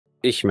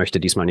Ich möchte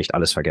diesmal nicht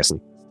alles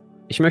vergessen.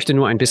 Ich möchte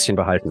nur ein bisschen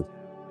behalten.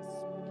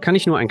 Kann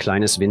ich nur ein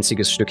kleines,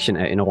 winziges Stückchen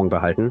Erinnerung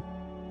behalten?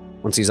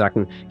 Und sie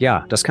sagten,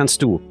 ja, das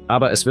kannst du,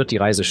 aber es wird die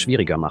Reise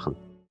schwieriger machen.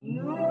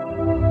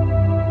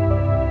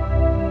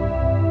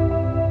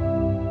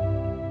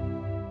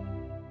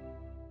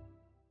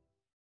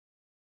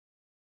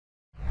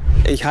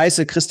 Ich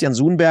heiße Christian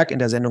Sundberg in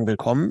der Sendung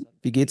Willkommen.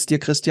 Wie geht's dir,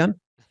 Christian?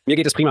 Mir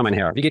geht es prima, mein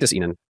Herr. Wie geht es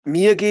Ihnen?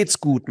 Mir geht's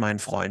gut, mein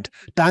Freund.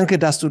 Danke,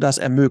 dass du das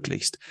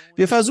ermöglicht.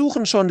 Wir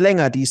versuchen schon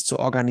länger, dies zu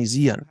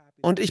organisieren.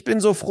 Und ich bin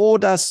so froh,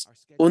 dass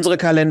unsere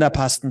Kalender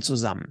passten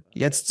zusammen.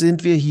 Jetzt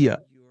sind wir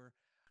hier,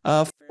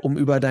 um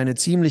über deine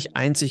ziemlich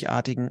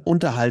einzigartigen,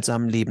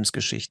 unterhaltsamen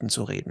Lebensgeschichten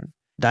zu reden.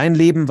 Dein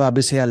Leben war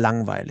bisher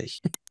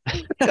langweilig.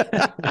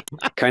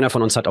 Keiner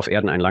von uns hat auf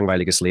Erden ein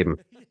langweiliges Leben.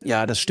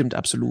 Ja, das stimmt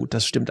absolut.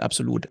 Das stimmt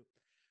absolut.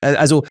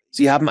 Also,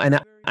 Sie haben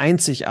eine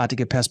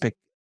einzigartige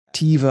Perspektive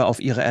auf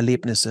Ihre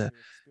Erlebnisse.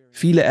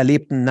 Viele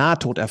erlebten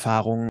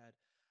Nahtoderfahrungen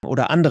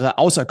oder andere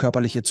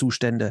außerkörperliche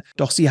Zustände,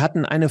 doch Sie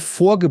hatten eine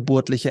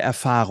vorgeburtliche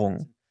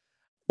Erfahrung.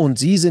 Und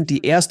Sie sind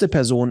die erste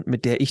Person,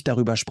 mit der ich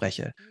darüber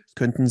spreche.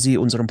 Könnten Sie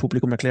unserem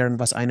Publikum erklären,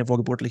 was eine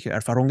vorgeburtliche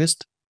Erfahrung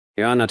ist?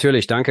 Ja,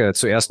 natürlich, danke.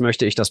 Zuerst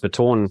möchte ich das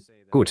betonen.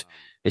 Gut,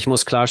 ich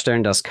muss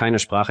klarstellen, dass keine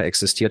Sprache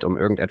existiert, um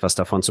irgendetwas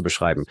davon zu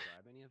beschreiben.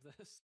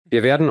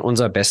 Wir werden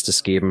unser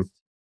Bestes geben,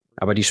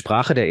 aber die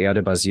Sprache der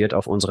Erde basiert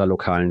auf unserer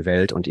lokalen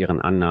Welt und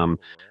ihren Annahmen,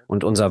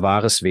 und unser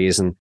wahres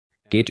Wesen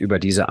geht über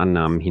diese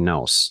Annahmen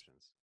hinaus.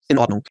 In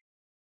Ordnung.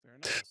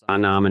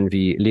 Annahmen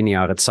wie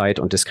lineare Zeit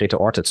und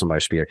diskrete Orte zum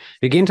Beispiel.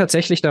 Wir gehen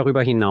tatsächlich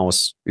darüber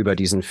hinaus, über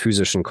diesen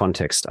physischen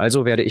Kontext.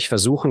 Also werde ich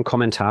versuchen,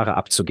 Kommentare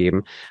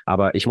abzugeben,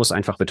 aber ich muss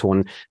einfach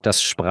betonen,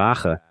 dass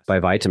Sprache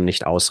bei weitem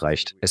nicht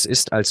ausreicht. Es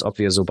ist, als ob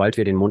wir, sobald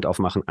wir den Mund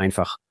aufmachen,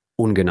 einfach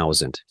ungenau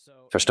sind.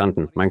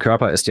 Verstanden. Mein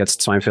Körper ist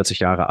jetzt 42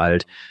 Jahre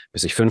alt.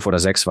 Bis ich 5 oder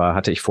 6 war,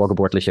 hatte ich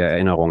vorgeburtliche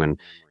Erinnerungen.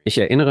 Ich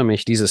erinnere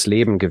mich, dieses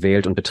Leben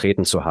gewählt und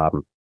betreten zu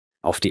haben.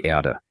 Auf die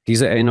Erde.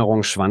 Diese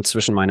Erinnerung schwand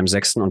zwischen meinem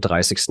 6. und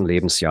 30.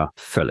 Lebensjahr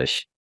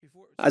völlig.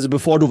 Also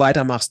bevor du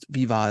weitermachst,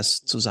 wie war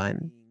es zu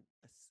sein?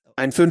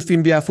 Ein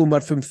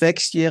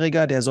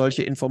 5-5-6-Jähriger, der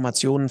solche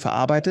Informationen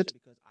verarbeitet?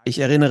 Ich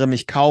erinnere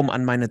mich kaum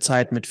an meine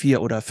Zeit mit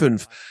 4 oder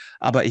 5,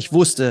 aber ich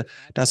wusste,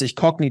 dass ich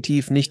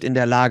kognitiv nicht in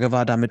der Lage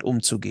war, damit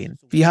umzugehen.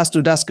 Wie hast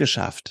du das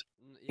geschafft?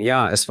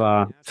 Ja, es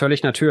war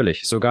völlig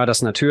natürlich, sogar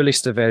das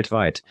Natürlichste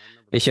weltweit.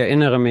 Ich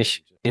erinnere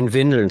mich, in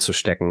Windeln zu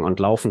stecken und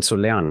laufen zu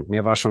lernen.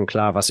 Mir war schon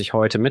klar, was ich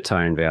heute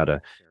mitteilen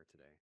werde.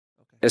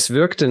 Es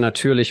wirkte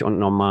natürlich und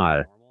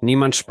normal.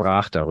 Niemand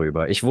sprach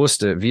darüber. Ich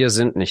wusste, wir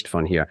sind nicht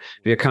von hier.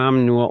 Wir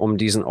kamen nur, um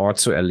diesen Ort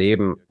zu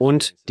erleben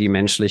und die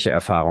menschliche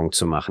Erfahrung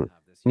zu machen.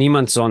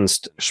 Niemand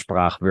sonst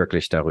sprach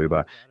wirklich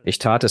darüber. Ich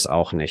tat es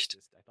auch nicht.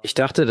 Ich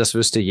dachte, das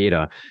wüsste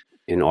jeder.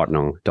 In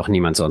Ordnung, doch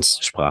niemand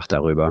sonst sprach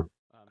darüber.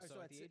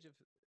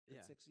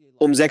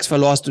 Um 6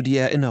 verlorst du die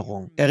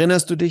Erinnerung.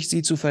 Erinnerst du dich,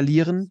 sie zu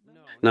verlieren?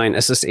 Nein,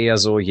 es ist eher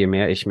so, je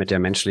mehr ich mit der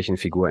menschlichen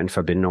Figur in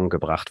Verbindung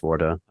gebracht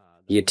wurde.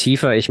 Je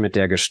tiefer ich mit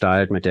der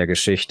Gestalt, mit der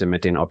Geschichte,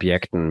 mit den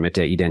Objekten, mit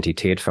der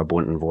Identität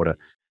verbunden wurde,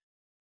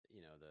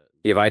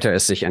 je weiter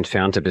es sich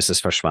entfernte, bis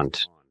es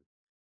verschwand.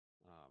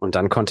 Und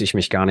dann konnte ich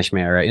mich gar nicht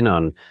mehr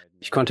erinnern.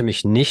 Ich konnte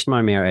mich nicht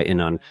mal mehr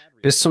erinnern,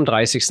 bis zum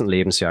 30.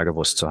 Lebensjahr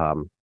gewusst zu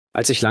haben.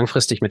 Als ich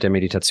langfristig mit der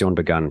Meditation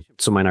begann,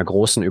 zu meiner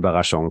großen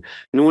Überraschung.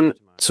 Nun,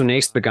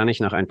 zunächst begann ich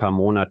nach ein paar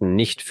Monaten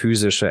nicht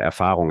physische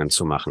Erfahrungen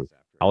zu machen.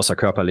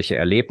 Außerkörperliche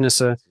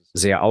Erlebnisse,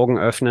 sehr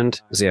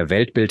augenöffnend, sehr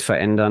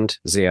weltbildverändernd,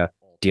 sehr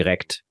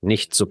direkt,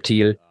 nicht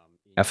subtil,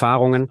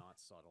 Erfahrungen.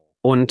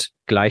 Und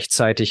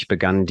gleichzeitig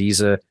begann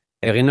diese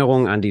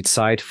Erinnerung an die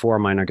Zeit vor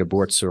meiner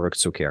Geburt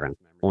zurückzukehren.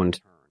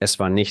 Und es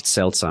war nichts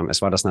seltsam,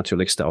 es war das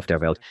Natürlichste auf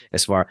der Welt.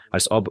 Es war,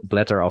 als ob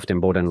Blätter auf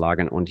dem Boden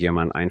lagen und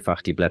jemand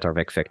einfach die Blätter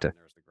wegfegte.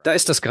 Da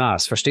ist das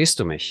Gras, verstehst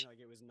du mich?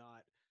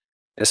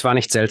 Es war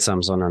nicht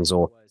seltsam, sondern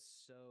so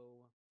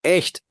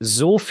echt,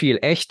 so viel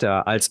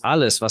echter als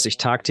alles, was ich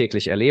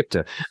tagtäglich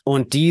erlebte.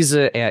 Und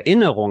diese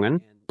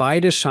Erinnerungen,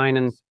 beide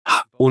scheinen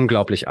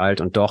unglaublich alt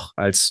und doch,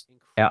 als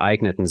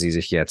ereigneten sie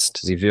sich jetzt.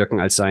 Sie wirken,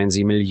 als seien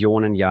sie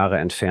Millionen Jahre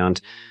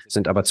entfernt,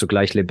 sind aber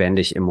zugleich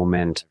lebendig im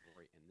Moment.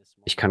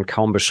 Ich kann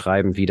kaum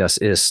beschreiben, wie das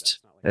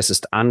ist. Es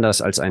ist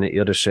anders als eine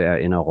irdische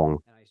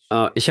Erinnerung.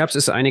 Ich habe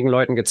es einigen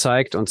Leuten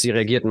gezeigt und sie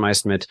reagierten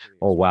meist mit,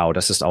 oh wow,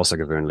 das ist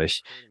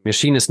außergewöhnlich. Mir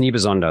schien es nie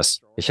besonders.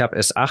 Ich habe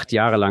es 8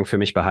 Jahre lang für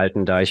mich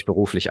behalten, da ich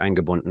beruflich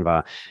eingebunden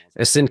war.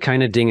 Es sind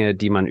keine Dinge,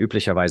 die man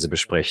üblicherweise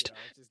bespricht.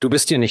 Du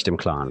bist hier nicht im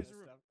Klaren.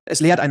 Es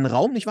leert einen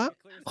Raum, nicht wahr?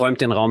 Räumt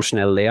den Raum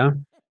schnell leer.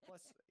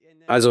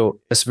 Also,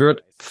 es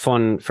wird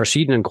von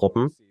verschiedenen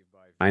Gruppen,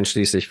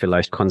 einschließlich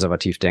vielleicht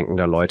konservativ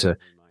denkender Leute,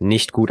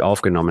 nicht gut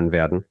aufgenommen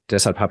werden.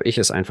 Deshalb habe ich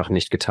es einfach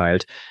nicht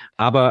geteilt.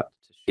 Aber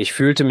ich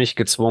fühlte mich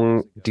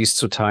gezwungen, dies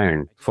zu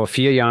teilen. Vor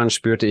 4 Jahren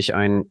spürte ich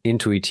einen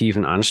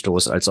intuitiven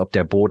Anstoß, als ob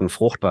der Boden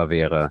fruchtbar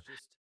wäre.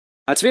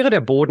 Als wäre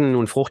der Boden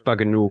nun fruchtbar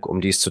genug, um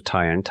dies zu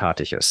teilen, tat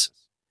ich es.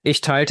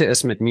 Ich teilte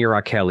es mit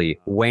Mira Kelly,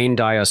 Wayne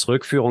Dyers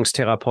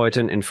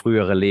Rückführungstherapeutin in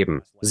frühere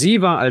Leben.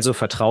 Sie war also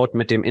vertraut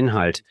mit dem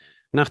Inhalt.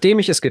 Nachdem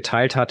ich es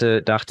geteilt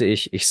hatte, dachte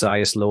ich, ich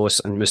sei es los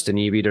und müsste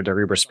nie wieder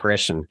darüber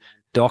sprechen.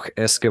 Doch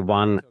es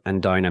gewann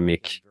an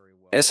Dynamik.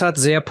 Es hat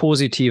sehr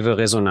positive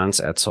Resonanz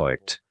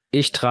erzeugt.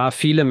 Ich traf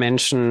viele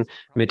Menschen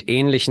mit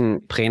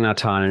ähnlichen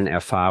pränatalen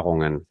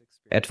Erfahrungen,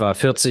 etwa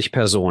 40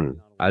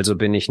 Personen, also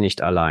bin ich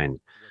nicht allein.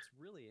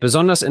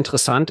 Besonders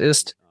interessant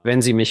ist,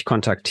 wenn Sie mich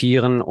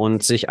kontaktieren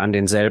und sich an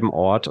denselben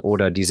Ort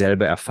oder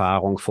dieselbe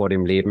Erfahrung vor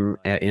dem Leben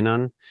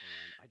erinnern.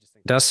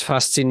 Das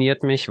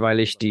fasziniert mich, weil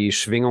ich die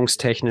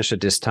schwingungstechnische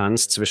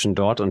Distanz zwischen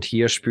dort und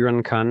hier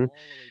spüren kann.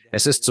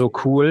 Es ist so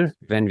cool,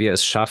 wenn wir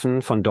es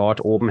schaffen, von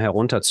dort oben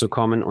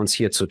herunterzukommen, uns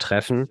hier zu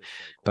treffen,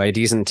 bei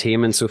diesen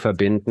Themen zu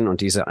verbinden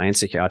und diese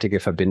einzigartige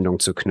Verbindung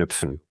zu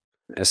knüpfen.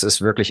 Es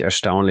ist wirklich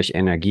erstaunlich,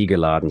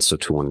 energiegeladen zu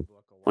tun.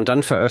 Und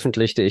dann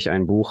veröffentlichte ich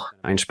ein Buch,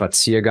 Ein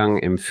Spaziergang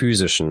im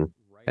physischen,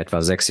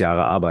 etwa 6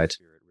 Jahre Arbeit.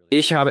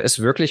 Ich habe es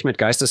wirklich mit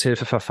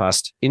Geisteshilfe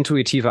verfasst,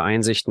 intuitive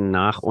Einsichten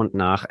nach und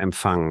nach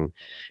empfangen.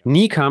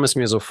 Nie kam es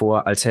mir so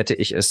vor, als hätte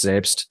ich es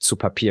selbst zu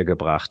Papier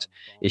gebracht.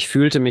 Ich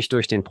fühlte mich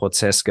durch den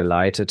Prozess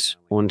geleitet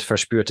und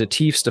verspürte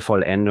tiefste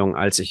Vollendung,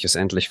 als ich es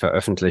endlich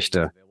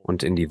veröffentlichte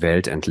und in die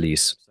Welt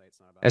entließ.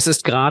 Es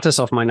ist gratis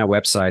auf meiner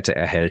Webseite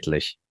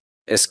erhältlich.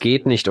 Es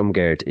geht nicht um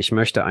Geld, ich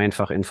möchte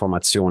einfach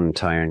Informationen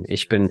teilen.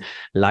 Ich bin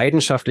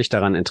leidenschaftlich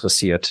daran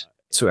interessiert,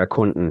 zu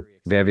erkunden,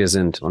 wer wir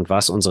sind und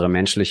was unsere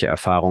menschliche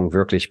Erfahrung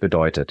wirklich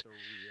bedeutet.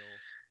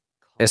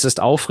 Es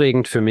ist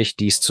aufregend für mich,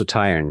 dies zu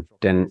teilen,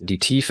 denn die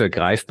tiefe,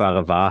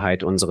 greifbare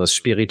Wahrheit unseres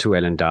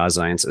spirituellen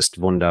Daseins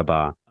ist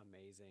wunderbar.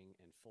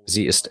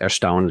 Sie ist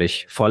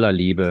erstaunlich, voller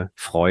Liebe,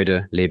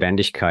 Freude,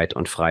 Lebendigkeit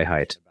und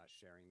Freiheit.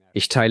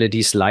 Ich teile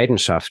dies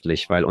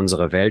leidenschaftlich, weil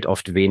unsere Welt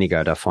oft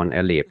weniger davon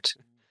erlebt.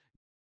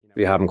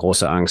 Wir haben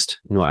große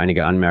Angst. Nur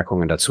einige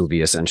Anmerkungen dazu,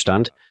 wie es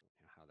entstand.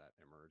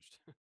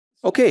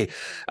 Okay,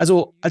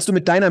 also als du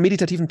mit deiner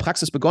meditativen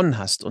Praxis begonnen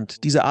hast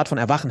und diese Art von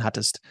Erwachen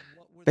hattest,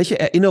 welche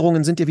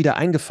Erinnerungen sind dir wieder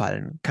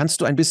eingefallen?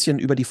 Kannst du ein bisschen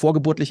über die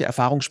vorgeburtliche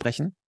Erfahrung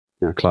sprechen?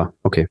 Ja, klar,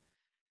 okay.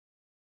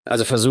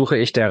 Also versuche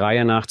ich der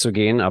Reihe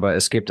nachzugehen, aber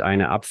es gibt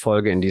eine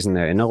Abfolge in diesen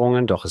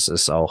Erinnerungen, doch es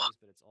ist auch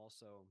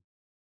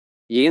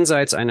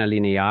jenseits einer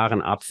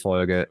linearen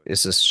Abfolge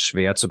ist es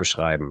schwer zu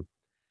beschreiben.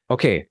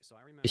 Okay,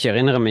 ich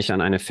erinnere mich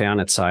an eine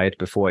ferne Zeit,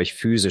 bevor ich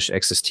physisch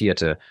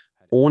existierte,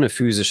 ohne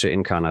physische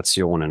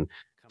Inkarnationen,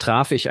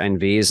 traf ich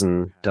ein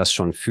Wesen, das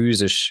schon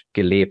physisch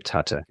gelebt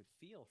hatte.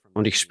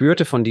 Und ich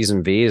spürte von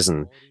diesem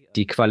Wesen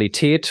die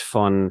Qualität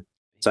von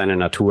seiner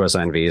Natur,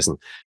 sein Wesen.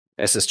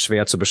 Es ist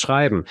schwer zu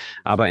beschreiben,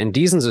 aber in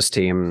diesen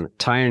Systemen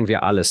teilen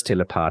wir alles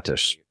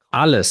telepathisch.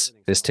 Alles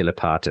ist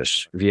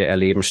telepathisch. Wir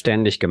erleben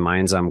ständig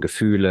gemeinsam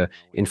Gefühle,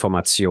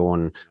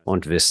 Informationen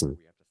und Wissen.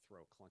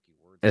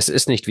 Es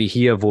ist nicht wie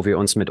hier, wo wir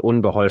uns mit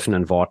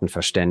unbeholfenen Worten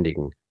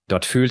verständigen.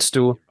 Dort fühlst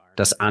du,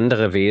 dass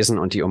andere Wesen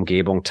und die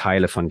Umgebung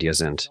Teile von dir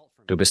sind.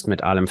 Du bist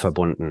mit allem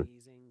verbunden.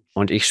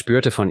 Und ich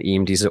spürte von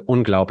ihm diese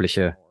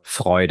unglaubliche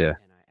Freude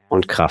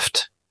und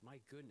Kraft.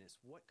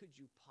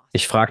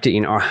 Ich fragte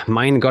ihn, oh,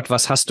 mein Gott,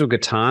 was hast du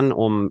getan,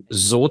 um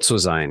so zu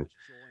sein?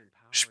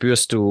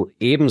 Spürst du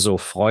ebenso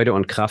Freude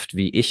und Kraft,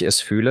 wie ich es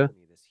fühle?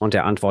 Und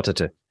er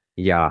antwortete,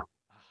 ja.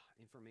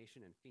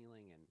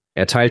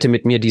 Er teilte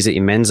mit mir diese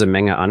immense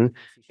Menge an.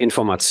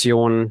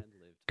 Informationen,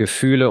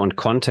 Gefühle und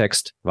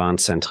Kontext waren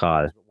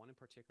zentral.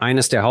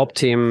 Eines der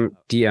Hauptthemen,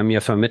 die er mir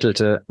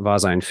vermittelte, war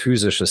sein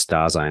physisches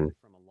Dasein.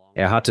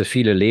 Er hatte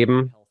viele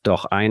Leben,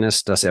 doch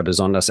eines, das er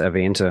besonders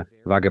erwähnte,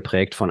 war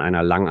geprägt von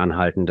einer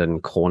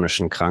langanhaltenden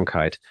chronischen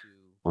Krankheit,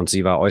 und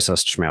sie war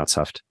äußerst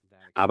schmerzhaft.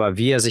 Aber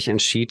wie er sich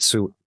entschied,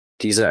 zu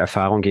dieser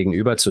Erfahrung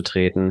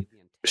gegenüberzutreten,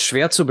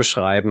 schwer zu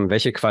beschreiben,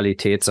 welche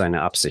Qualität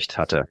seine Absicht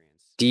hatte,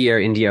 die er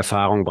in die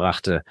Erfahrung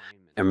brachte,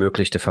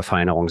 ermöglichte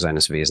Verfeinerung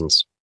seines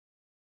Wesens.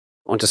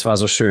 Und es war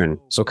so schön,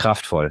 so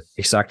kraftvoll.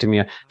 Ich sagte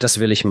mir, das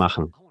will ich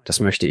machen, das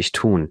möchte ich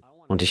tun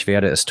und ich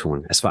werde es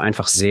tun. Es war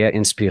einfach sehr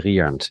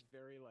inspirierend.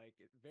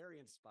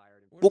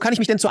 Wo kann ich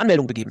mich denn zur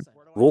Anmeldung begeben?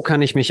 Wo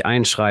kann ich mich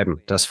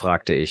einschreiben? Das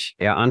fragte ich.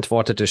 Er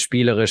antwortete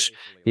spielerisch,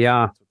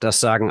 ja, das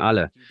sagen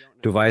alle.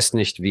 Du weißt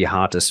nicht, wie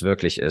hart es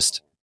wirklich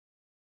ist.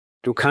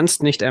 Du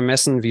kannst nicht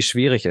ermessen, wie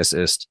schwierig es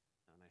ist.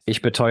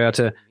 Ich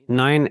beteuerte,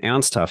 nein,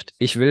 ernsthaft,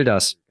 ich will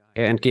das.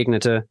 Er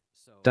entgegnete,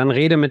 dann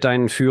rede mit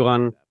deinen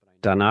Führern.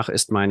 Danach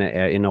ist meine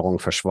Erinnerung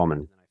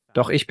verschwommen.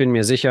 Doch ich bin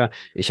mir sicher,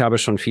 ich habe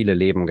schon viele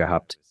Leben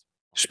gehabt.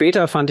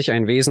 Später fand ich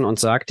ein Wesen und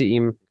sagte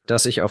ihm,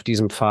 dass ich auf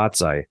diesem Pfad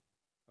sei.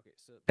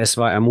 Es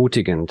war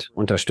ermutigend,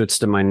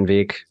 unterstützte meinen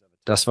Weg,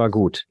 das war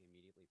gut.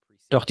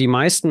 Doch die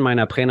meisten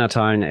meiner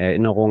pränatalen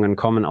Erinnerungen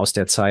kommen aus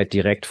der Zeit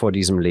direkt vor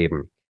diesem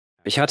Leben.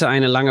 Ich hatte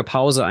eine lange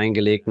Pause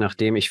eingelegt,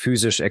 nachdem ich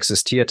physisch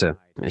existierte.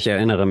 Ich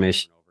erinnere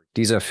mich,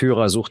 dieser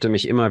Führer suchte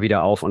mich immer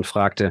wieder auf und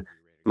fragte,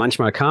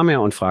 manchmal kam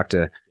er und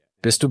fragte,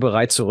 bist du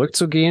bereit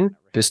zurückzugehen?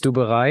 Bist du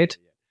bereit?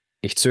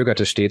 Ich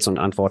zögerte stets und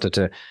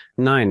antwortete,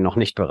 nein, noch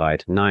nicht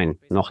bereit, nein,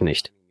 noch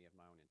nicht.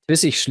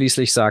 Bis ich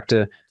schließlich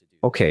sagte,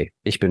 okay,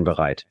 ich bin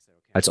bereit,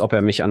 als ob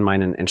er mich an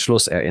meinen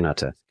Entschluss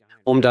erinnerte,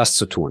 um das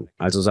zu tun.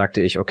 Also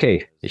sagte ich,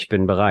 okay, ich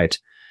bin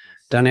bereit.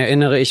 Dann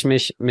erinnere ich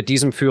mich, mit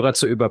diesem Führer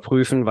zu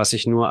überprüfen, was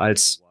ich nur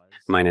als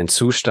meinen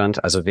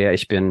Zustand, also wer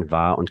ich bin,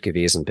 war und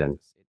gewesen bin.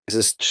 Es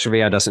ist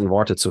schwer, das in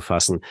Worte zu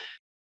fassen.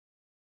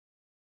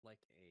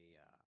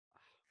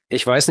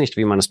 Ich weiß nicht,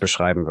 wie man es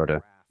beschreiben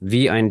würde.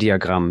 Wie ein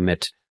Diagramm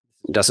mit.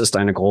 Das ist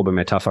eine grobe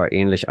Metapher,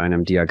 ähnlich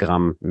einem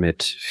Diagramm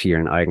mit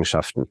vielen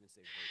Eigenschaften.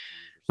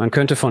 Man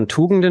könnte von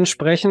Tugenden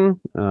sprechen,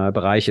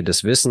 Bereiche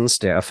des Wissens,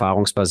 der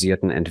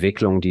erfahrungsbasierten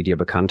Entwicklung, die dir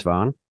bekannt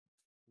waren.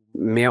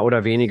 Mehr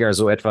oder weniger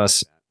so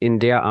etwas in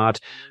der Art.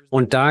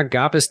 Und da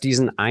gab es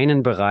diesen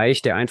einen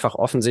Bereich, der einfach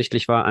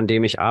offensichtlich war, an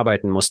dem ich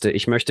arbeiten musste.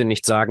 Ich möchte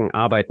nicht sagen,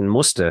 arbeiten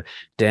musste,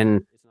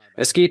 denn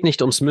es geht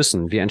nicht ums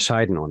Müssen, wir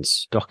entscheiden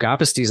uns. Doch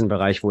gab es diesen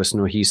Bereich, wo es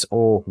nur hieß,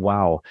 oh,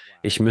 wow,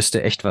 ich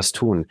müsste echt was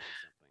tun.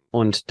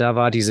 Und da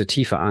war diese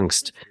tiefe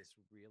Angst.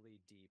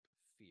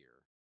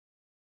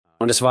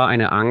 Und es war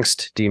eine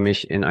Angst, die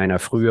mich in einer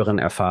früheren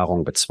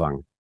Erfahrung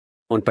bezwang.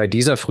 Und bei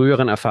dieser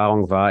früheren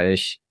Erfahrung war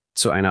ich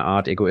zu einer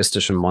Art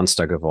egoistischem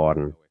Monster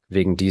geworden,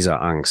 wegen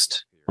dieser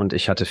Angst. Und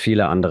ich hatte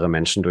viele andere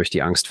Menschen durch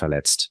die Angst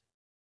verletzt.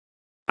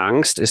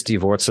 Angst ist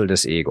die Wurzel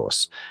des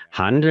Egos.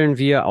 Handeln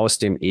wir aus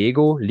dem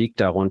Ego, liegt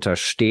darunter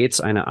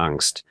stets eine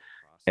Angst.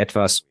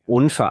 Etwas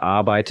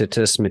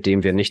Unverarbeitetes, mit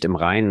dem wir nicht im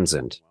Reinen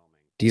sind.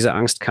 Diese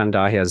Angst kann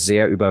daher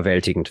sehr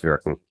überwältigend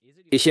wirken.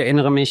 Ich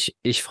erinnere mich,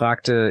 ich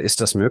fragte,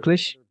 ist das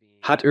möglich?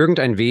 Hat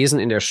irgendein Wesen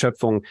in der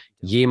Schöpfung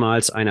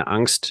jemals eine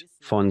Angst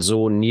von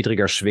so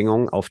niedriger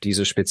Schwingung auf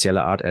diese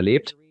spezielle Art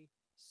erlebt?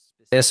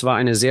 Es war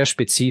eine sehr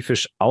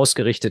spezifisch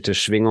ausgerichtete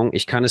Schwingung.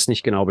 Ich kann es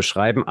nicht genau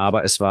beschreiben,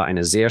 aber es war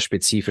eine sehr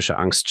spezifische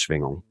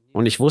Angstschwingung.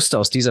 Und ich wusste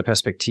aus dieser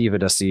Perspektive,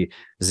 dass sie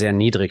sehr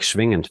niedrig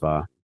schwingend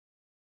war.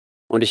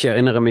 Und ich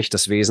erinnere mich,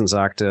 das Wesen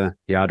sagte,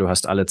 ja, du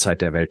hast alle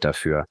Zeit der Welt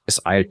dafür.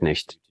 Es eilt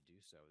nicht.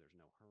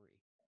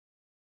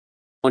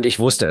 Und ich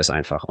wusste es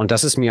einfach. Und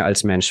das ist mir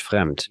als Mensch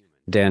fremd.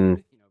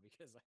 Denn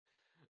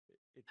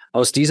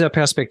aus dieser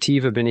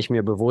Perspektive bin ich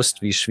mir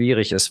bewusst, wie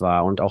schwierig es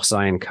war und auch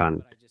sein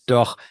kann.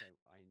 Doch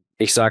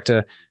ich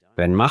sagte,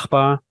 wenn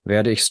machbar,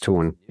 werde ich's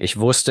tun. Ich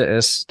wusste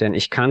es, denn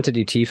ich kannte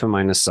die Tiefe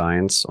meines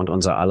Seins und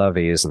unser aller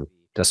Wesen,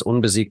 das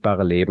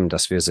unbesiegbare Leben,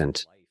 das wir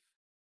sind.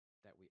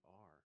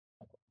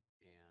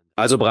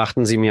 Also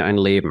brachten sie mir ein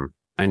Leben,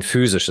 ein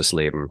physisches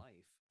Leben,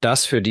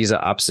 das für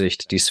diese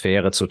Absicht, die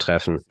Sphäre zu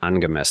treffen,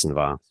 angemessen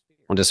war.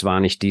 Und es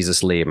war nicht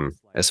dieses Leben,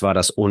 es war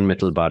das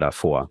unmittelbar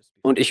davor.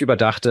 Und ich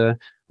überdachte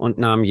und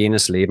nahm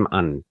jenes Leben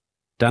an.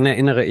 Dann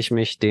erinnere ich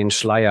mich, den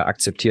Schleier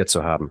akzeptiert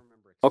zu haben.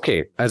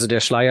 Okay, also der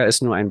Schleier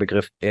ist nur ein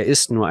Begriff, er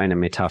ist nur eine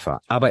Metapher,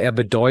 aber er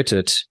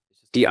bedeutet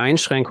die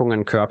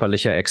Einschränkungen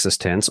körperlicher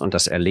Existenz und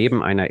das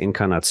Erleben einer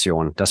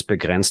Inkarnation, das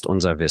begrenzt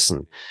unser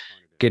Wissen.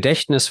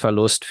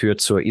 Gedächtnisverlust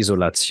führt zur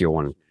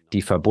Isolation,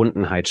 die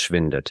Verbundenheit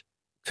schwindet.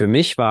 Für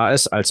mich war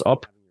es, als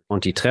ob,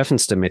 und die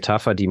treffendste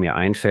Metapher, die mir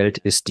einfällt,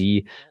 ist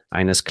die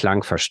eines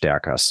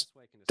Klangverstärkers.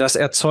 Das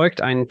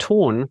erzeugt einen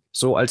Ton,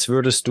 so als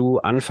würdest du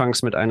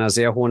anfangs mit einer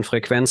sehr hohen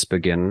Frequenz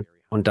beginnen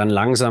und dann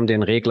langsam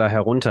den Regler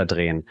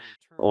herunterdrehen.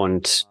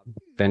 Und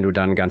wenn du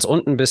dann ganz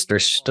unten bist,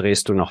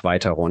 drehst du noch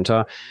weiter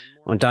runter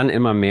und dann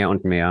immer mehr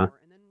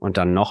und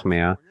dann noch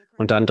mehr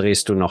und dann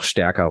drehst du noch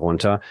stärker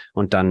runter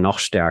und dann noch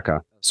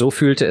stärker. So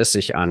fühlte es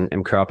sich an,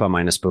 im Körper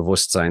meines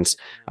Bewusstseins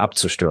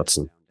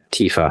abzustürzen.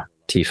 Tiefer,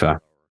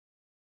 tiefer.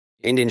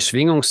 In den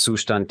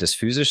Schwingungszustand des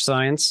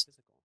Physischseins,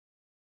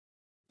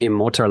 im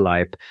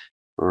Mutterleib.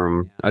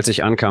 Als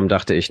ich ankam,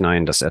 dachte ich,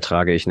 nein, das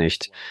ertrage ich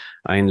nicht.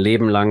 Ein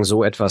Leben lang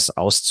so etwas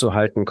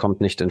auszuhalten, kommt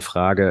nicht in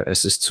Frage.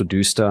 Es ist zu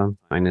düster,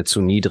 eine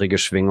zu niedrige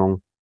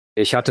Schwingung.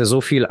 Ich hatte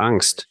so viel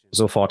Angst,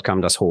 sofort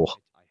kam das hoch.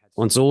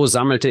 Und so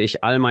sammelte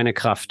ich all meine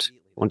Kraft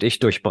und ich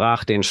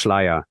durchbrach den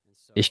Schleier.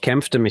 Ich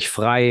kämpfte mich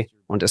frei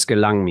und es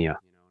gelang mir.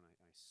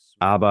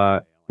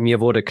 Aber mir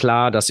wurde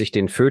klar, dass ich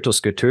den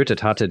Fötus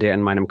getötet hatte, der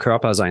in meinem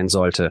Körper sein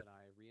sollte.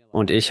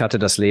 Und ich hatte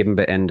das Leben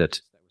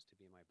beendet.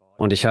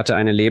 Und ich hatte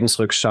eine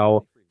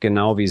Lebensrückschau,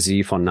 genau wie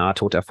sie von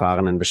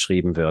Nahtoderfahrenen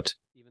beschrieben wird.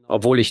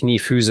 Obwohl ich nie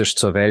physisch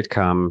zur Welt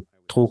kam,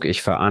 trug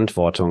ich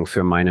Verantwortung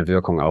für meine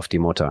Wirkung auf die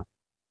Mutter.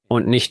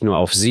 Und nicht nur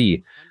auf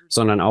sie,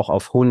 sondern auch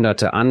auf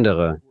hunderte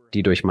andere,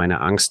 die durch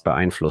meine Angst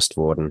beeinflusst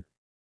wurden.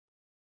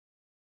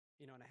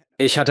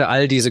 Ich hatte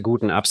all diese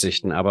guten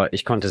Absichten, aber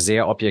ich konnte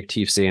sehr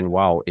objektiv sehen,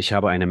 wow, ich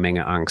habe eine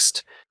Menge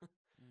Angst.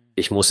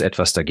 Ich muss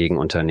etwas dagegen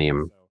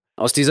unternehmen.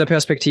 Aus dieser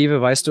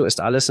Perspektive, weißt du,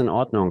 ist alles in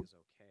Ordnung.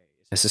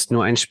 Es ist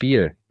nur ein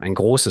Spiel, ein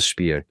großes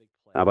Spiel.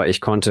 Aber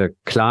ich konnte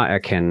klar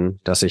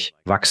erkennen, dass ich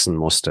wachsen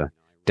musste.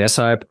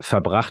 Deshalb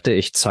verbrachte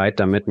ich Zeit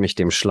damit, mich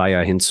dem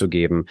Schleier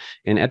hinzugeben,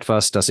 in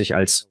etwas, das ich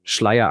als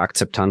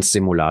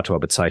Schleierakzeptanzsimulator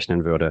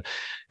bezeichnen würde.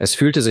 Es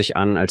fühlte sich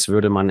an, als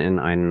würde man in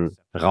einen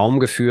Raum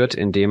geführt,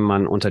 in dem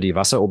man unter die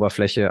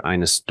Wasseroberfläche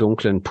eines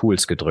dunklen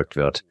Pools gedrückt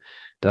wird.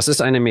 Das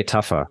ist eine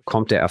Metapher,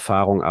 kommt der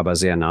Erfahrung aber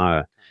sehr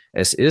nahe.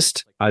 Es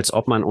ist, als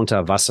ob man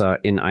unter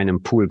Wasser in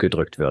einem Pool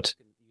gedrückt wird.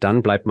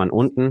 Dann bleibt man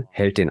unten,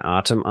 hält den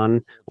Atem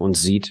an und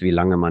sieht, wie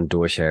lange man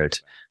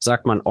durchhält.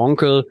 Sagt man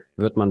Onkel,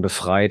 wird man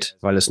befreit,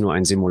 weil es nur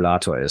ein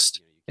Simulator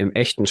ist. Im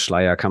echten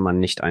Schleier kann man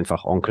nicht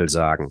einfach Onkel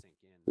sagen.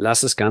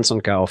 Lass es ganz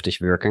und gar auf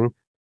dich wirken.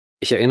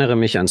 Ich erinnere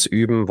mich ans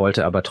Üben,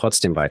 wollte aber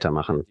trotzdem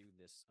weitermachen.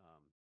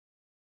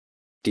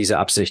 diese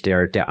Absicht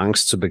der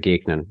Angst zu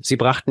begegnen. Sie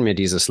brachten mir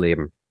dieses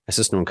Leben. Es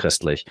ist nun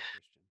christlich.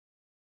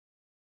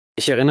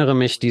 Ich erinnere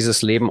mich,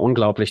 dieses Leben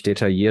unglaublich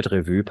detailliert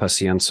Revue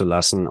passieren zu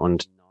lassen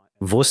und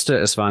wusste,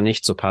 es war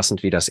nicht so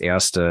passend wie das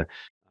erste.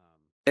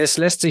 Es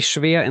lässt sich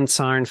schwer in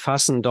Zahlen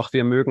fassen, doch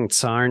wir mögen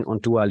Zahlen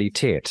und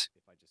Dualität.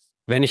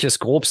 Wenn ich es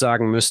grob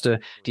sagen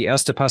müsste, die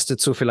erste passte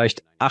zu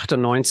vielleicht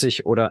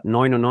 98 oder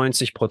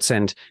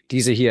 99%,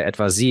 diese hier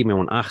etwa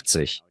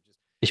 87.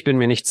 Ich bin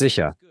mir nicht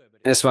sicher.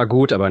 Es war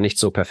gut, aber nicht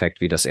so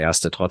perfekt wie das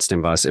erste,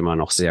 trotzdem war es immer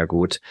noch sehr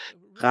gut.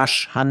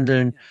 Rasch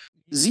handeln.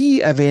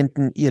 Sie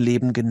erwähnten, Ihr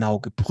Leben genau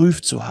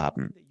geprüft zu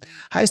haben.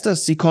 Heißt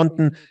das, Sie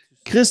konnten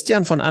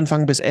Christian von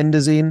Anfang bis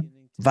Ende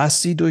sehen,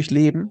 was Sie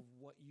durchleben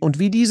und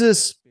wie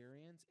dieses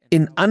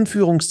in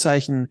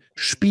Anführungszeichen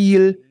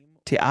Spiel,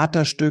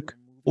 Theaterstück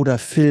oder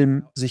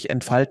Film sich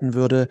entfalten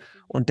würde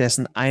und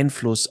dessen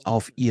Einfluss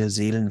auf Ihr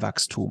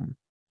Seelenwachstum?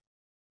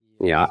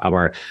 Ja,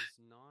 aber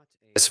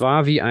es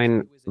war wie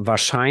ein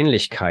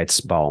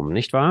Wahrscheinlichkeitsbaum,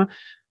 nicht wahr?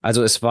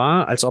 Also es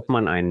war, als ob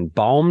man einen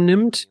Baum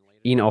nimmt,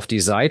 ihn auf die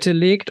Seite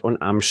legt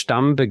und am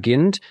Stamm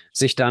beginnt,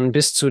 sich dann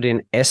bis zu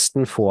den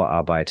Ästen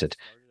vorarbeitet.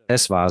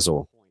 Es war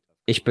so.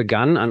 Ich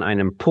begann an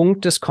einem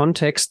Punkt des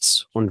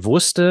Kontexts und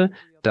wusste,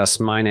 dass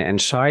meine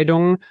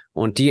Entscheidungen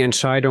und die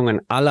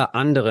Entscheidungen aller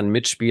anderen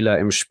Mitspieler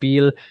im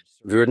Spiel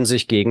würden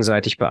sich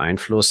gegenseitig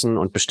beeinflussen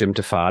und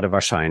bestimmte Pfade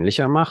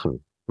wahrscheinlicher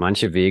machen.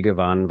 Manche Wege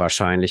waren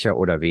wahrscheinlicher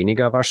oder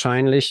weniger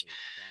wahrscheinlich.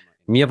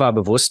 Mir war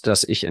bewusst,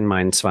 dass ich in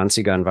meinen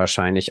 20ern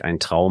wahrscheinlich ein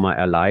Trauma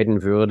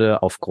erleiden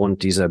würde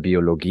aufgrund dieser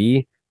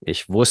Biologie.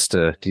 Ich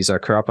wusste, dieser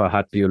Körper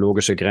hat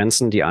biologische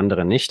Grenzen, die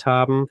andere nicht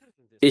haben.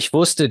 Ich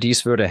wusste,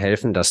 dies würde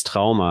helfen, das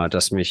Trauma,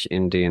 das mich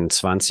in den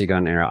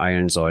 20ern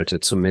ereilen sollte,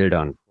 zu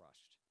mildern.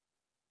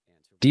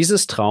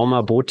 Dieses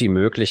Trauma bot die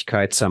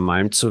Möglichkeit,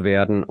 zermalmt zu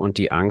werden und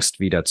die Angst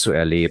wieder zu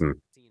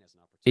erleben.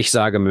 Ich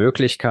sage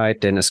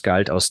Möglichkeit, denn es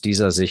galt aus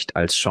dieser Sicht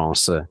als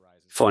Chance.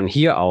 Von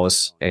hier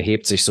aus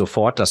erhebt sich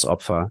sofort das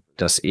Opfer,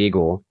 das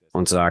Ego,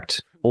 und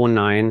sagt, oh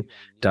nein,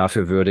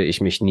 dafür würde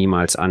ich mich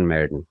niemals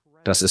anmelden.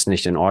 Das ist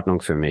nicht in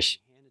Ordnung für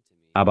mich.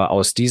 Aber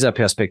aus dieser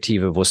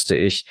Perspektive wusste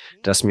ich,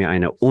 dass mir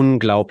eine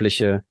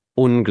unglaubliche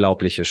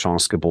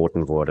Chance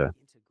geboten wurde.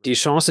 Die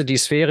Chance, die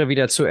Sphäre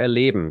wieder zu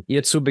erleben,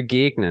 ihr zu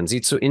begegnen,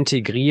 sie zu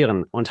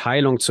integrieren und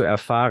Heilung zu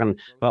erfahren,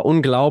 war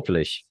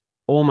unglaublich.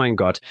 Oh mein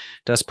Gott,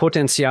 das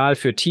Potenzial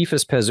für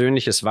tiefes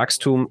persönliches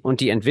Wachstum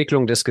und die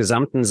Entwicklung des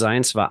gesamten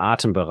Seins war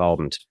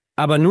atemberaubend.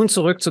 Aber nun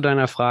zurück zu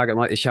deiner Frage.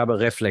 Ich habe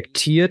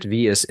reflektiert,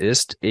 wie es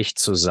ist, ich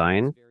zu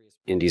sein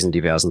in diesen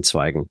diversen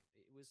Zweigen.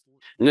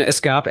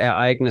 Es gab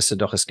Ereignisse,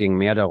 doch es ging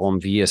mehr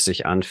darum, wie es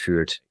sich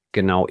anfühlt,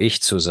 genau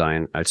ich zu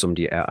sein, als um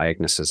die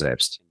Ereignisse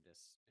selbst.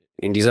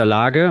 In dieser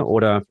Lage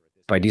oder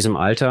bei diesem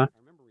Alter,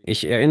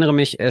 ich erinnere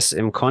mich, es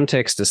im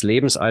Kontext des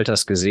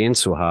Lebensalters gesehen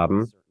zu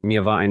haben,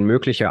 mir war ein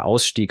möglicher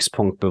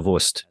Ausstiegspunkt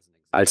bewusst,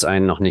 als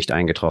ein noch nicht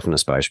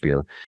eingetroffenes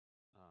Beispiel.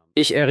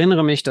 Ich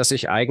erinnere mich, dass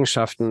ich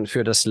Eigenschaften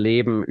für das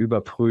Leben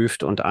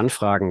überprüft und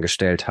Anfragen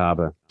gestellt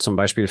habe. Zum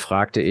Beispiel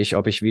fragte ich,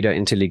 ob ich wieder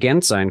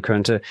intelligent sein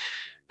könnte,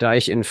 da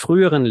ich in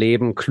früheren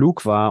Leben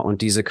klug war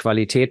und diese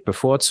Qualität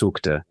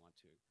bevorzugte.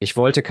 Ich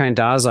wollte kein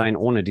Dasein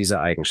ohne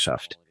diese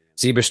Eigenschaft.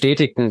 Sie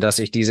bestätigten, dass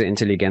ich diese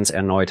Intelligenz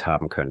erneut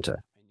haben könnte.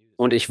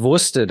 Und ich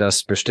wusste,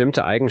 dass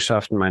bestimmte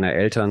Eigenschaften meiner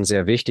Eltern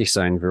sehr wichtig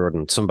sein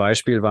würden. Zum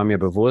Beispiel war mir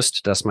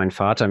bewusst, dass mein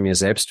Vater mir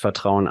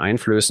Selbstvertrauen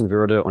einflößen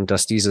würde und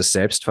dass dieses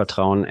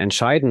Selbstvertrauen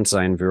entscheidend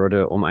sein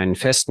würde, um einen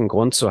festen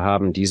Grund zu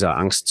haben, dieser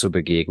Angst zu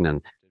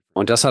begegnen.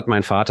 Und das hat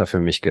mein Vater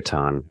für mich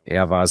getan.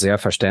 Er war sehr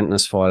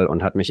verständnisvoll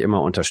und hat mich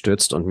immer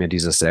unterstützt und mir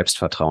dieses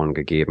Selbstvertrauen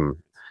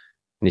gegeben.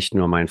 Nicht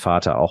nur mein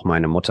Vater, auch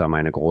meine Mutter,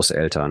 meine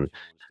Großeltern.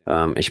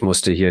 Ich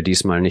musste hier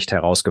diesmal nicht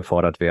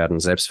herausgefordert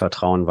werden.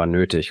 Selbstvertrauen war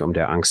nötig, um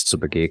der Angst zu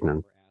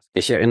begegnen.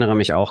 Ich erinnere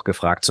mich auch,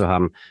 gefragt zu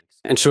haben,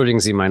 entschuldigen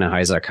Sie meine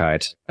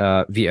Heiserkeit.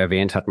 Wie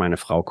erwähnt, hat meine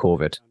Frau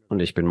Covid und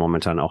ich bin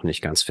momentan auch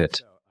nicht ganz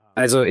fit.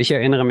 Also ich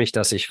erinnere mich,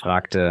 dass ich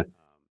fragte,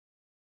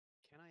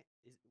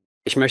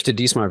 ich möchte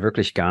diesmal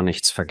wirklich gar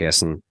nichts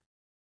vergessen.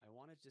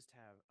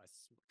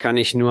 Kann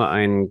ich nur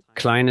ein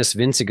kleines,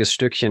 winziges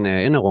Stückchen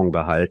Erinnerung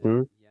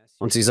behalten?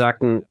 Und sie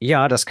sagten,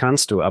 ja, das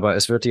kannst du, aber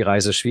es wird die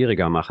Reise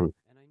schwieriger machen.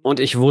 Und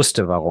ich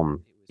wusste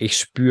warum. Ich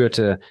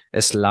spürte,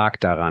 es lag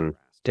daran.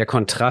 Der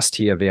Kontrast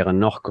hier wäre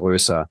noch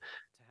größer.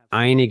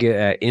 Einige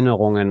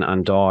Erinnerungen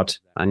an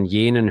dort, an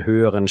jenen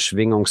höheren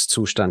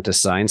Schwingungszustand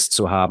des Seins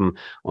zu haben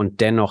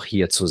und dennoch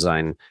hier zu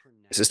sein.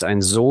 Es ist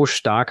ein so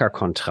starker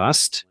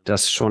Kontrast,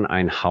 dass schon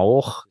ein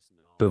Hauch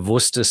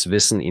bewusstes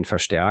Wissen ihn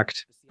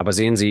verstärkt. Aber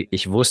sehen Sie,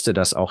 ich wusste,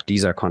 dass auch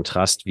dieser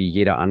Kontrast wie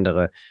jeder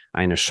andere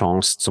eine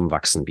Chance zum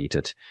Wachsen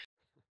bietet.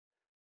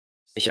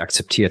 Ich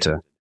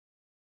akzeptierte.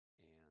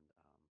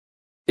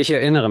 Ich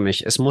erinnere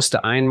mich, es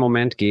musste einen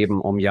Moment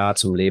geben, um Ja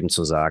zum Leben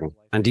zu sagen.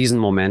 An diesen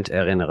Moment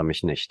erinnere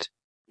mich nicht.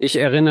 Ich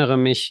erinnere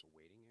mich,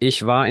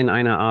 ich war in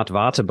einer Art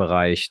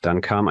Wartebereich, dann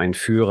kam ein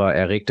Führer,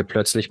 erregte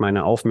plötzlich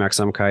meine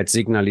Aufmerksamkeit,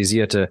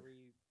 signalisierte,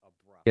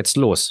 jetzt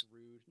los.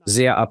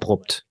 Sehr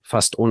abrupt,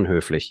 fast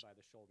unhöflich.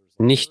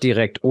 Nicht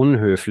direkt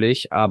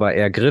unhöflich, aber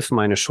er griff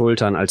meine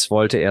Schultern, als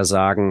wollte er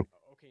sagen,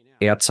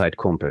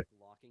 Erdzeitkumpel.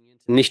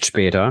 Nicht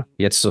später,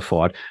 jetzt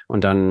sofort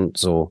und dann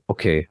so,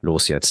 okay,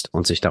 los jetzt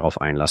und sich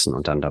darauf einlassen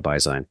und dann dabei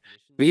sein.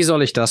 Wie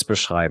soll ich das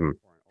beschreiben?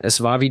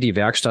 Es war wie die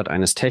Werkstatt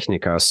eines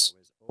Technikers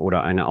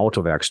oder eine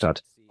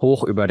Autowerkstatt,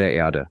 hoch über der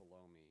Erde.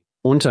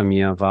 Unter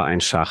mir war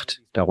ein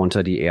Schacht,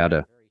 darunter die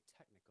Erde.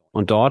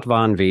 Und dort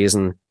waren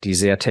Wesen, die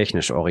sehr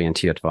technisch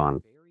orientiert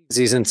waren.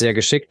 Sie sind sehr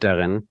geschickt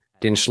darin,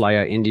 den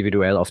Schleier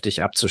individuell auf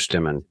dich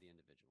abzustimmen,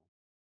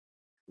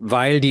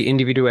 weil die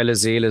individuelle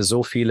Seele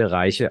so viele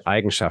reiche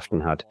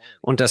Eigenschaften hat.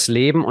 Und das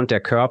Leben und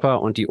der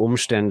Körper und die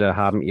Umstände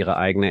haben ihre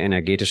eigene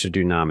energetische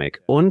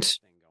Dynamik. Und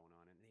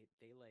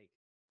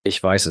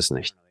ich weiß es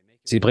nicht.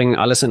 Sie bringen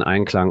alles in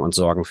Einklang und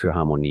sorgen für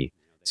Harmonie.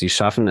 Sie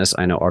schaffen es,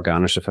 eine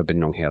organische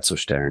Verbindung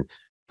herzustellen.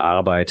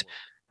 Arbeit,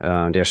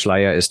 der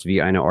Schleier ist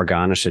wie eine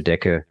organische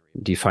Decke,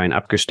 die fein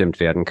abgestimmt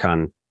werden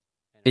kann.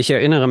 Ich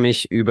erinnere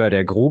mich, über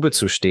der Grube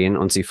zu stehen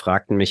und sie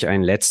fragten mich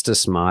ein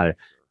letztes Mal,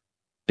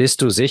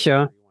 bist du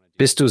sicher?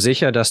 Bist du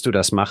sicher, dass du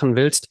das machen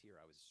willst?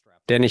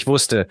 Denn ich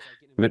wusste,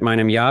 mit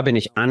meinem Ja bin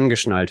ich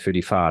angeschnallt für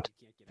die Fahrt.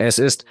 Es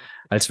ist,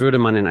 als würde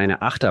man in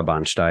eine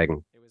Achterbahn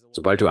steigen.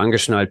 Sobald du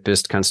angeschnallt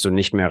bist, kannst du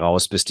nicht mehr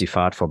raus, bis die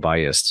Fahrt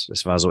vorbei ist.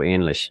 Es war so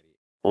ähnlich.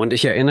 Und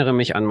ich erinnere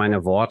mich an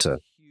meine Worte.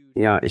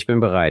 Ja, ich bin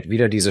bereit.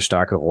 Wieder diese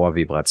starke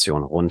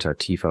Rohrvibration, runter,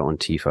 tiefer und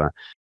tiefer.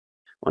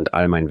 Und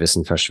all mein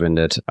Wissen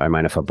verschwindet, all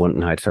meine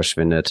Verbundenheit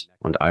verschwindet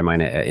und all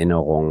meine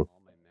Erinnerungen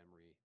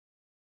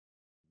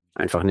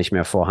einfach nicht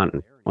mehr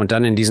vorhanden. Und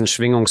dann in diesen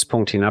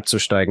Schwingungspunkt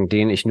hinabzusteigen,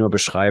 den ich nur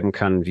beschreiben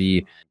kann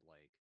wie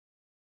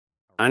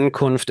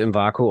Ankunft im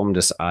Vakuum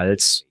des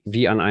Alls,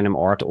 wie an einem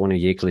Ort ohne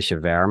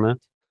jegliche Wärme.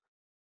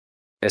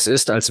 Es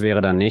ist, als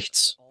wäre da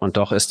nichts, und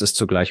doch ist es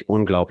zugleich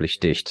unglaublich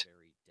dicht.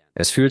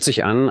 Es fühlt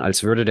sich an,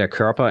 als würde der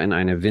Körper in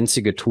eine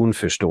winzige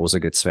Thunfischdose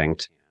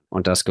gezwängt,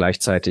 und das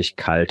gleichzeitig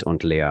kalt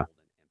und leer.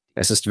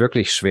 Es ist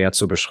wirklich schwer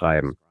zu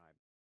beschreiben.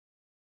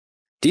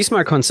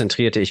 Diesmal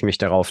konzentrierte ich mich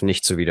darauf,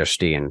 nicht zu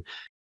widerstehen.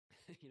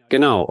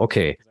 Genau,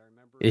 okay.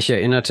 Ich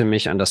erinnerte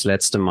mich an das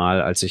letzte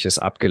Mal, als ich es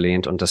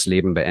abgelehnt und das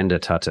Leben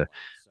beendet hatte.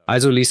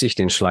 Also ließ ich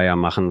den Schleier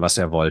machen, was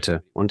er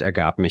wollte, und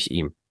ergab mich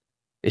ihm.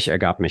 Ich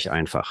ergab mich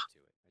einfach.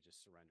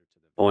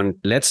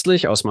 Und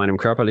letztlich aus meinem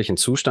körperlichen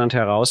Zustand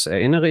heraus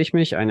erinnere ich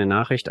mich, eine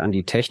Nachricht an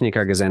die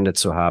Techniker gesendet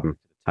zu haben.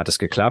 Hat es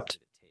geklappt?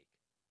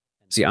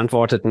 Sie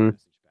antworteten,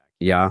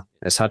 ja,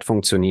 es hat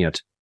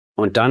funktioniert.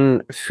 Und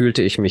dann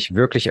fühlte ich mich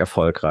wirklich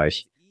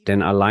erfolgreich,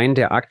 denn allein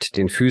der Akt,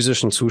 den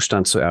physischen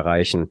Zustand zu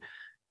erreichen,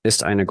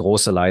 ist eine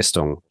große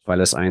Leistung, weil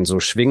es ein so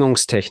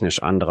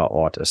schwingungstechnisch anderer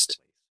Ort ist.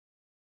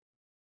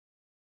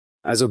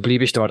 Also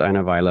blieb ich dort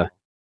eine Weile.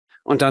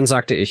 Und dann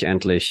sagte ich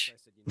endlich,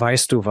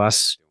 weißt du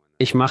was?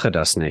 Ich mache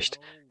das nicht.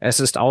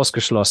 Es ist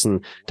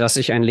ausgeschlossen, dass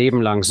ich ein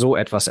Leben lang so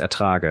etwas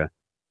ertrage.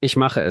 Ich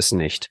mache es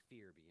nicht.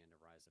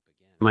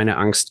 Meine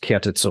Angst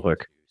kehrte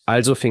zurück.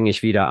 Also fing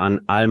ich wieder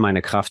an, all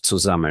meine Kraft zu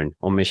sammeln,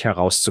 um mich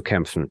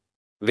herauszukämpfen.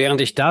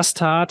 Während ich das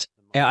tat,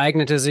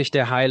 ereignete sich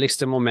der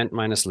heiligste Moment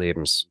meines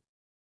Lebens.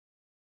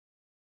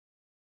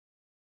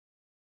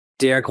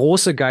 Der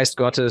große Geist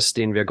Gottes,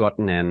 den wir Gott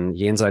nennen,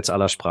 jenseits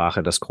aller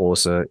Sprache, das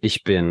große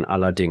Ich Bin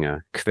aller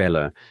Dinge,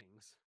 Quelle,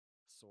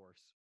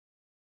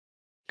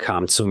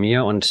 kam zu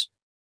mir und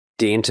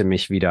dehnte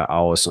mich wieder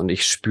aus, und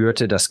ich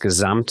spürte das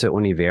gesamte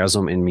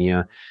Universum in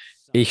mir.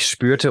 Ich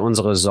spürte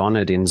unsere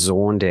Sonne, den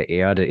Sohn der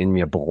Erde, in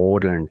mir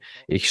brodeln.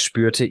 Ich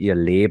spürte ihr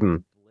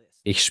Leben.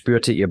 Ich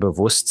spürte ihr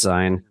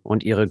Bewusstsein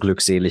und ihre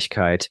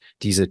Glückseligkeit,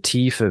 diese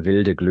tiefe,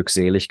 wilde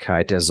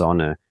Glückseligkeit der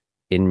Sonne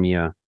in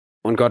mir.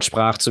 Und Gott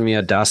sprach zu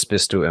mir, das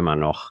bist du immer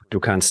noch. Du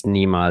kannst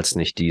niemals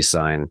nicht dies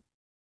sein.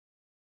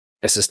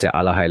 Es ist der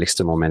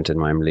allerheiligste Moment in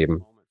meinem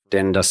Leben.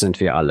 Denn das sind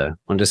wir alle.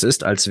 Und es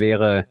ist, als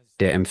wäre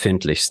der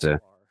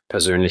empfindlichste,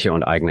 persönliche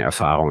und eigene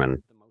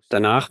Erfahrungen.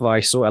 Danach war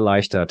ich so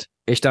erleichtert.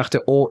 Ich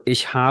dachte, oh,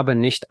 ich habe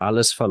nicht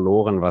alles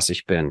verloren, was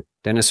ich bin.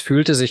 Denn es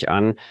fühlte sich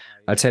an,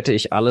 als hätte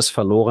ich alles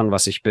verloren,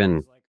 was ich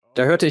bin.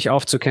 Da hörte ich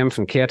auf zu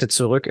kämpfen, kehrte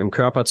zurück, im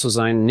Körper zu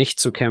sein, nicht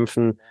zu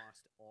kämpfen,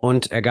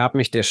 und ergab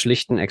mich der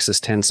schlichten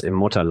Existenz im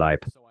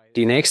Mutterleib.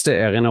 Die nächste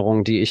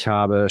Erinnerung, die ich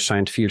habe,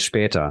 scheint viel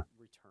später.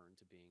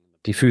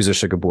 Die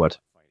physische Geburt.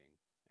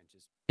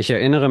 Ich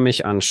erinnere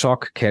mich an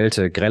Schock,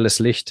 Kälte, grelles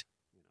Licht.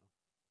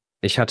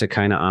 Ich hatte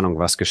keine Ahnung,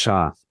 was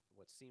geschah.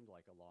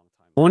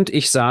 Und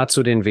ich sah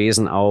zu den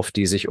Wesen auf,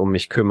 die sich um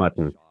mich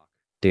kümmerten,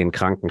 den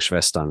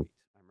Krankenschwestern.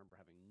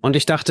 Und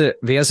ich dachte,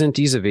 wer sind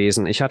diese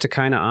Wesen? Ich hatte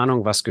keine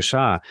Ahnung, was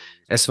geschah.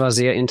 Es war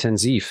sehr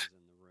intensiv.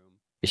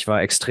 Ich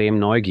war extrem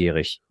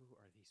neugierig.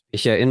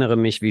 Ich erinnere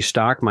mich, wie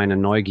stark meine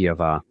Neugier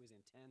war.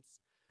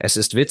 Es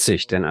ist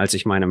witzig, denn als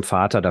ich meinem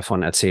Vater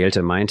davon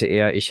erzählte, meinte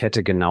er, ich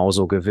hätte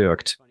genauso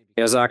gewirkt.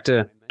 Er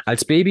sagte,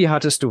 als Baby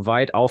hattest du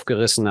weit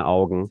aufgerissene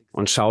Augen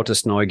und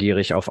schautest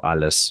neugierig auf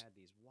alles.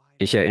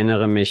 Ich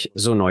erinnere mich,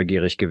 so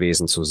neugierig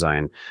gewesen zu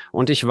sein.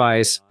 Und ich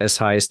weiß, es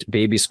heißt,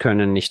 Babys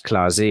können nicht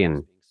klar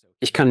sehen.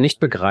 Ich kann nicht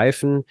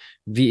begreifen,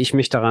 wie ich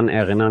mich daran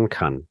erinnern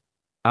kann.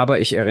 Aber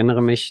ich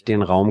erinnere mich,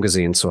 den Raum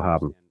gesehen zu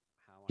haben.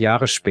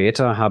 Jahre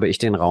später habe ich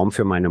den Raum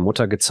für meine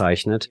Mutter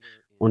gezeichnet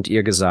und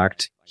ihr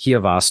gesagt,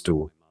 hier warst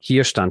du.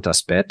 Hier stand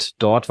das Bett,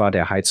 dort war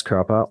der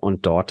Heizkörper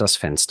und dort das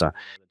Fenster.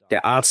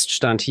 Der Arzt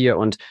stand hier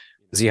und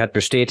sie hat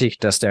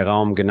bestätigt, dass der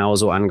Raum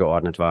genauso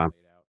angeordnet war.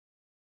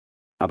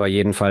 Aber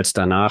jedenfalls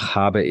danach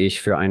habe ich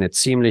für eine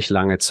ziemlich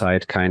lange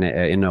Zeit keine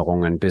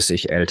Erinnerungen, bis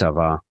ich älter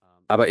war.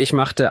 Aber ich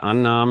machte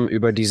Annahmen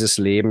über dieses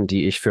Leben,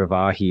 die ich für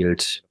wahr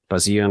hielt,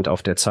 basierend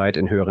auf der Zeit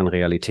in höheren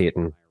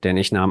Realitäten. Denn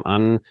ich nahm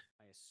an,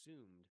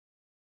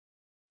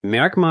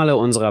 Merkmale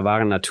unserer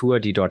wahren Natur,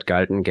 die dort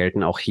galten,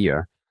 gelten auch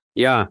hier.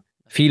 Ja,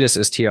 vieles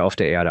ist hier auf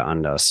der Erde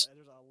anders.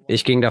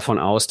 Ich ging davon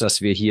aus,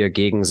 dass wir hier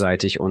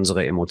gegenseitig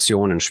unsere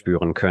Emotionen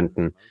spüren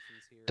könnten.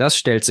 Das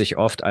stellt sich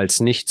oft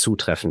als nicht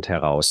zutreffend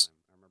heraus.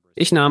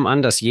 Ich nahm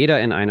an, dass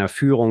jeder in einer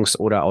Führungs-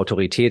 oder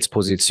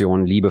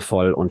Autoritätsposition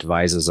liebevoll und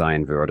weise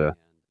sein würde.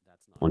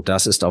 Und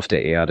das ist auf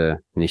der Erde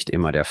nicht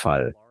immer der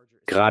Fall.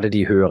 Gerade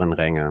die höheren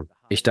Ränge.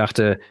 Ich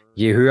dachte,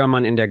 je höher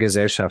man in der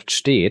Gesellschaft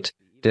steht,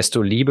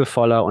 desto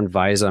liebevoller und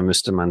weiser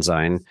müsste man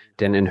sein,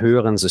 denn in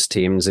höheren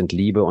Systemen sind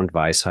Liebe und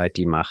Weisheit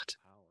die Macht.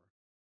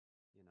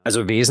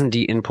 Also Wesen,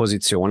 die in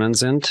Positionen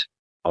sind,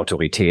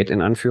 Autorität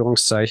in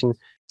Anführungszeichen,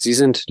 sie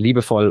sind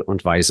liebevoll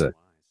und weise.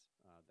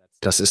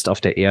 Das ist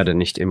auf der Erde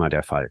nicht immer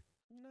der Fall.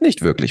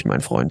 Nicht wirklich,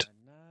 mein Freund.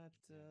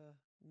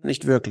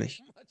 Nicht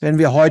wirklich. Wenn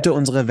wir heute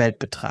unsere Welt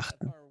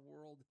betrachten.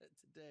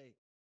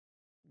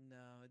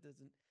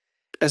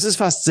 Es ist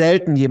fast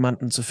selten,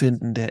 jemanden zu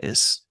finden, der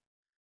ist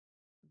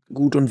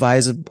gut und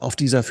weise auf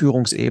dieser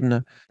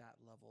Führungsebene.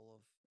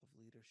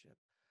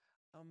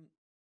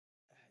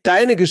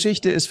 Deine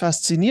Geschichte ist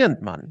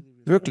faszinierend, Mann.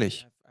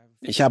 Wirklich.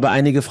 Ich habe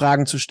einige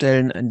Fragen zu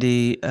stellen,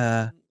 die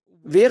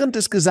während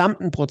des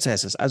gesamten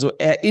Prozesses, also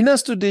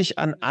erinnerst du dich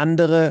an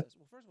andere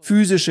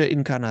physische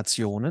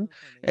Inkarnationen?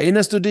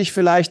 Erinnerst du dich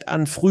vielleicht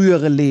an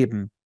frühere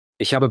Leben?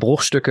 Ich habe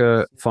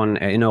Bruchstücke von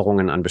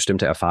Erinnerungen an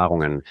bestimmte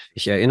Erfahrungen.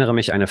 Ich erinnere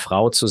mich, eine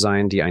Frau zu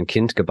sein, die ein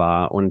Kind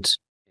gebar und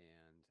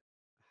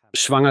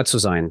schwanger zu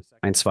sein,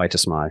 ein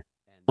zweites Mal.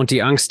 Und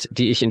die Angst,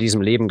 die ich in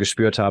diesem Leben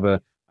gespürt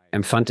habe,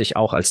 empfand ich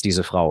auch als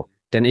diese Frau.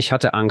 Denn ich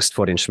hatte Angst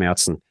vor den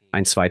Schmerzen,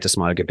 ein zweites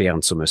Mal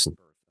gebären zu müssen.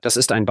 Das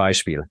ist ein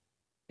Beispiel.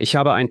 Ich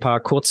habe ein paar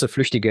kurze,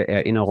 flüchtige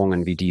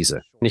Erinnerungen wie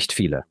diese, nicht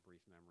viele.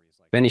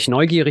 Wenn ich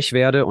neugierig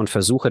werde und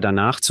versuche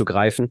danach zu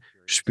greifen,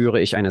 spüre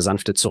ich eine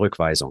sanfte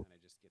Zurückweisung.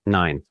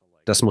 Nein,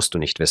 das musst du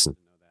nicht wissen.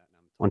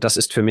 Und das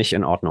ist für mich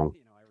in Ordnung.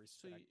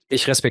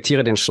 Ich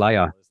respektiere den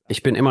Schleier.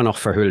 Ich bin immer noch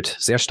verhüllt,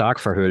 sehr stark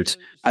verhüllt.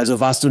 Also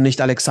warst du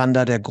nicht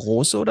Alexander der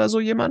Große oder so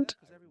jemand?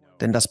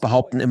 Denn das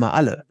behaupten immer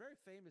alle.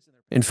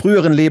 In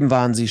früheren Leben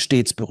waren sie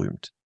stets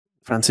berühmt.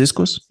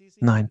 Franziskus?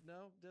 Nein.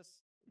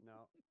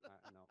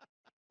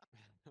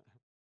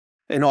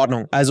 In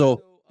Ordnung.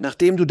 Also,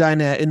 nachdem du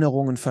deine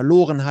Erinnerungen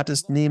verloren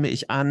hattest, nehme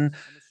ich an,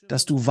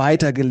 dass du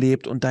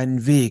weitergelebt und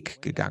deinen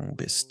Weg gegangen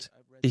bist.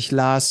 Ich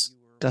las,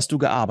 dass du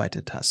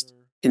gearbeitet hast.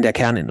 In der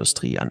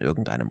Kernindustrie an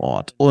irgendeinem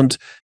Ort. Und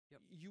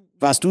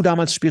warst du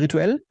damals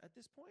spirituell?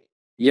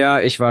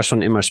 Ja, ich war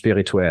schon immer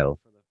spirituell.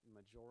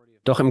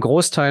 Doch im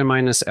Großteil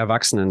meines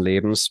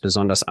Erwachsenenlebens,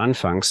 besonders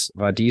anfangs,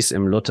 war dies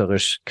im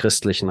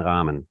lutherisch-christlichen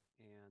Rahmen.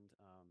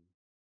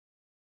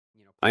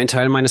 Ein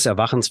Teil meines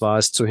Erwachens war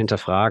es, zu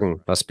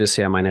hinterfragen, was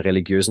bisher meine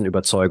religiösen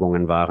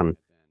Überzeugungen waren.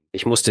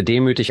 Ich musste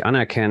demütig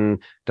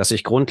anerkennen, dass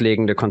ich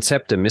grundlegende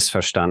Konzepte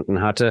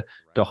missverstanden hatte,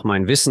 doch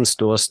mein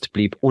Wissensdurst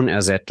blieb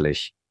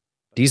unersättlich.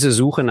 Diese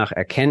Suche nach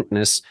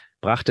Erkenntnis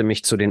brachte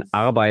mich zu den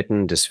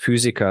Arbeiten des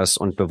Physikers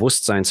und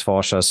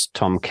Bewusstseinsforschers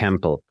Tom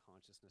Campbell.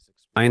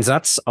 Ein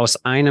Satz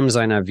aus einem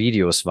seiner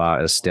Videos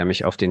war es, der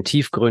mich auf den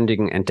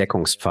tiefgründigen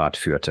Entdeckungspfad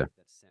führte.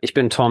 Ich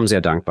bin Tom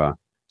sehr dankbar.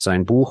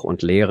 Sein Buch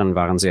und Lehren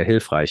waren sehr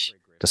hilfreich.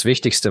 Das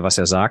Wichtigste, was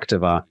er sagte,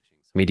 war: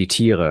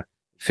 Meditiere,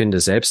 finde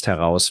selbst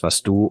heraus,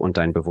 was du und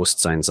dein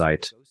Bewusstsein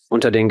seid.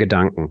 Unter den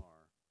Gedanken.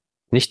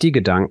 Nicht die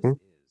Gedanken,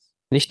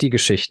 nicht die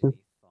Geschichten,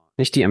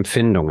 nicht die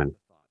Empfindungen.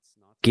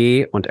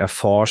 Geh und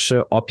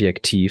erforsche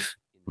objektiv,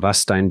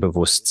 was dein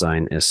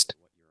Bewusstsein ist.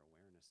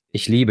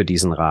 Ich liebe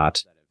diesen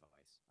Rat,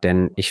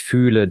 denn ich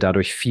fühle,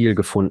 dadurch viel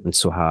gefunden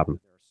zu haben.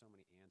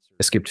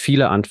 Es gibt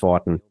viele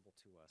Antworten,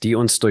 die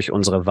uns durch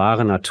unsere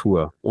wahre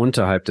Natur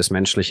unterhalb des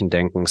menschlichen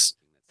Denkens,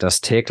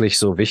 das täglich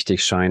so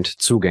wichtig scheint,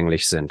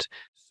 zugänglich sind.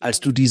 Als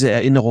du diese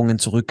Erinnerungen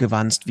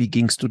zurückgewannst, wie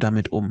gingst du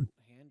damit um?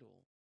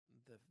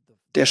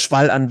 Der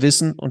Schwall an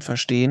Wissen und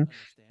Verstehen,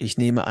 ich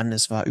nehme an,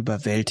 es war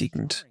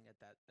überwältigend.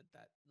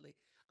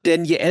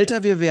 Denn je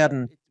älter wir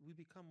werden,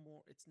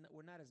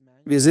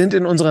 wir sind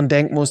in unseren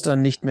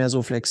Denkmustern nicht mehr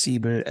so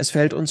flexibel. Es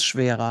fällt uns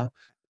schwerer.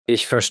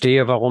 Ich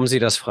verstehe, warum Sie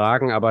das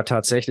fragen, aber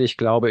tatsächlich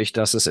glaube ich,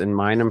 dass es in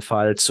meinem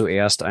Fall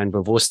zuerst ein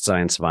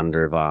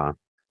Bewusstseinswandel war.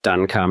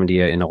 Dann kamen die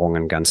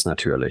Erinnerungen ganz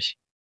natürlich.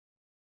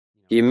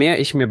 Je mehr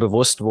ich mir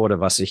bewusst wurde,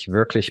 was ich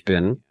wirklich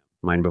bin,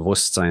 mein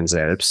Bewusstsein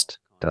selbst,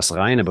 das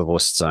reine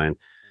Bewusstsein,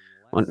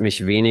 und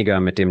mich weniger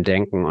mit dem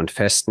Denken und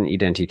festen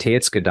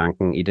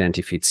Identitätsgedanken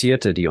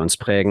identifizierte, die uns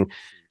prägen,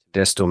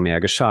 desto mehr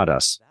geschah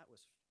das.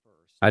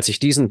 Als ich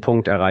diesen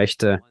Punkt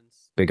erreichte,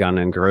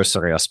 begannen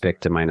größere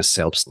Aspekte meines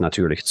Selbst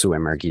natürlich zu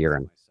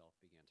emergieren.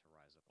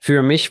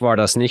 Für mich war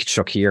das nicht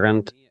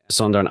schockierend,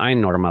 sondern ein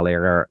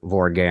normaler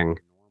Vorgang.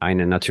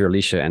 eine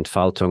natürliche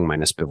Entfaltung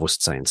meines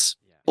Bewusstseins.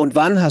 Und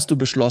wann hast du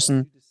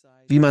beschlossen,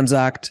 wie man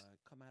sagt,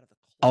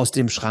 aus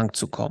dem Schrank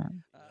zu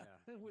kommen?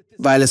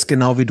 Weil es,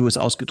 genau wie du es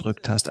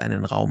ausgedrückt hast,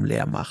 einen Raum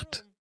leer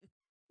macht.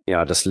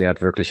 Ja, das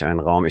leert wirklich einen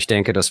Raum. Ich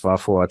denke, das war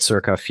vor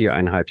circa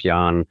 4,5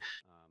 Jahren.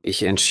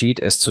 Ich entschied,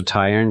 es zu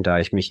teilen, da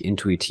ich mich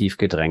intuitiv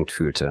gedrängt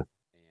fühlte.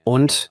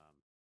 Und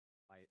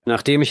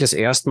nachdem ich es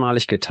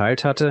erstmalig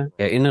geteilt hatte,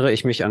 erinnere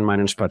ich mich an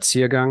meinen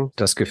Spaziergang,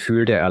 das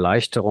Gefühl der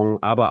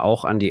Erleichterung, aber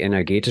auch an die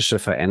energetische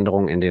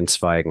Veränderung in den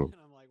Zweigen.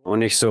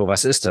 Und ich so,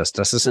 was ist das?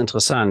 Das ist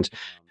interessant.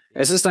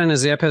 Es ist eine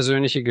sehr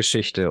persönliche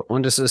Geschichte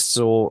und es ist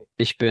so,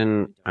 ich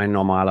bin ein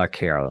normaler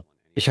Kerl.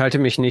 Ich halte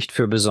mich nicht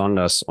für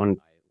besonders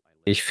und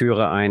ich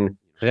führe ein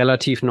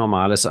relativ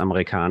normales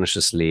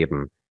amerikanisches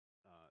Leben.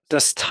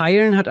 Das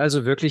Teilen hat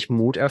also wirklich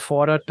Mut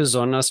erfordert,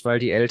 besonders weil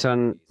die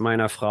Eltern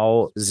meiner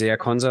Frau sehr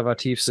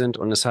konservativ sind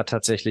und es hat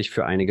tatsächlich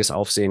für einiges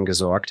Aufsehen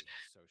gesorgt.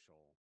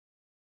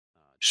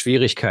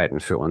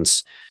 Schwierigkeiten für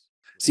uns.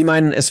 Sie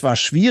meinen, es war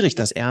schwierig,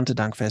 das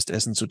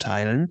Erntedankfestessen zu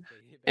teilen?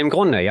 Im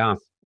Grunde, ja.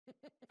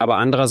 Aber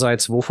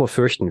andererseits, wovor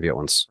fürchten wir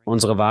uns?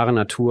 Unsere wahre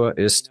Natur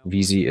ist,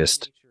 wie sie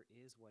ist.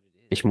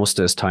 Ich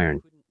musste es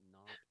teilen.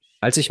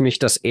 Als ich mich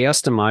das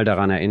erste Mal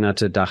daran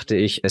erinnerte, dachte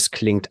ich, es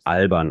klingt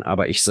albern,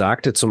 aber ich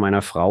sagte zu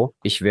meiner Frau,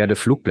 ich werde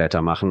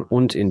Flugblätter machen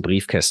und in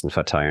Briefkästen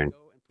verteilen.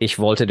 Ich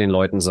wollte den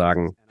Leuten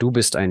sagen, du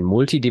bist ein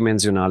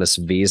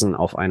multidimensionales Wesen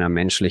auf einer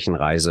menschlichen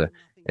Reise.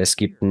 Es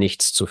gibt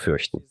nichts zu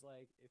fürchten.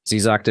 Sie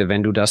sagte,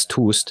 wenn du das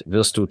tust,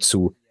 wirst du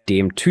zu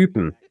dem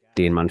Typen,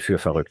 den man für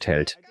verrückt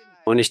hält.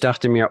 Und ich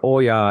dachte mir, oh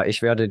ja,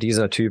 ich werde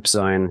dieser Typ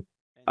sein.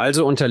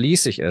 Also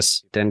unterließ ich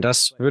es, denn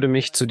das würde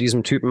mich zu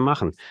diesem Typen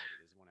machen.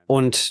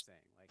 Und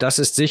das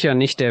ist sicher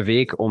nicht der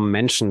Weg, um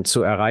Menschen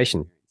zu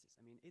erreichen.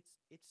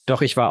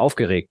 Doch ich war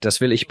aufgeregt,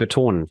 das will ich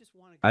betonen,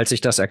 als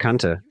ich das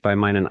erkannte bei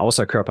meinen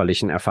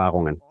außerkörperlichen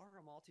Erfahrungen.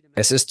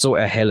 Es ist so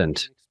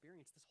erhellend.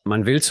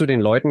 Man will zu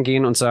den Leuten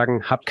gehen und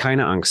sagen, habt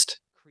keine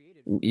Angst.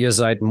 Ihr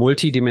seid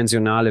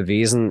multidimensionale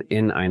Wesen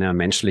in einer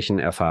menschlichen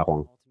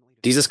Erfahrung.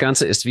 Dieses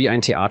Ganze ist wie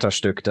ein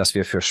Theaterstück, das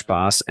wir für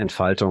Spaß,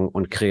 Entfaltung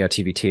und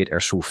Kreativität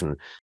erschufen.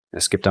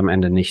 Es gibt am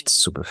Ende nichts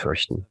zu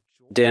befürchten.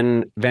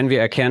 Denn wenn wir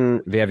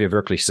erkennen, wer wir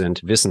wirklich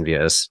sind, wissen wir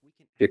es.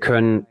 Wir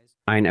können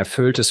ein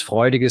erfülltes,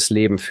 freudiges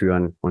Leben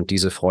führen und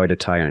diese Freude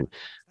teilen.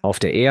 Auf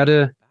der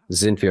Erde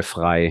sind wir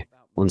frei,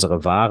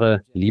 unsere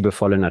wahre,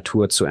 liebevolle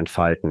Natur zu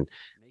entfalten.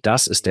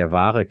 Das ist der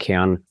wahre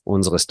Kern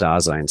unseres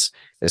Daseins.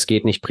 Es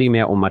geht nicht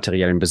primär um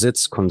materiellen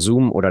Besitz,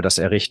 Konsum oder das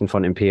Errichten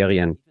von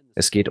Imperien.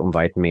 Es geht um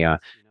weit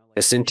mehr.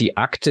 Es sind die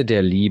Akte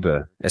der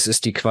Liebe. Es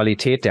ist die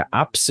Qualität der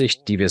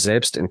Absicht, die wir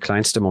selbst in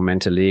kleinste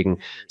Momente legen,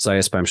 sei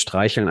es beim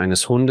Streicheln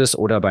eines Hundes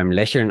oder beim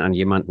Lächeln an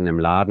jemanden im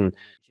Laden,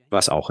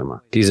 was auch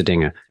immer. Diese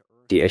Dinge,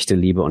 die echte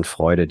Liebe und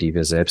Freude, die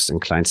wir selbst in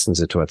kleinsten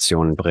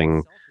Situationen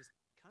bringen,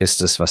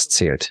 ist es, was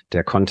zählt.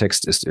 Der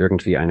Kontext ist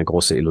irgendwie eine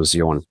große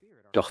Illusion.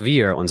 Doch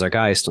wir, unser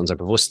Geist, unser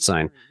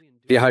Bewusstsein,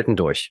 wir halten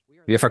durch.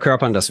 Wir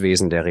verkörpern das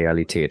Wesen der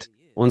Realität.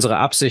 Unsere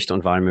Absicht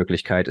und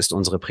Wahlmöglichkeit ist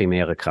unsere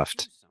primäre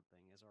Kraft.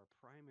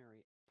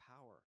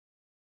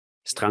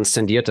 Es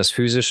transzendiert das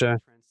Physische.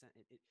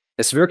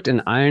 Es wirkt in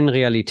allen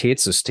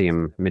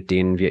Realitätssystemen, mit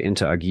denen wir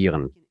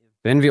interagieren.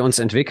 Wenn wir uns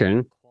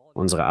entwickeln,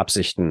 unsere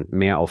Absichten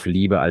mehr auf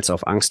Liebe als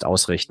auf Angst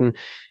ausrichten,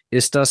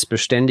 ist das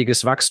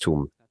beständiges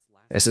Wachstum.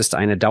 Es ist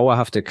eine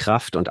dauerhafte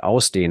Kraft und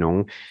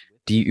Ausdehnung,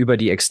 die über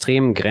die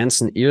extremen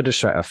Grenzen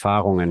irdischer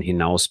Erfahrungen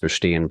hinaus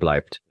bestehen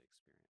bleibt.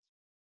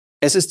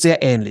 Es ist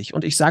sehr ähnlich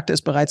und ich sagte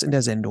es bereits in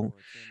der Sendung.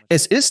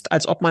 Es ist,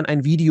 als ob man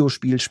ein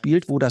Videospiel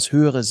spielt, wo das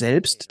höhere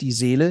Selbst, die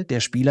Seele,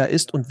 der Spieler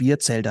ist und wir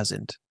Zelda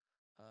sind.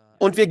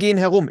 Und wir gehen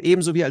herum,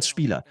 ebenso wie als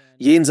Spieler.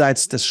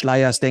 Jenseits des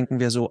Schleiers denken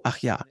wir so, ach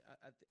ja,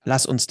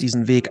 lass uns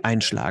diesen Weg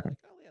einschlagen.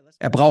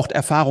 Er braucht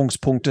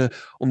Erfahrungspunkte,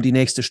 um die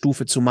nächste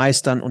Stufe zu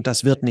meistern und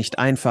das wird nicht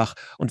einfach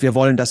und wir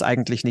wollen das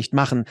eigentlich nicht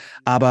machen,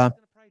 aber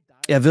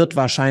er wird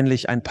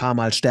wahrscheinlich ein paar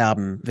Mal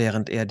sterben,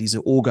 während er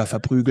diese Oger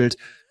verprügelt,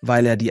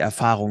 weil er die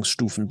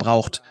Erfahrungsstufen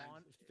braucht,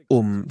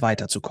 um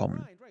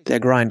weiterzukommen. Der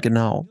Grind,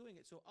 genau.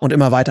 Und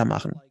immer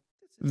weitermachen.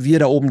 Wir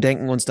da oben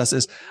denken uns, das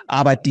ist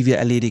Arbeit, die wir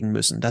erledigen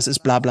müssen. Das ist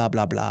bla bla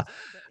bla bla.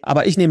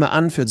 Aber ich nehme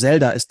an, für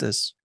Zelda ist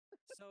es.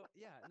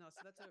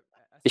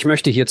 Ich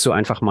möchte hierzu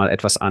einfach mal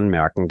etwas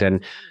anmerken,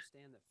 denn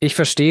ich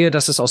verstehe,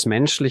 dass es aus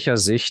menschlicher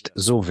Sicht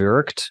so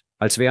wirkt,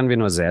 als wären wir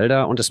nur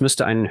Zelda und es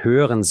müsste einen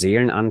höheren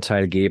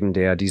Seelenanteil geben,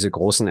 der diese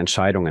großen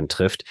Entscheidungen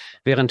trifft,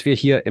 während wir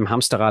hier im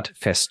Hamsterrad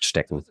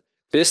feststecken.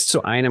 Bis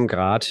zu einem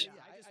Grad.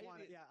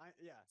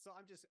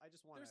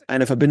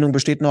 Eine Verbindung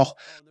besteht noch.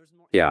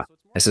 Ja,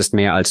 es ist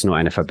mehr als nur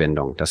eine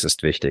Verbindung, das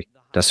ist wichtig.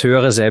 Das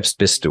höhere Selbst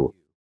bist du.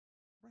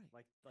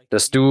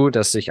 Das Du,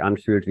 das sich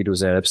anfühlt wie du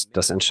selbst,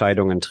 das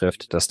Entscheidungen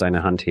trifft, das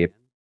deine Hand hebt,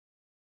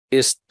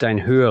 ist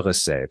dein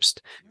höheres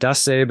Selbst.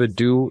 Dasselbe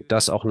Du,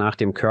 das auch nach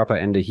dem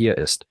Körperende hier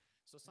ist.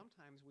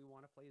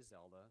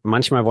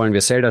 Manchmal wollen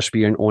wir Zelda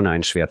spielen, ohne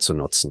ein Schwert zu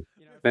nutzen.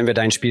 Wenn wir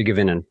dein Spiel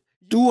gewinnen.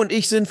 Du und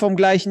ich sind vom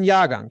gleichen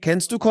Jahrgang.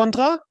 Kennst du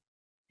Contra?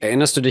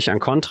 Erinnerst du dich an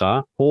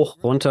Contra? Hoch,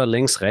 runter,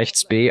 links,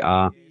 rechts, B,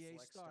 A.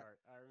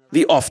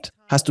 Wie oft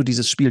hast du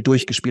dieses Spiel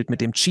durchgespielt mit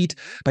dem Cheat,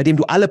 bei dem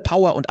du alle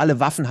Power und alle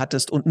Waffen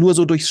hattest und nur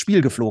so durchs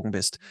Spiel geflogen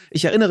bist.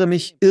 Ich erinnere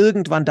mich,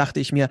 irgendwann dachte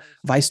ich mir,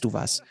 weißt du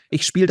was,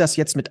 ich spiele das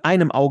jetzt mit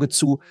einem Auge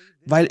zu,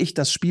 weil ich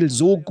das Spiel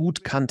so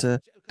gut kannte,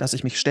 dass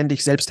ich mich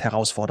ständig selbst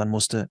herausfordern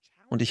musste.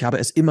 Und ich habe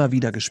es immer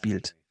wieder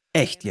gespielt.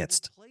 Echt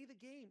jetzt.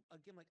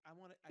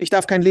 Ich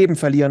darf kein Leben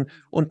verlieren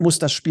und muss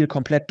das Spiel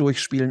komplett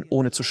durchspielen,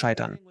 ohne zu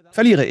scheitern.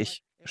 Verliere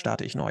ich,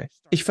 starte ich neu.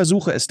 Ich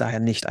versuche es daher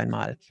nicht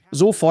einmal.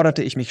 So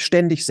forderte ich mich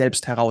ständig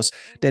selbst heraus,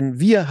 denn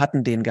wir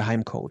hatten den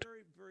Geheimcode.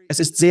 Es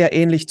ist sehr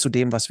ähnlich zu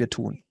dem, was wir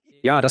tun.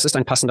 Ja, das ist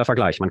ein passender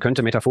Vergleich. Man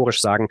könnte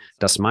metaphorisch sagen,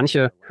 dass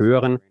manche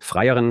höheren,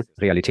 freieren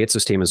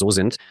Realitätssysteme so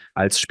sind,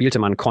 als spielte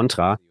man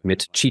Contra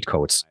mit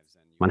Cheatcodes.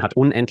 Man hat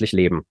unendlich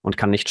Leben und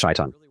kann nicht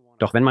scheitern.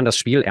 Doch wenn man das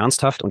Spiel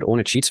ernsthaft und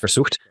ohne Cheats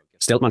versucht,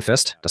 stellt man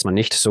fest, dass man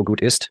nicht so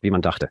gut ist, wie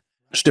man dachte.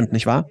 Stimmt,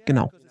 nicht wahr?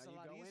 Genau.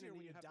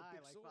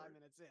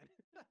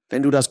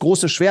 Wenn du das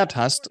große Schwert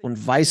hast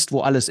und weißt, wo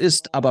alles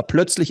ist, aber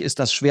plötzlich ist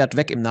das Schwert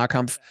weg im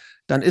Nahkampf,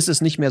 dann ist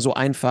es nicht mehr so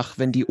einfach,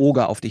 wenn die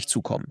Oger auf dich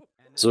zukommen.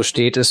 So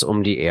steht es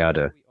um die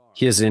Erde.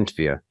 Hier sind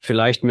wir,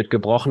 vielleicht mit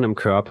gebrochenem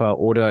Körper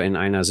oder in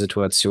einer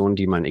Situation,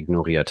 die man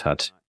ignoriert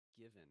hat.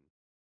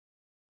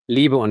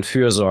 Liebe und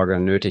Fürsorge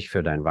nötig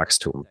für dein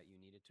Wachstum.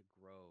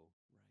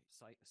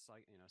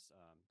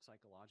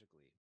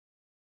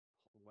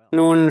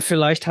 Nun,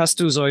 vielleicht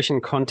hast du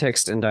solchen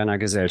Kontext in deiner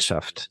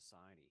Gesellschaft.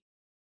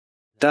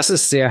 Das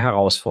ist sehr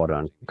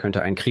herausfordernd,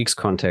 könnte ein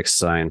Kriegskontext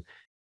sein.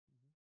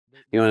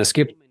 Ja, und es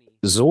gibt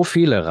so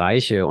viele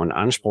reiche und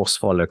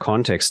anspruchsvolle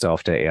Kontexte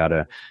auf der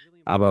Erde,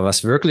 aber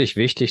was wirklich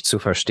wichtig zu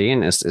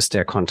verstehen ist, ist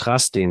der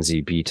Kontrast, den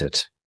sie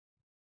bietet.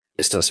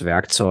 Ist das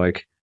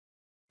Werkzeug,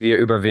 wir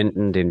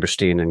überwinden den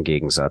bestehenden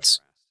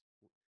Gegensatz.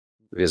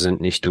 Wir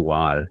sind nicht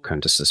dual,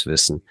 könntest du es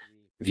wissen.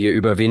 Wir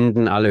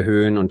überwinden alle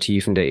Höhen und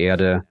Tiefen der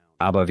Erde,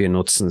 aber wir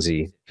nutzen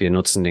sie. Wir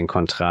nutzen den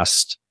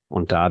Kontrast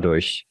und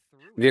dadurch.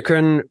 Wir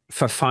können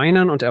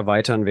verfeinern und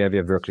erweitern, wer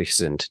wir wirklich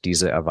sind.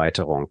 Diese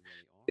Erweiterung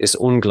ist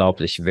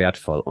unglaublich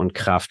wertvoll und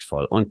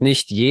kraftvoll. Und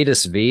nicht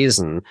jedes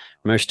Wesen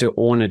möchte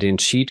ohne den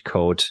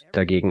Cheatcode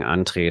dagegen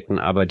antreten,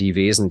 aber die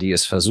Wesen, die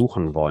es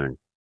versuchen wollen.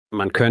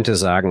 Man könnte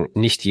sagen,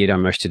 nicht jeder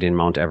möchte den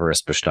Mount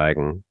Everest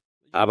besteigen.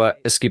 Aber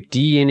es gibt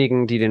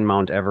diejenigen, die den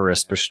Mount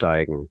Everest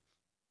besteigen.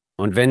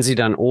 Und wenn sie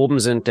dann oben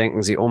sind,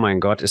 denken sie, oh mein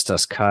Gott, ist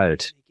das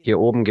kalt. Hier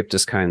oben gibt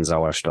es keinen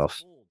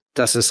Sauerstoff.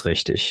 Das ist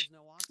richtig.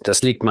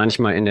 Das liegt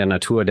manchmal in der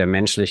Natur der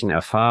menschlichen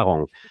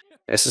Erfahrung.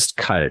 Es ist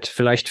kalt,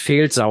 vielleicht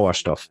fehlt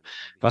Sauerstoff.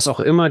 Was auch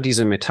immer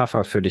diese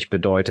Metapher für dich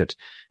bedeutet,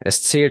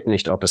 es zählt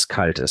nicht, ob es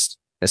kalt ist.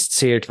 Es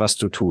zählt, was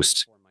du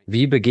tust.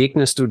 Wie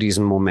begegnest du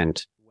diesem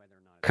Moment?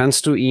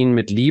 Kannst du ihn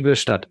mit Liebe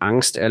statt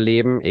Angst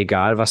erleben,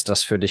 egal was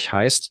das für dich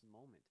heißt?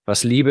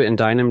 Was Liebe in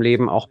deinem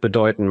Leben auch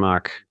bedeuten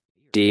mag.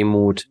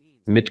 Demut,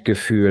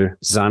 Mitgefühl,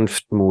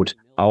 Sanftmut,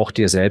 auch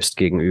dir selbst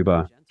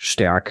gegenüber,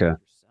 Stärke,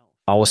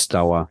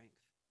 Ausdauer.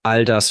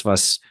 All das,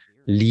 was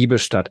Liebe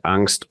statt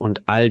Angst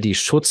und all die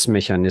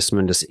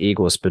Schutzmechanismen des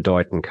Egos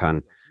bedeuten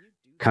kann.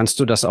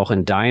 Kannst du das auch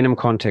in deinem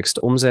Kontext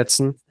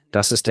umsetzen?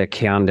 Das ist der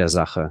Kern der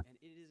Sache.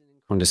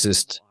 Und es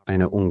ist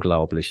eine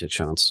unglaubliche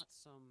Chance.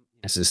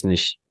 Es ist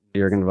nicht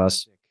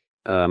irgendwas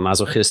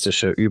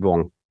masochistische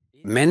Übung.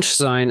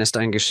 Menschsein ist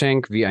ein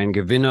Geschenk wie ein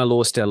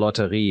Gewinnerlos der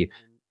Lotterie.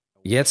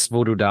 Jetzt,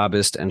 wo du da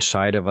bist,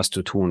 entscheide, was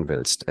du tun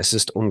willst. Es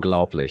ist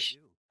unglaublich.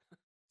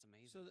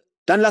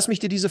 Dann lass mich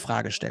dir diese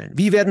Frage stellen.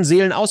 Wie werden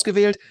Seelen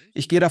ausgewählt?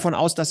 Ich gehe davon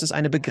aus, dass es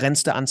eine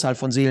begrenzte Anzahl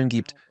von Seelen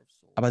gibt.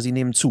 Aber sie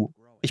nehmen zu.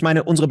 Ich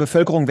meine, unsere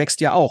Bevölkerung wächst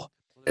ja auch.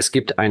 Es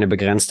gibt eine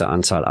begrenzte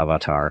Anzahl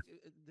Avatar.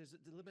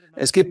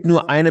 Es gibt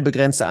nur eine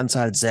begrenzte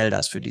Anzahl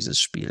Zeldas für dieses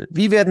Spiel.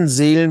 Wie werden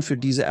Seelen für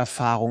diese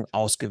Erfahrung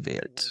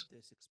ausgewählt?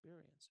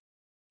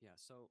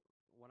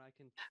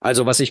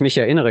 Also, was ich mich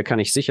erinnere, kann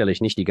ich sicherlich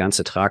nicht die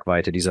ganze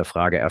Tragweite dieser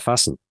Frage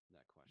erfassen.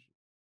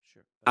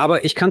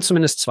 Aber ich kann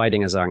zumindest zwei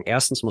Dinge sagen.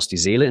 Erstens muss die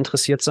Seele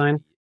interessiert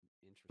sein,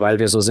 weil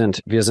wir so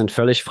sind. Wir sind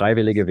völlig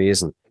freiwillige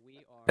Wesen.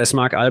 Es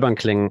mag albern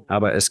klingen,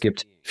 aber es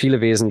gibt viele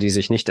Wesen, die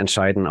sich nicht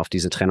entscheiden, auf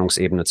diese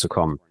Trennungsebene zu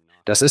kommen.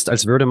 Das ist,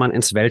 als würde man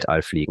ins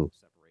Weltall fliegen.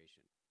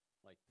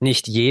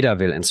 Nicht jeder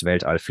will ins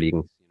Weltall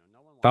fliegen.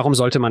 Warum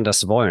sollte man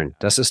das wollen?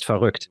 Das ist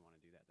verrückt.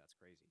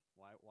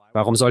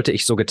 Warum sollte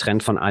ich so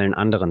getrennt von allen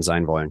anderen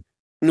sein wollen?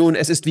 Nun,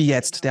 es ist wie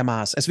jetzt der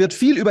Mars. Es wird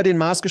viel über den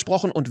Mars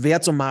gesprochen und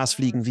wer zum Mars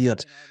fliegen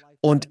wird.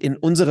 Und in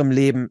unserem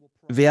Leben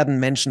werden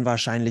Menschen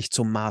wahrscheinlich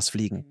zum Mars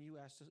fliegen.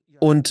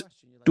 Und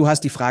du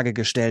hast die Frage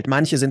gestellt,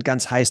 manche sind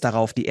ganz heiß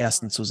darauf, die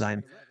Ersten zu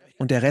sein.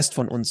 Und der Rest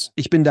von uns,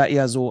 ich bin da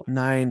eher so,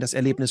 nein, das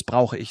Erlebnis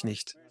brauche ich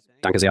nicht.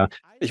 Danke sehr.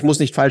 Ich muss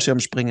nicht Fallschirm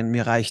springen,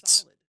 mir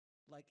reicht's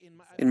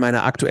in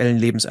meiner aktuellen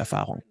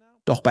Lebenserfahrung.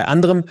 Doch bei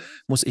anderem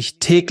muss ich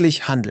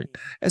täglich handeln.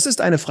 Es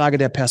ist eine Frage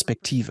der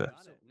Perspektive.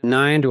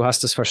 Nein, du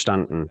hast es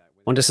verstanden.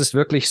 Und es ist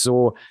wirklich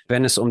so,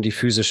 wenn es um die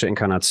physische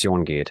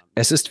Inkarnation geht.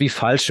 Es ist wie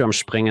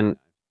Fallschirmspringen.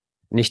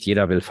 Nicht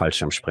jeder will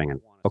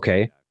Fallschirmspringen.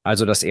 Okay?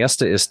 Also das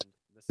Erste ist,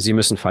 sie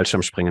müssen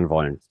Fallschirmspringen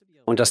wollen.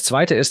 Und das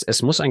Zweite ist,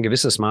 es muss ein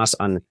gewisses Maß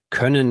an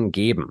Können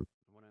geben.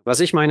 Was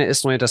ich meine,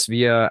 ist nur, dass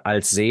wir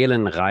als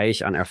Seelen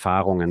reich an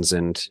Erfahrungen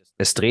sind.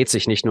 Es dreht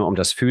sich nicht nur um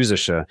das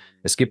Physische.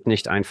 Es gibt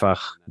nicht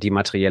einfach die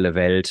materielle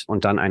Welt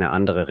und dann eine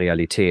andere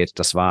Realität.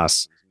 Das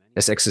war's.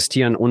 Es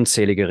existieren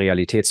unzählige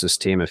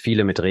Realitätssysteme,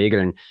 viele mit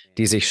Regeln,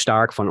 die sich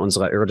stark von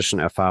unserer irdischen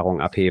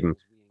Erfahrung abheben.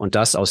 Und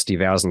das aus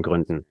diversen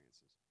Gründen.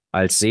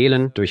 Als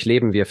Seelen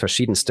durchleben wir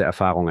verschiedenste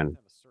Erfahrungen.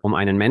 Um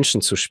einen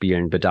Menschen zu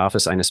spielen, bedarf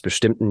es eines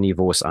bestimmten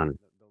Niveaus an.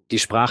 Die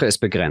Sprache ist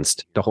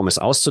begrenzt, doch um es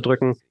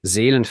auszudrücken,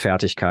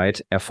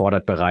 Seelenfertigkeit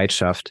erfordert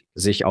Bereitschaft,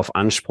 sich auf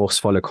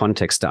anspruchsvolle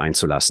Kontexte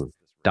einzulassen.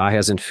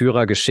 Daher sind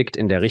Führer geschickt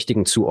in der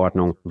richtigen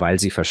Zuordnung, weil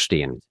sie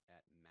verstehen.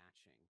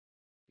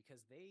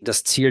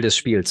 Das Ziel des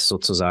Spiels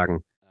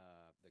sozusagen.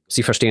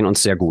 Sie verstehen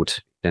uns sehr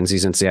gut, denn sie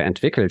sind sehr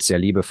entwickelt, sehr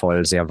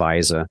liebevoll, sehr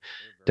weise.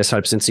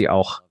 Deshalb sind sie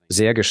auch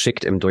sehr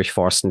geschickt im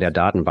Durchforsten der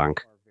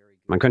Datenbank.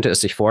 Man könnte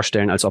es sich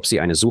vorstellen, als ob sie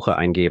eine Suche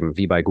eingeben,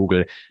 wie bei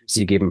Google.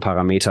 Sie geben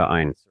Parameter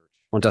ein.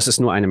 Und das ist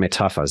nur eine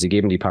Metapher. Sie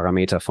geben die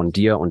Parameter von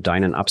dir und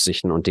deinen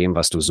Absichten und dem,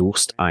 was du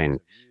suchst, ein.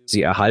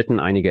 Sie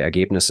erhalten einige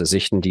Ergebnisse,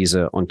 sichten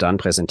diese und dann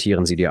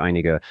präsentieren sie dir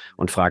einige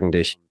und fragen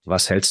dich,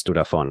 was hältst du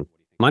davon?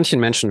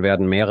 Manchen Menschen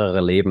werden mehrere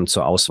Leben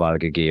zur Auswahl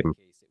gegeben.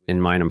 In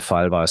meinem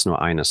Fall war es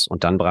nur eines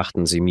und dann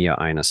brachten sie mir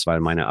eines,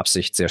 weil meine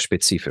Absicht sehr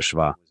spezifisch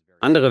war.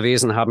 Andere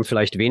Wesen haben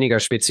vielleicht weniger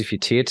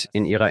Spezifität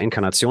in ihrer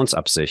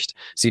Inkarnationsabsicht.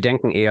 Sie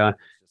denken eher,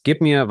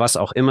 gib mir, was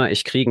auch immer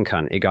ich kriegen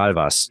kann, egal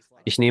was.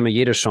 Ich nehme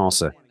jede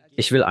Chance.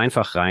 Ich will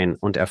einfach rein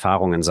und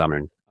Erfahrungen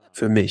sammeln.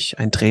 Für mich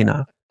ein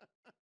Trainer.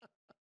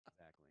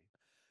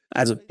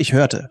 Also ich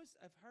hörte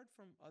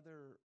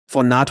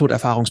von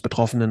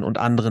Nahtoderfahrungsbetroffenen und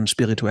anderen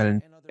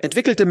spirituellen.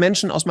 Entwickelte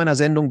Menschen aus meiner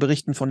Sendung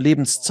berichten von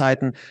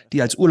Lebenszeiten,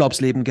 die als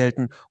Urlaubsleben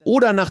gelten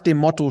oder nach dem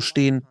Motto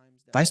stehen,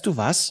 weißt du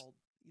was?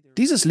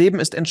 Dieses Leben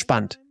ist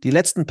entspannt. Die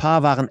letzten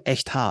paar waren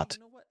echt hart.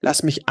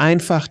 Lass mich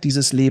einfach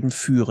dieses Leben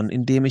führen,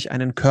 indem ich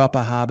einen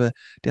Körper habe,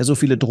 der so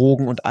viele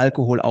Drogen und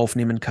Alkohol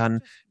aufnehmen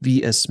kann,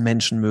 wie es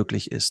Menschen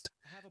möglich ist.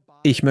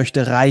 Ich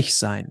möchte reich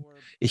sein.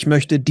 Ich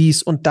möchte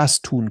dies und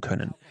das tun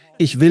können.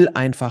 Ich will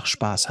einfach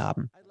Spaß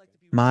haben.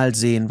 Mal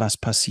sehen, was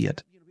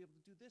passiert.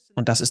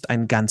 Und das ist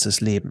ein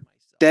ganzes Leben.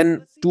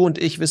 Denn du und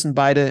ich wissen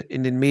beide,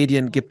 in den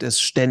Medien gibt es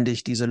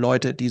ständig diese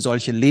Leute, die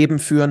solche Leben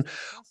führen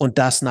und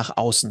das nach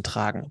außen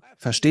tragen.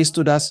 Verstehst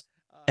du das?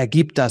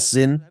 Ergibt das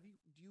Sinn?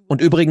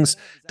 Und übrigens,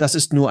 das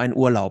ist nur ein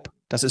Urlaub.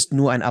 Das ist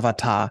nur ein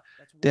Avatar,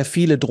 der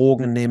viele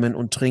Drogen nehmen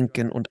und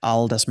trinken und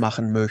all das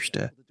machen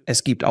möchte.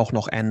 Es gibt auch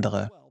noch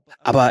andere.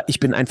 Aber ich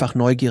bin einfach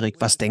neugierig.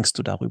 Was denkst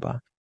du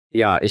darüber?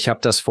 Ja, ich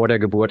habe das vor der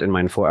Geburt in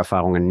meinen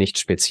Vorerfahrungen nicht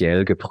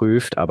speziell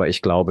geprüft, aber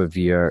ich glaube,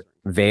 wir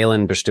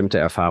wählen bestimmte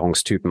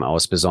Erfahrungstypen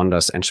aus,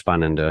 besonders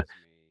entspannende.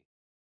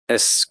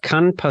 Es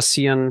kann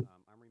passieren,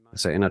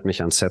 das erinnert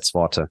mich an Seths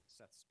Worte.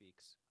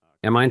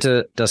 Er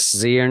meinte, dass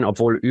Seelen,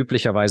 obwohl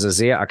üblicherweise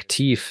sehr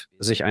aktiv,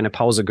 sich eine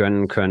Pause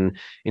gönnen können,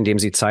 indem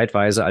sie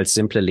zeitweise als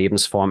simple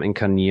Lebensform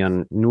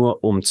inkarnieren,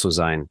 nur um zu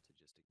sein.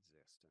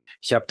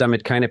 Ich habe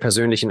damit keine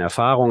persönlichen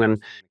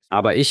Erfahrungen,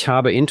 aber ich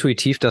habe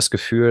intuitiv das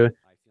Gefühl,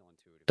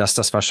 dass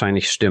das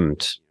wahrscheinlich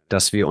stimmt,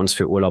 dass wir uns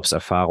für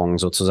Urlaubserfahrungen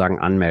sozusagen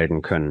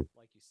anmelden können.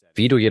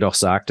 Wie du jedoch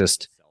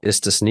sagtest,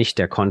 ist es nicht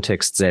der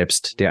Kontext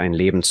selbst, der ein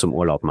Leben zum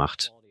Urlaub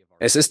macht.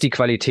 Es ist die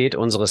Qualität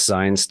unseres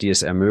Seins, die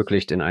es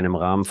ermöglicht, in einem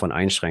Rahmen von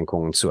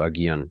Einschränkungen zu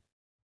agieren.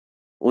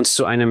 Uns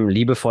zu einem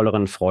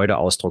liebevolleren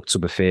Freudeausdruck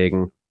zu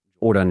befähigen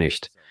oder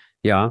nicht.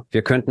 Ja,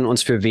 wir könnten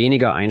uns für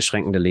weniger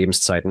einschränkende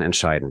Lebenszeiten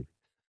entscheiden.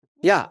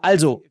 Ja,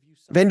 also,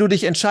 wenn du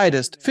dich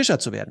entscheidest, Fischer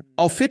zu werden,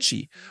 auf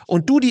Fidschi,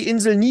 und du die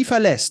Insel nie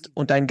verlässt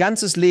und dein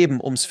ganzes Leben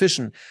ums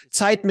Fischen,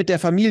 Zeit mit der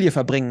Familie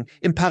verbringen,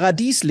 im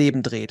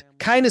Paradiesleben dreht,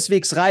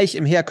 keineswegs reich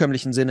im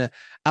herkömmlichen Sinne,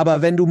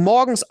 aber wenn du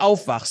morgens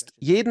aufwachst,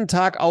 jeden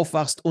Tag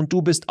aufwachst und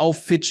du bist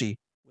auf Fidschi,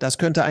 das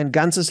könnte ein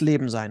ganzes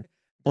Leben sein.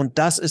 Und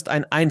das ist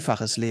ein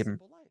einfaches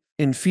Leben.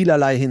 In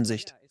vielerlei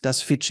Hinsicht,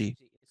 das Fidschi.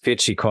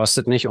 Fidschi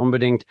kostet nicht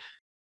unbedingt.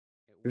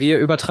 Wir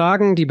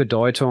übertragen die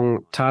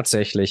Bedeutung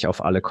tatsächlich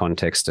auf alle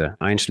Kontexte,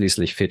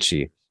 einschließlich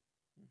Fidschi.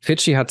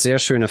 Fidschi hat sehr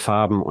schöne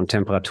Farben und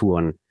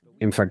Temperaturen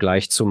im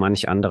Vergleich zu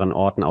manch anderen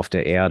Orten auf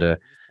der Erde,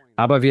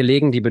 aber wir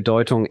legen die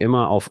Bedeutung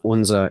immer auf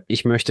unser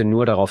Ich möchte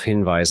nur darauf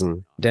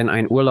hinweisen, denn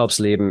ein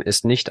Urlaubsleben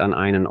ist nicht an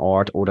einen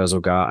Ort oder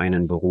sogar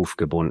einen Beruf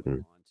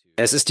gebunden.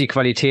 Es ist die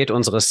Qualität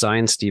unseres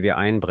Seins, die wir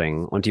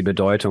einbringen und die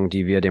Bedeutung,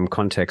 die wir dem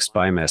Kontext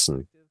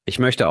beimessen. Ich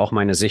möchte auch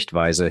meine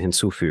Sichtweise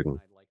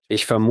hinzufügen.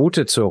 Ich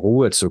vermute, zur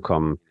Ruhe zu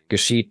kommen,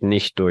 geschieht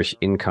nicht durch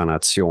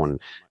Inkarnation.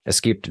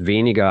 Es gibt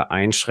weniger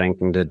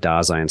einschränkende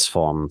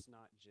Daseinsformen.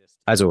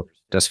 Also,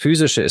 das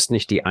Physische ist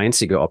nicht die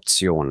einzige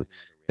Option.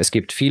 Es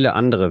gibt viele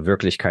andere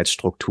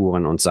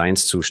Wirklichkeitsstrukturen und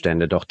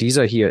Seinszustände, doch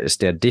dieser hier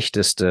ist der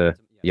dichteste,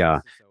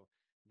 ja.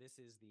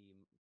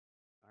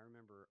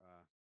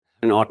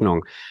 In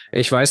Ordnung.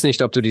 Ich weiß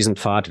nicht, ob du diesen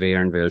Pfad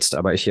wählen willst,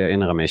 aber ich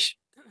erinnere mich.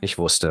 Ich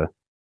wusste.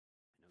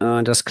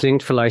 Das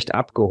klingt vielleicht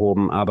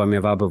abgehoben, aber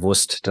mir war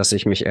bewusst, dass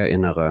ich mich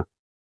erinnere,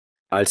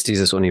 als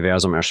dieses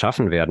Universum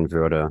erschaffen werden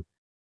würde.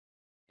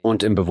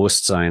 Und im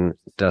Bewusstsein,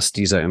 dass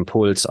dieser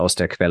Impuls aus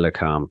der Quelle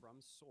kam.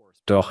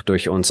 Doch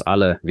durch uns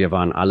alle, wir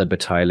waren alle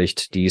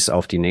beteiligt, dies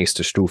auf die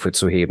nächste Stufe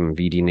zu heben,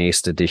 wie die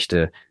nächste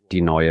Dichte,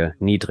 die neue,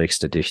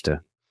 niedrigste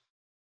Dichte.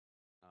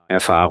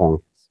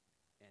 Erfahrung.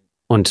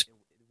 Und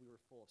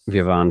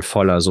wir waren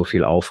voller so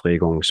viel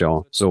Aufregung,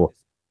 so.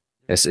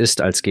 Es ist,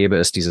 als gäbe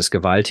es dieses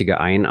gewaltige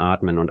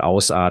Einatmen und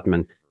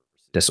Ausatmen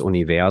des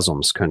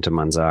Universums, könnte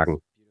man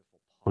sagen.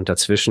 Und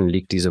dazwischen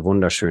liegt diese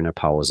wunderschöne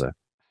Pause.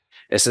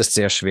 Es ist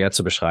sehr schwer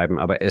zu beschreiben,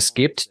 aber es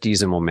gibt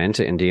diese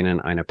Momente, in denen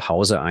eine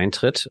Pause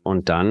eintritt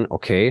und dann,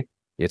 okay,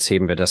 jetzt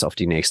heben wir das auf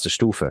die nächste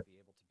Stufe.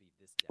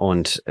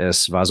 Und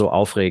es war so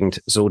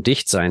aufregend, so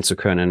dicht sein zu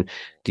können,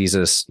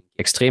 dieses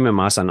extreme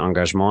Maß an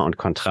Engagement und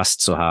Kontrast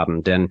zu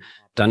haben, denn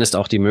dann ist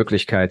auch die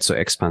Möglichkeit zur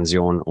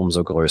Expansion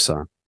umso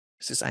größer.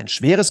 Es ist ein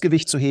schweres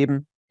Gewicht zu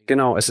heben.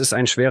 Genau, es ist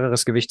ein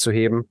schwereres Gewicht zu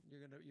heben.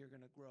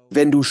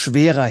 Wenn du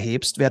schwerer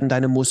hebst, werden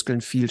deine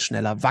Muskeln viel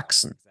schneller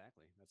wachsen.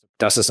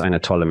 Das ist eine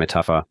tolle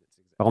Metapher.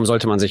 Warum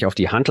sollte man sich auf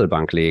die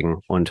Hantelbank legen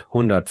und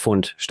 100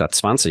 Pfund statt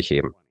 20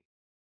 heben?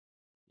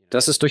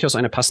 Das ist durchaus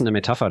eine passende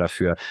Metapher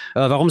dafür.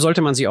 Warum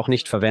sollte man sie auch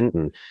nicht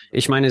verwenden?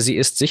 Ich meine, sie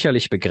ist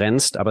sicherlich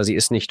begrenzt, aber sie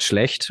ist nicht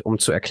schlecht, um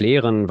zu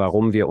erklären,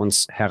 warum wir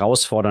uns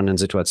herausfordernden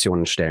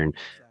Situationen stellen.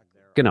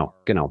 Genau.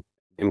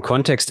 Im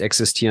Kontext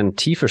existieren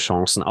tiefe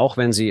Chancen, auch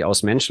wenn sie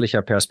aus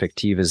menschlicher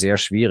Perspektive sehr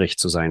schwierig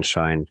zu sein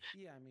scheinen.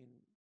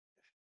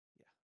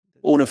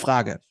 Ohne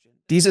Frage.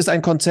 Dies ist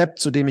ein Konzept,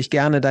 zu dem ich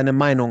gerne deine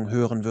Meinung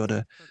hören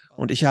würde.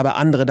 Und ich habe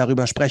andere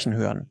darüber sprechen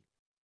hören.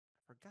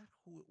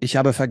 Ich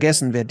habe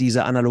vergessen, wer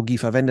diese Analogie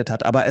verwendet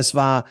hat, aber es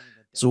war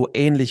so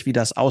ähnlich wie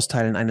das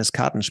Austeilen eines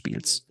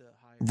Kartenspiels,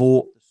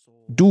 wo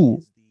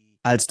du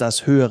als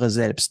das höhere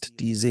Selbst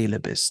die Seele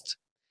bist.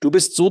 Du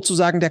bist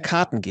sozusagen der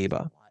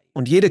Kartengeber.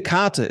 Und jede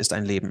Karte ist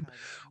ein Leben.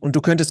 Und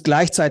du könntest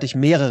gleichzeitig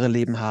mehrere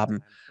Leben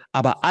haben.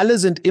 Aber alle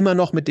sind immer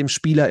noch mit dem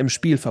Spieler im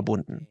Spiel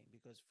verbunden.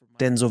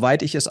 Denn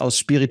soweit ich es aus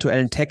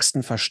spirituellen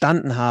Texten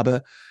verstanden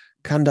habe,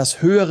 kann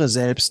das höhere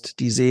Selbst,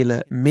 die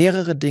Seele,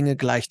 mehrere Dinge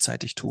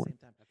gleichzeitig tun.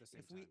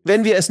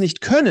 Wenn wir es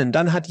nicht können,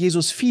 dann hat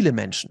Jesus viele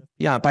Menschen.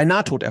 Ja, bei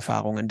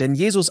Nahtoderfahrungen. Denn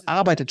Jesus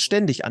arbeitet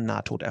ständig an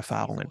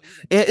Nahtoderfahrungen.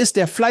 Er ist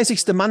der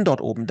fleißigste Mann dort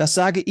oben, das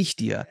sage ich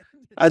dir.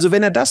 Also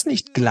wenn er das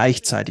nicht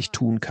gleichzeitig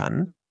tun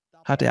kann,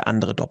 hat er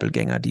andere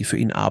Doppelgänger, die für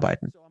ihn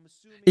arbeiten.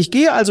 Ich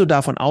gehe also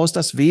davon aus,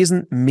 dass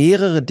Wesen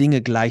mehrere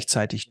Dinge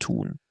gleichzeitig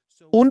tun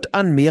und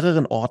an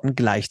mehreren Orten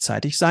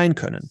gleichzeitig sein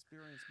können.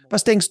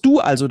 Was denkst du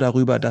also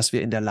darüber, dass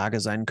wir in der Lage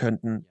sein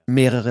könnten,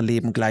 mehrere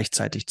Leben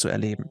gleichzeitig zu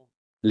erleben?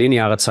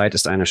 Lineare Zeit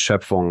ist eine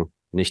Schöpfung,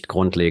 nicht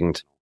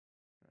grundlegend.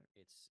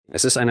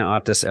 Es ist eine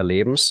Art des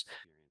Erlebens.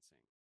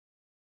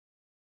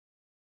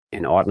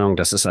 In Ordnung,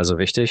 das ist also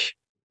wichtig,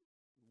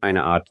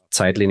 eine Art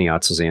Zeit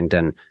linear zu sehen,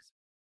 denn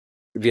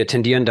wir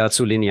tendieren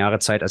dazu, lineare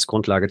Zeit als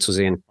Grundlage zu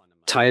sehen,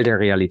 Teil der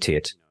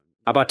Realität.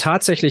 Aber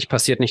tatsächlich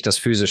passiert nicht das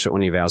physische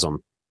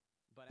Universum.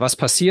 Was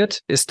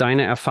passiert, ist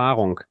deine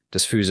Erfahrung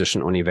des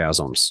physischen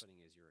Universums.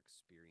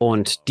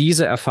 Und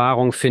diese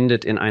Erfahrung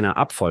findet in einer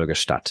Abfolge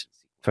statt.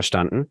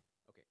 Verstanden?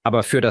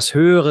 Aber für das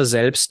höhere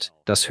Selbst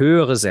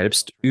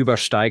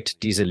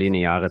übersteigt diese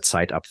lineare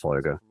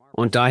Zeitabfolge.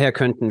 Und daher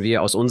könnten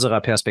wir aus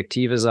unserer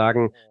Perspektive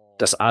sagen,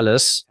 dass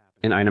alles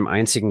in einem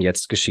einzigen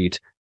Jetzt geschieht.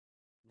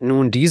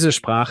 Nun, diese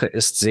Sprache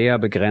ist sehr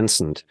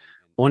begrenzend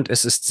und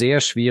es ist sehr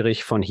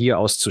schwierig, von hier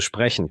aus zu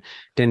sprechen,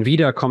 denn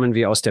wieder kommen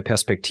wir aus der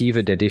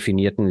Perspektive der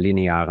definierten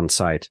linearen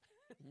Zeit.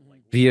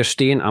 Wir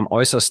stehen am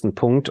äußersten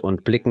Punkt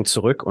und blicken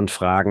zurück und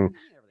fragen,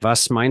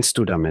 was meinst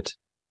du damit?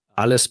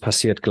 Alles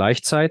passiert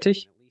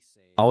gleichzeitig?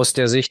 Aus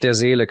der Sicht der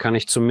Seele kann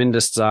ich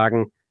zumindest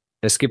sagen,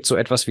 es gibt so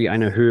etwas wie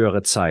eine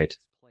höhere Zeit.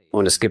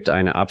 Und es gibt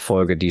eine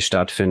Abfolge, die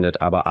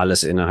stattfindet, aber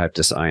alles innerhalb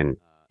des einen.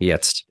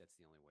 Jetzt.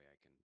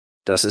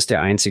 Das ist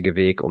der einzige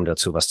Weg, um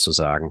dazu was zu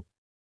sagen.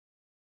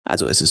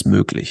 Also es ist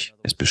möglich.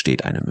 Es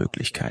besteht eine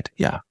Möglichkeit,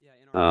 ja.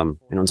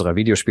 In unserer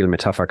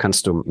Videospielmetapher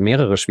kannst du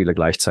mehrere Spiele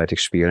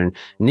gleichzeitig spielen.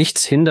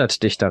 Nichts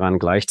hindert dich daran,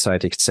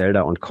 gleichzeitig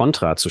Zelda und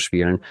Contra zu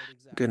spielen.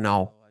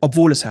 Genau.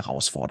 Obwohl es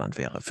herausfordernd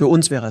wäre. Für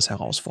uns wäre es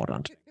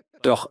herausfordernd.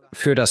 Doch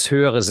für das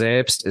höhere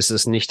Selbst ist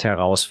es nicht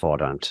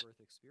herausfordernd.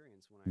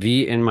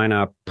 Wie in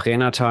meiner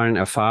pränatalen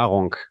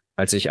Erfahrung,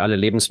 als ich alle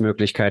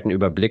Lebensmöglichkeiten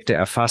überblickte,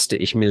 erfasste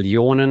ich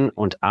Millionen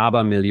und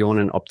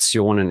Abermillionen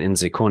Optionen in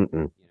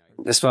Sekunden.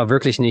 Es war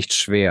wirklich nicht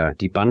schwer.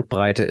 Die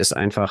Bandbreite ist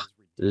einfach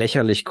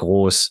lächerlich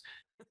groß.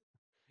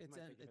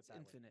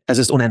 Es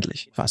ist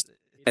unendlich, fast.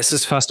 Es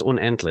ist fast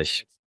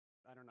unendlich.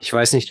 Ich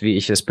weiß nicht, wie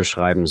ich es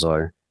beschreiben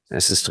soll.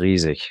 Es ist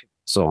riesig.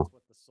 So,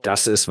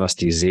 das ist, was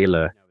die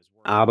Seele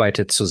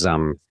arbeitet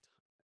zusammen.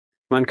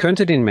 Man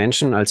könnte den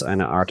Menschen als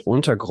eine Art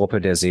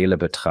Untergruppe der Seele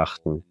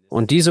betrachten.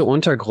 Und diese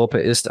Untergruppe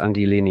ist an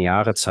die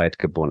lineare Zeit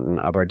gebunden,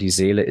 aber die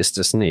Seele ist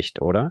es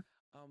nicht, oder?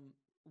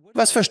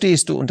 Was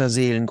verstehst du unter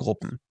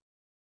Seelengruppen?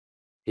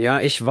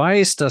 Ja, ich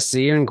weiß, dass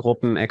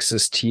Seelengruppen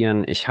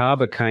existieren. Ich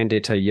habe kein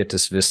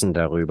detailliertes Wissen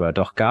darüber.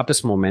 Doch gab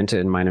es Momente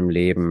in meinem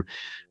Leben,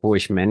 wo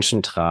ich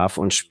Menschen traf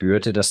und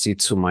spürte, dass sie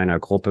zu meiner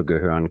Gruppe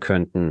gehören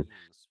könnten.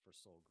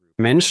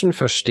 Menschen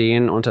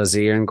verstehen unter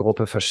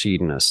Seelengruppe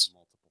Verschiedenes.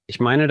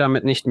 Ich meine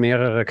damit nicht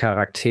mehrere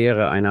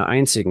Charaktere einer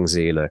einzigen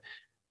Seele.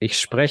 Ich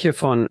spreche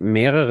von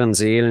mehreren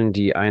Seelen,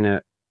 die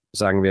eine,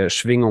 sagen wir,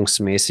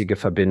 schwingungsmäßige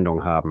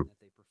Verbindung haben.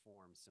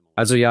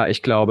 Also ja,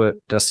 ich glaube,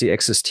 dass sie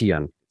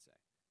existieren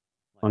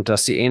und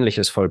dass sie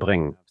Ähnliches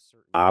vollbringen.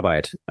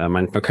 Arbeit.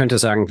 Man könnte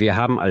sagen, wir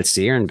haben als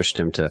Seelen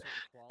bestimmte.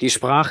 Die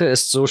Sprache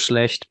ist so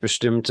schlecht,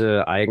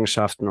 bestimmte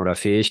Eigenschaften oder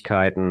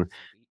Fähigkeiten,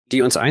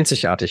 die uns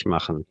einzigartig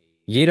machen.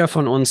 Jeder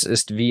von uns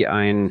ist wie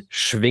ein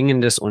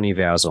schwingendes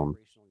Universum.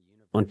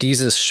 Und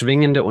dieses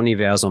schwingende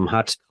Universum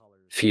hat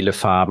viele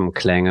Farben,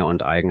 Klänge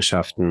und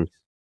Eigenschaften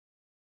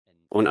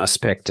und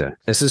Aspekte.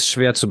 Es ist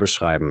schwer zu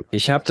beschreiben.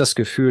 Ich habe das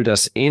Gefühl,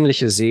 dass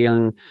ähnliche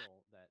Seelen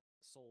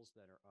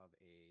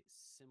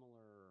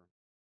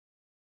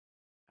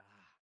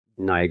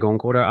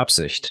Neigung oder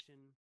Absicht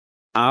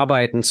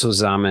arbeiten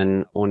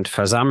zusammen und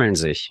versammeln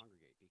sich.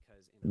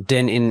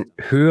 Denn in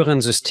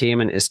höheren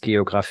Systemen ist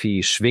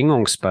Geografie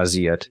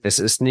schwingungsbasiert. Es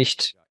ist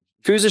nicht.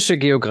 Physische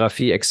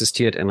Geografie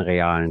existiert in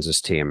realen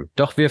Systemen.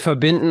 Doch wir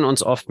verbinden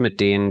uns oft mit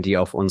denen, die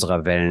auf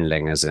unserer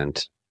Wellenlänge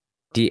sind.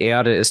 Die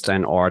Erde ist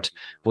ein Ort,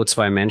 wo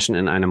zwei Menschen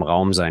in einem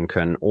Raum sein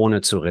können,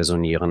 ohne zu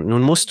resonieren.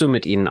 Nun musst du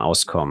mit ihnen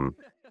auskommen.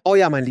 Oh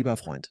ja, mein lieber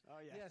Freund.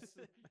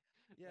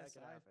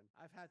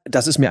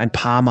 Das ist mir ein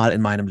paar Mal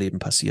in meinem Leben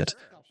passiert.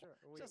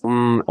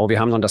 Oh, wir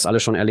haben das alle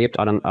schon erlebt,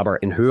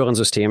 aber in höheren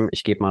Systemen,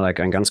 ich gebe mal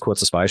ein ganz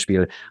kurzes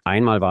Beispiel.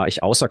 Einmal war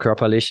ich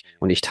außerkörperlich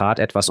und ich tat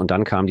etwas und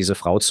dann kam diese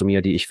Frau zu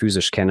mir, die ich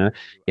physisch kenne,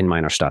 in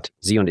meiner Stadt.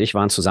 Sie und ich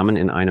waren zusammen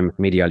in einem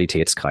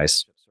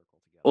Medialitätskreis.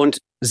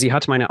 Und sie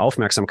hat meine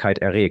Aufmerksamkeit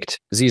erregt.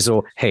 Sie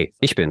so, hey,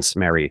 ich bin's,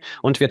 Mary.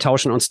 Und wir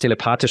tauschen uns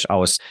telepathisch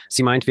aus.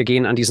 Sie meint, wir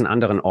gehen an diesen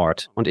anderen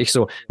Ort. Und ich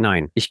so,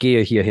 nein, ich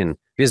gehe hierhin.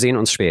 Wir sehen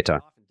uns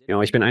später.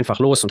 Ja, ich bin einfach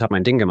los und habe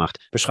mein Ding gemacht.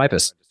 Beschreib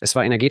es. Es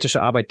war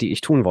energetische Arbeit, die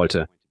ich tun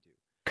wollte.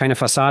 Keine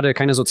Fassade,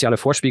 keine soziale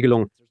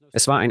Vorspiegelung.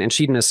 Es war ein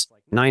entschiedenes,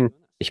 nein,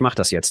 ich mache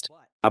das jetzt.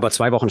 Aber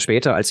 2 Wochen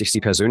später, als ich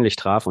sie persönlich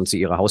traf und sie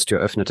ihre Haustür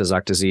öffnete,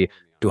 sagte sie,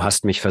 du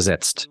hast mich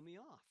versetzt.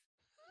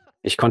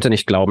 Ich konnte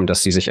nicht glauben,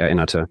 dass sie sich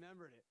erinnerte.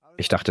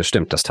 Ich dachte,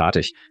 stimmt, das tat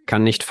ich.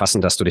 Kann nicht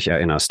fassen, dass du dich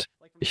erinnerst.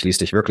 Ich ließ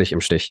dich wirklich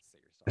im Stich.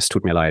 Es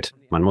tut mir leid.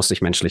 Man muss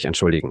sich menschlich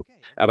entschuldigen.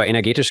 Aber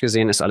energetisch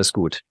gesehen ist alles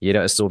gut.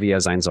 Jeder ist so, wie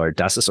er sein soll.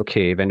 Das ist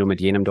okay. Wenn du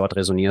mit jenem dort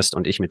resonierst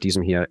und ich mit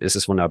diesem hier, ist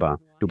es wunderbar.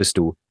 Du bist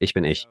du, ich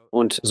bin ich.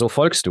 Und so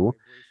folgst du,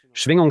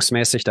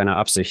 schwingungsmäßig deiner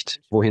Absicht,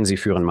 wohin sie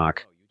führen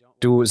mag.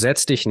 Du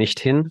setzt dich nicht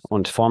hin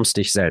und formst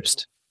dich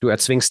selbst. Du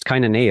erzwingst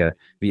keine Nähe,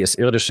 wie es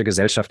irdische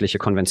gesellschaftliche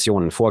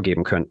Konventionen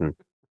vorgeben könnten.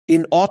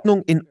 In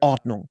Ordnung, in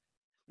Ordnung.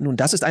 Nun,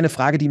 das ist eine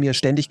Frage, die mir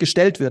ständig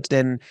gestellt wird,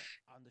 denn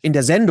in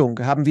der Sendung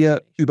haben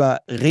wir über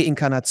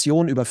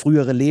Reinkarnation, über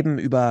frühere Leben,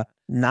 über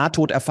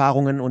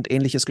Nahtoderfahrungen und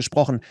Ähnliches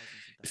gesprochen.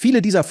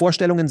 Viele dieser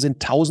Vorstellungen sind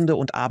Tausende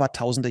und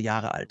Abertausende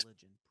Jahre alt.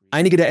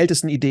 Einige der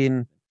ältesten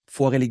Ideen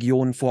vor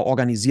Religion, vor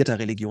organisierter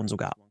Religion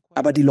sogar.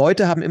 Aber die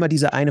Leute haben immer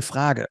diese eine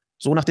Frage,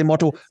 so nach dem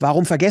Motto,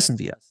 warum vergessen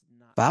wir?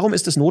 Warum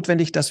ist es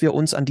notwendig, dass wir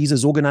uns an diese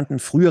sogenannten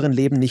früheren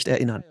Leben nicht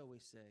erinnern?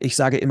 Ich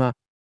sage immer,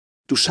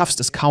 du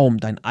schaffst es kaum,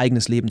 dein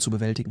eigenes Leben zu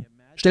bewältigen.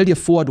 Stell dir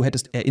vor, du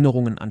hättest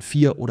Erinnerungen an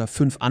 4 oder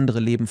 5 andere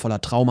Leben voller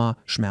Trauma,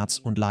 Schmerz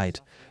und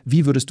Leid.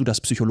 Wie würdest du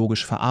das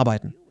psychologisch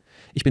verarbeiten?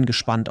 Ich bin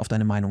gespannt auf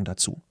deine Meinung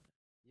dazu.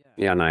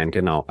 Ja, nein,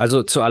 genau.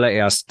 Also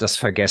zuallererst, das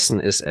Vergessen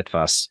ist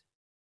etwas.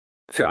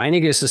 Für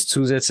einige ist es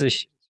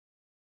zusätzlich,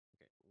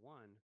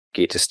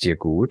 geht es dir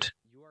gut?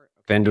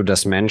 Wenn du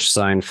das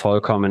Menschsein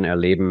vollkommen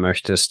erleben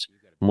möchtest,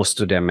 musst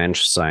du der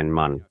Menschsein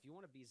Mann.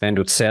 Wenn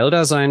du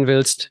Zelda sein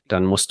willst,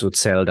 dann musst du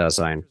Zelda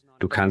sein.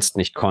 Du kannst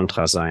nicht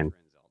Contra sein.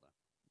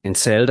 In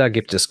Zelda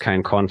gibt es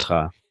kein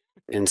Contra.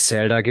 In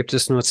Zelda gibt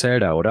es nur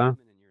Zelda, oder?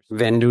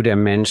 Wenn du der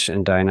Mensch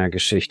in deiner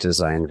Geschichte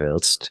sein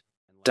willst,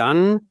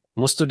 dann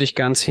musst du dich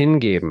ganz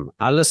hingeben,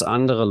 alles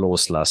andere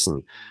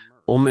loslassen,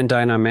 um in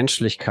deiner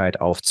Menschlichkeit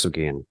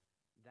aufzugehen.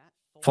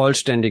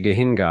 Vollständige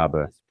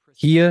Hingabe.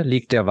 Hier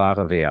liegt der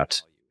wahre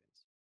Wert.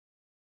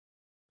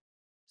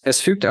 Es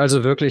fügt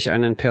also wirklich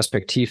einen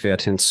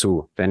Perspektivwert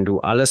hinzu, wenn du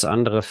alles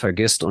andere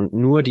vergisst und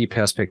nur die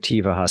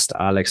Perspektive hast,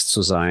 Alex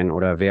zu sein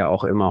oder wer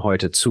auch immer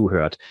heute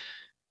zuhört.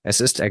 Es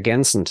ist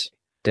ergänzend,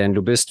 denn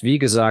du bist, wie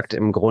gesagt,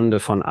 im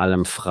Grunde von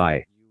allem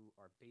frei.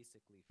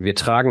 Wir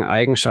tragen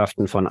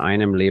Eigenschaften von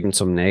einem Leben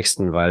zum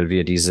nächsten, weil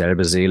wir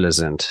dieselbe Seele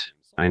sind.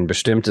 Ein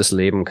bestimmtes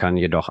Leben kann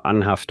jedoch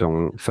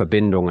Anhaftungen,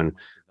 Verbindungen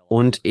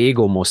und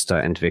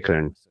Ego-Muster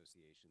entwickeln.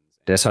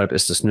 Deshalb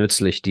ist es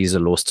nützlich, diese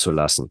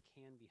loszulassen.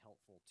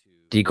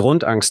 Die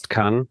Grundangst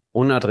kann,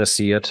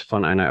 unadressiert,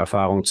 von einer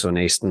Erfahrung zur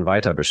nächsten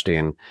weiter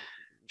bestehen.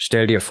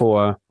 Stell dir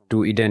vor,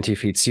 du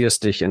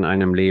identifizierst dich in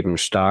einem Leben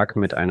stark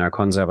mit einer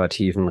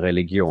konservativen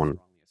Religion.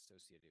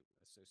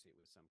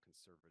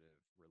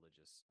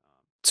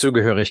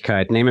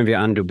 Zugehörigkeit, nehmen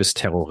wir an, du bist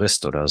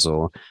Terrorist oder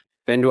so.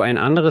 Wenn du ein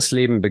anderes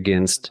Leben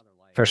beginnst,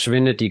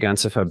 verschwindet die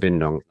ganze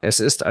Verbindung.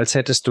 Es ist, als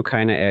hättest du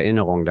keine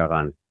Erinnerung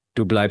daran.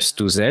 Du bleibst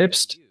du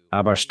selbst,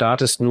 aber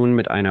startest nun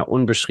mit einer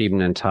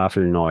unbeschriebenen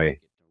Tafel neu.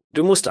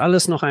 Du musst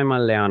alles noch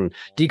einmal lernen,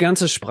 die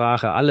ganze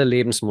Sprache, alle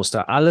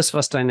Lebensmuster, alles,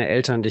 was deine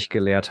Eltern dich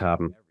gelehrt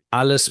haben.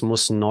 Alles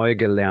muss neu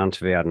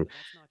gelernt werden.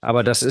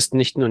 Aber das ist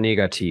nicht nur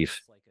negativ.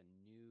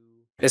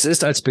 Es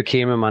ist, als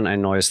bekäme man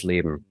ein neues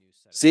Leben.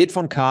 Seht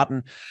von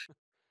Karten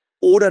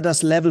oder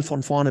das Level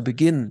von vorne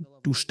beginnen.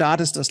 Du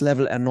startest das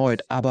Level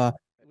erneut, aber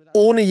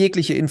ohne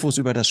jegliche Infos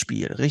über das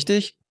Spiel,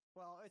 richtig?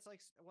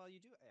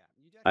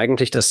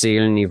 Eigentlich das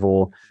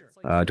Seelenniveau.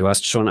 Du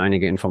hast schon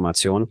einige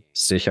Informationen,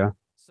 sicher.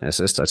 Es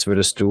ist, als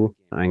würdest du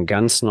ein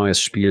ganz neues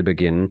Spiel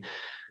beginnen,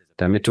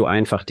 damit du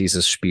einfach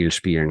dieses Spiel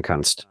spielen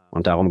kannst.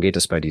 Und darum geht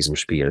es bei diesem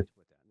Spiel.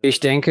 Ich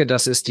denke,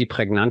 das ist die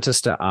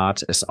prägnanteste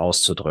Art, es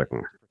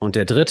auszudrücken. Und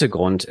der dritte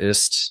Grund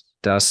ist,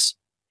 dass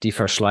die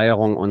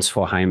Verschleierung uns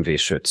vor Heimweh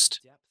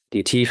schützt.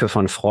 Die Tiefe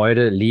von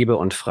Freude, Liebe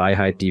und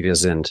Freiheit, die wir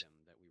sind.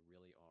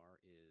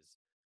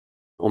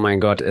 Oh mein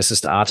Gott, es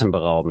ist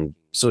atemberaubend,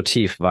 so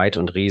tief, weit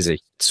und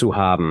riesig, zu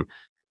haben.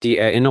 Die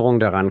Erinnerung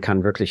daran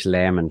kann wirklich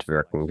lähmend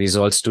wirken. Wie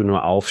sollst du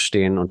nur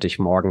aufstehen und dich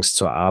morgens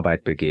zur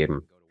Arbeit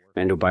begeben?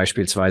 Wenn du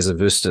beispielsweise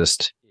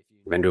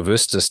wenn du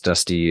wüsstest,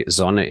 dass die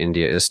Sonne in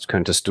dir ist,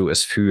 könntest du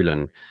es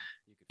fühlen.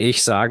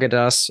 Ich sage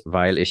das,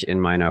 weil ich in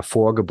meiner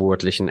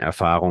vorgeburtlichen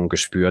Erfahrung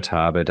gespürt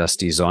habe, dass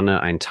die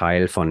Sonne ein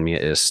Teil von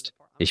mir ist.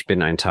 Ich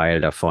bin ein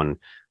Teil davon,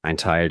 ein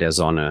Teil der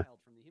Sonne.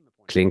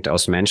 Klingt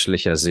aus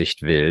menschlicher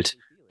Sicht wild,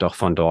 doch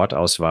von dort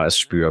aus war es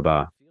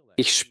spürbar.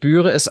 Ich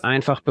spüre es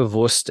einfach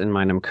bewusst in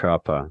meinem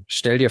Körper.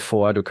 Stell dir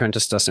vor, du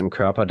könntest das im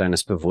Körper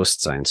deines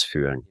Bewusstseins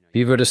fühlen.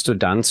 Wie würdest du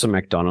dann zu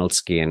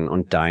McDonald's gehen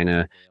und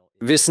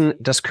wissen,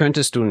 das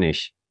könntest du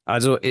nicht.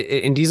 Also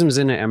in diesem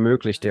Sinne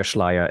ermöglicht der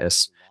Schleier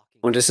es.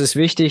 Und es ist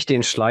wichtig,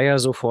 den Schleier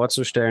so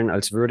vorzustellen,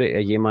 als würde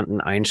er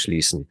jemanden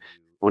einschließen.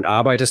 Und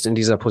arbeitest in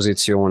dieser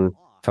Position,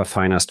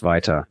 verfeinerst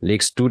weiter,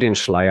 legst du den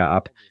Schleier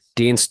ab,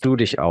 dehnst du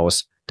dich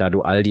aus, da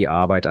du all die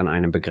Arbeit an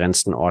einem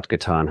begrenzten Ort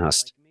getan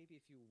hast.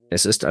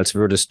 Es ist, als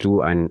würdest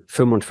du einen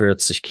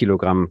 45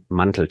 Kilogramm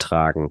Mantel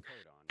tragen.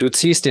 Du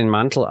ziehst den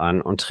Mantel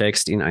an und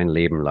trägst ihn ein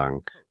Leben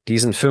lang.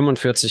 Diesen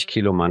 45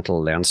 Kilo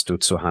Mantel lernst du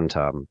zu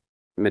handhaben.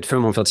 Mit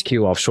 45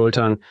 Kilo auf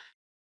Schultern.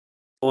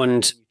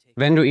 Und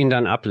wenn du ihn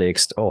dann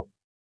ablegst,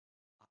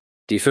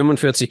 die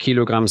 45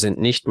 Kilogramm sind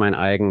nicht mein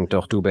eigen,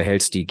 doch du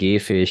behältst die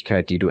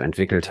Gehfähigkeit, die du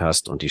entwickelt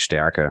hast und die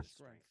Stärke.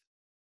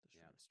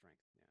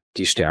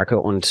 Die Stärke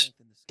und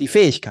die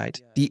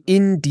Fähigkeit, die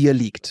in dir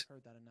liegt.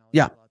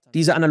 Ja,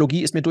 diese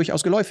Analogie ist mir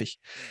durchaus geläufig.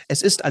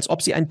 Es ist, als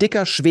ob sie ein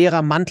dicker,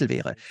 schwerer Mantel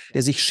wäre,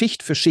 der sich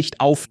Schicht für Schicht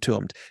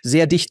auftürmt,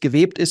 sehr dicht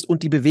gewebt ist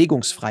und die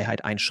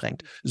Bewegungsfreiheit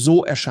einschränkt.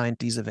 So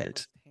erscheint diese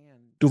Welt.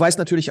 Du weißt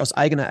natürlich aus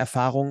eigener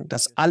Erfahrung,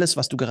 dass alles,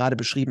 was du gerade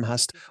beschrieben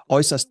hast,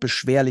 äußerst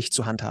beschwerlich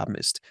zu handhaben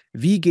ist.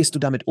 Wie gehst du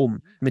damit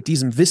um, mit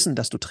diesem Wissen,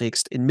 das du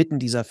trägst, inmitten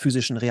dieser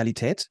physischen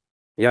Realität?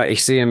 Ja,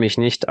 ich sehe mich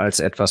nicht als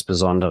etwas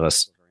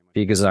Besonderes.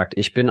 Wie gesagt,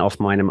 ich bin auf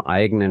meinem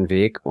eigenen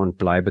Weg und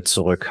bleibe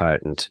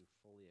zurückhaltend.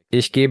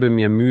 Ich gebe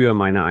mir Mühe,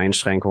 meine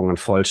Einschränkungen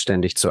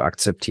vollständig zu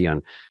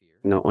akzeptieren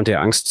und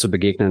der Angst zu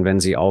begegnen, wenn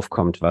sie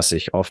aufkommt, was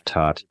ich oft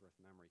tat.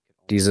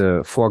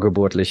 Diese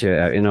vorgeburtliche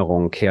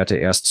Erinnerung kehrte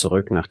erst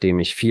zurück, nachdem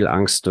ich viel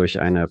Angst durch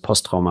eine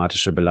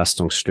posttraumatische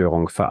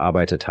Belastungsstörung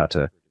verarbeitet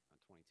hatte.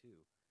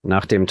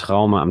 Nach dem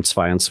Trauma am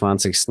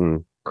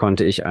 22.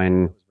 konnte ich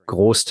einen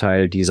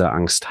Großteil dieser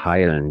Angst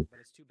heilen.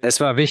 Es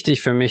war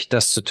wichtig für mich,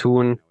 das zu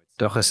tun,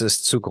 doch es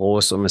ist zu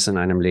groß, um es in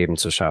einem Leben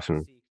zu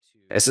schaffen.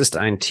 Es ist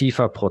ein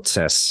tiefer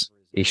Prozess.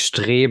 Ich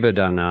strebe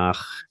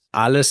danach,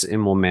 alles im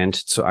Moment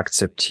zu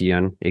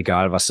akzeptieren,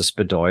 egal was es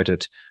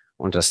bedeutet,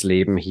 und das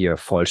Leben hier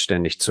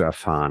vollständig zu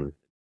erfahren.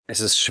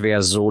 Es ist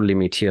schwer, so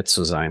limitiert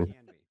zu sein.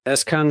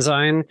 Es kann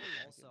sein,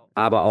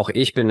 aber auch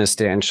ich bin es,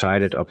 der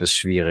entscheidet, ob es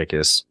schwierig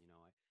ist.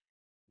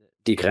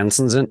 Die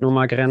Grenzen sind nun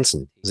mal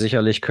Grenzen.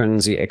 Sicherlich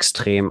können sie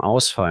extrem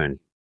ausfallen.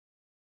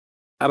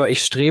 Aber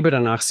ich strebe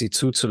danach, sie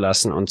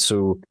zuzulassen und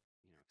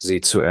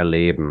sie zu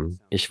erleben.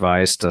 Ich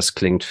weiß, das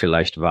klingt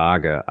vielleicht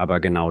vage, aber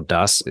genau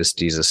das ist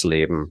dieses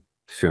Leben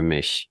für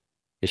mich.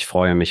 Ich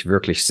freue mich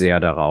wirklich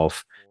sehr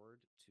darauf,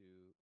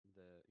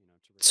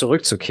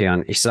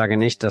 zurückzukehren. Ich sage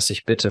nicht, dass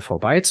ich bitte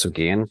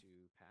vorbeizugehen.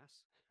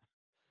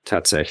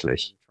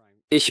 Tatsächlich.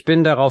 Ich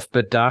bin darauf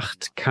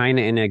bedacht,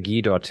 keine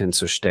Energie dorthin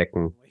zu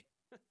stecken.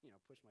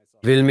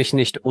 Will mich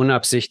nicht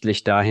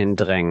unabsichtlich dahin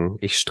drängen.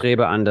 Ich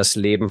strebe an, das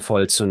Leben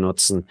voll zu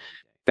nutzen,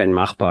 wenn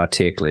machbar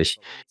täglich.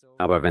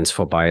 Aber wenn es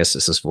vorbei ist,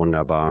 ist es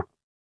wunderbar.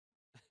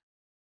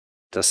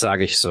 Das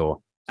sage ich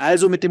so.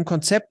 Also mit dem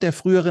Konzept der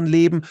früheren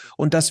Leben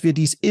und dass wir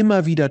dies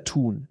immer wieder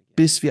tun,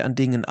 bis wir an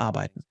Dingen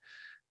arbeiten.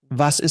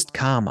 Was ist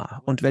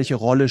Karma und welche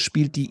Rolle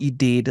spielt die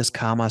Idee des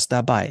Karmas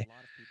dabei?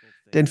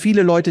 Denn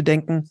viele Leute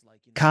denken,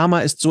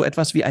 Karma ist so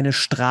etwas wie eine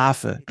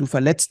Strafe. Du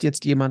verletzt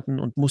jetzt jemanden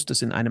und musst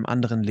es in einem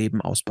anderen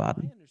Leben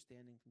ausbaden.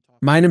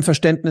 Meinem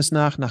Verständnis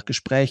nach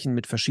Gesprächen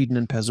mit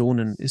verschiedenen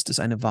Personen, ist es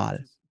eine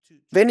Wahl.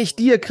 Wenn ich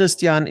dir,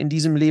 Christian, in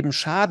diesem Leben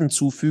Schaden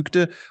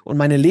zufügte und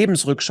meine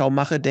Lebensrückschau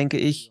mache, denke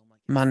ich,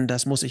 Mann,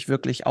 das muss ich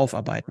wirklich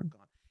aufarbeiten.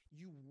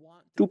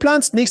 Du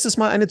planst nächstes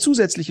Mal eine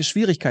zusätzliche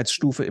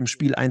Schwierigkeitsstufe im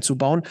Spiel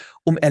einzubauen,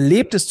 um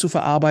Erlebtes zu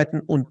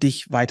verarbeiten und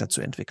dich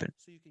weiterzuentwickeln.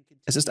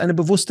 Es ist eine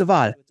bewusste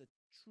Wahl,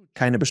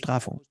 keine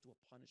Bestrafung.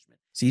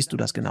 Siehst du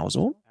das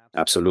genauso?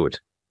 Absolut.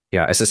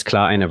 Ja, es ist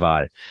klar eine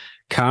Wahl.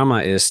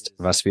 Karma ist,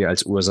 was wir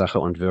als Ursache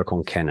und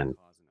Wirkung kennen.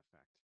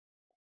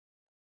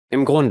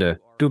 Im Grunde,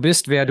 du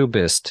bist, wer du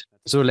bist.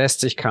 So lässt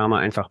sich Karma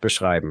einfach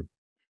beschreiben.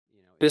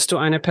 Bist du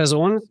eine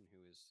Person,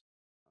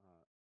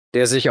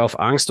 der sich auf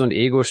Angst und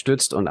Ego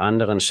stützt und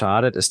anderen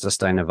schadet, ist das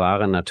deine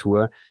wahre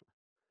Natur.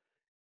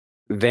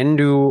 Wenn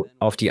du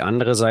auf die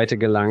andere Seite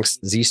gelangst,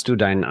 siehst du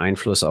deinen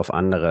Einfluss auf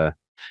andere.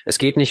 Es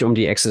geht nicht um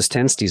die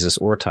Existenz dieses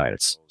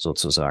Urteils,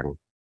 sozusagen.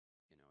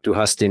 Du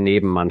hast den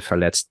Nebenmann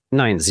verletzt.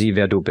 Nein, sieh,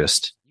 wer du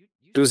bist.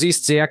 Du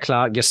siehst sehr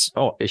klar, yes,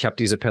 oh, ich habe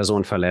diese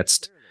Person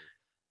verletzt.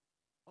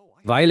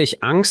 Weil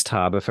ich Angst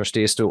habe,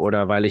 verstehst du,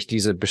 oder weil ich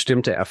diese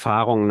bestimmte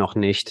Erfahrung noch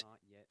nicht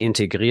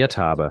integriert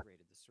habe.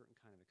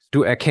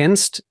 Du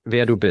erkennst,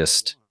 wer du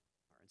bist.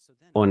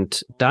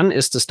 Und dann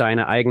ist es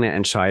deine eigene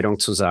Entscheidung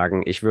zu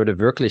sagen, ich würde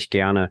wirklich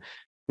gerne,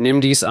 nimm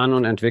dies an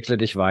und entwickle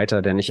dich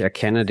weiter, denn ich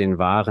erkenne den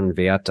wahren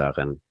Wert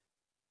darin.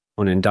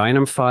 Und in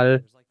deinem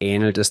Fall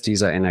ähnelt es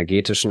dieser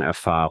energetischen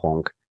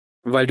Erfahrung.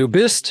 Weil du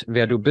bist,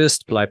 wer du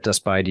bist, bleibt das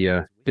bei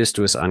dir, bis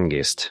du es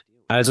angehst.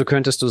 Also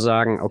könntest du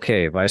sagen,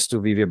 okay, weißt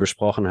du, wie wir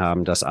besprochen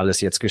haben, dass alles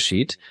jetzt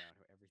geschieht?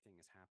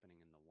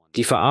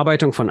 Die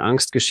Verarbeitung von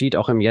Angst geschieht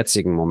auch im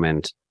jetzigen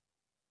Moment.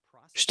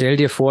 Stell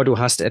dir vor, du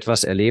hast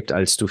etwas erlebt,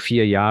 als du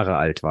 4 Jahre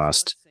alt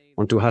warst,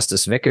 und du hast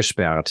es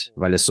weggesperrt,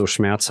 weil es so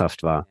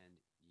schmerzhaft war.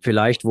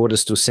 Vielleicht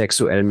wurdest du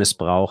sexuell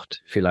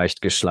missbraucht,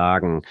 vielleicht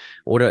geschlagen,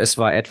 oder es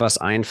war etwas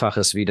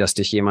Einfaches, wie dass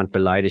dich jemand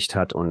beleidigt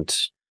hat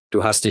und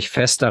du hast dich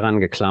fest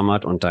daran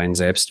geklammert und dein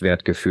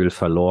Selbstwertgefühl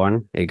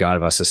verloren, egal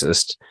was es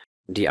ist,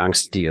 die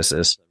Angst, die es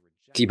ist.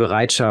 Die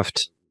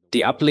Bereitschaft,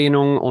 die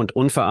Ablehnung und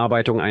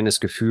Unverarbeitung eines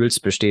Gefühls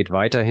besteht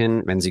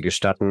weiterhin, wenn Sie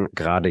gestatten,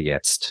 gerade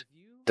jetzt.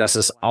 Dass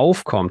es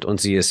aufkommt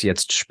und Sie es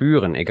jetzt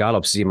spüren, egal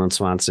ob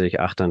 27,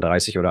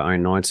 38 oder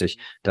 91,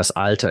 das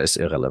Alter ist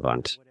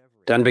irrelevant.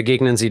 Dann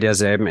begegnen Sie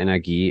derselben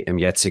Energie im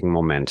jetzigen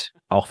Moment,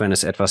 auch wenn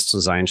es etwas zu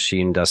sein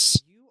schien,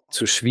 das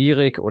zu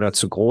schwierig oder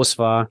zu groß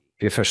war.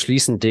 Wir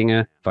verschließen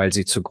Dinge, weil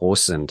sie zu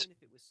groß sind.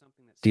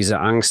 Diese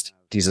Angst,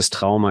 dieses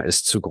Trauma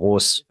ist zu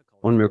groß.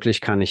 Unmöglich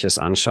kann ich es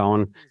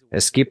anschauen.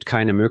 Es gibt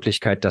keine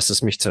Möglichkeit, dass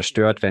es mich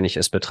zerstört, wenn ich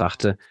es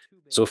betrachte.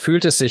 So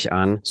fühlte es sich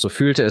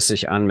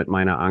an mit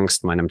meiner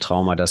Angst, meinem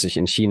Trauma, das ich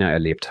in China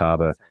erlebt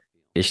habe.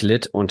 Ich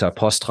litt unter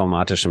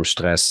posttraumatischem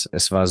Stress.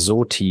 Es war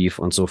so tief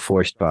und so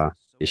furchtbar.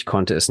 Ich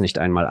konnte es nicht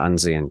einmal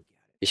ansehen.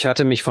 Ich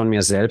hatte mich von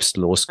mir selbst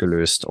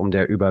losgelöst, um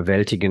der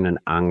überwältigenden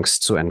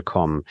Angst zu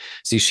entkommen.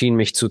 Sie schien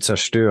mich zu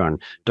zerstören.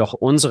 Doch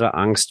unsere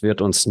Angst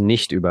wird uns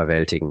nicht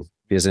überwältigen.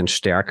 Wir sind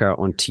stärker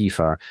und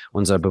tiefer.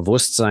 Unser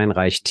Bewusstsein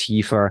reicht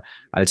tiefer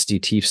als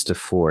die tiefste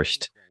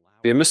Furcht.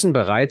 Wir müssen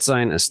bereit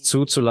sein, es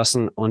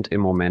zuzulassen und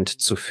im Moment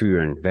zu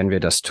fühlen. Wenn wir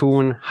das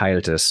tun,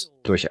 heilt es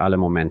durch alle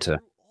Momente.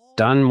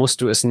 Dann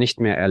musst du es nicht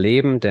mehr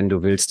erleben, denn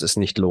du willst es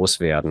nicht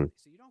loswerden.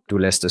 Du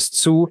lässt es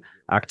zu,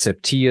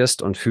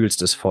 akzeptierst und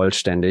fühlst es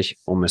vollständig,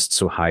 um es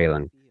zu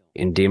heilen.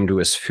 Indem du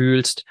es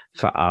fühlst,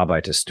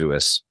 verarbeitest du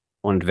es.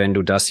 Und wenn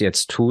du das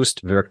jetzt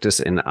tust, wirkt es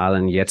in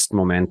allen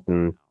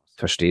Jetzt-Momenten,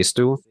 verstehst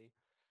du?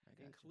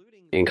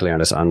 Inkludieren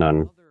des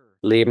anderen.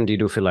 Leben, die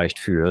du vielleicht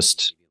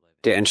führst.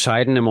 Der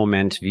entscheidende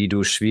Moment, wie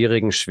du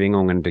schwierigen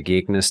Schwingungen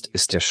begegnest,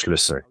 ist der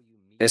Schlüssel.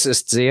 Es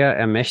ist sehr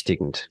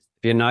ermächtigend.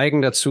 Wir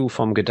neigen dazu,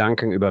 vom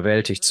Gedanken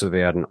überwältigt zu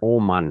werden.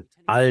 Oh Mann,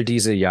 all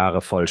diese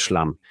Jahre voll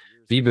Schlamm.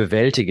 Wie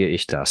bewältige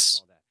ich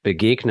das?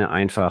 Begegne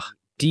einfach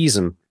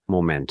diesem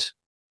Moment.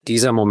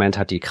 Dieser Moment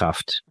hat die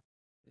Kraft.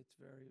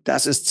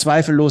 Das ist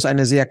zweifellos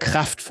eine sehr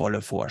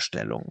kraftvolle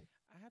Vorstellung.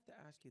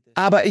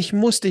 Aber ich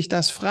muss dich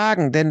das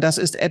fragen, denn das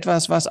ist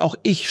etwas, was auch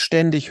ich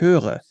ständig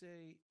höre.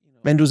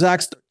 Wenn du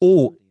sagst,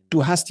 oh,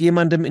 du hast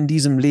jemandem in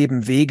diesem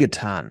Leben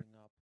wehgetan.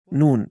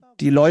 Nun,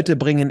 die Leute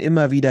bringen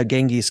immer wieder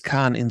Genghis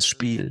Khan ins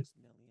Spiel.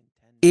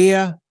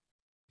 Er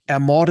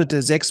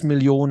ermordete 6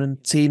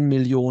 Millionen, 10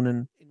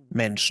 Millionen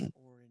Menschen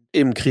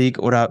im Krieg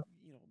oder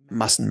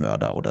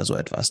Massenmörder oder so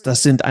etwas.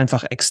 Das sind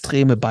einfach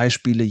extreme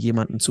Beispiele,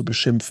 jemanden zu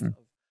beschimpfen.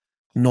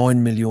 9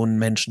 Millionen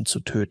Menschen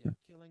zu töten.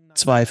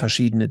 2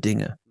 verschiedene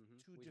Dinge.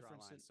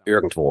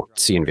 Irgendwo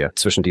ziehen wir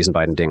zwischen diesen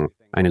beiden Dingen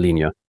eine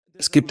Linie.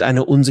 Es gibt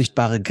eine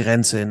unsichtbare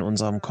Grenze in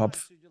unserem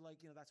Kopf.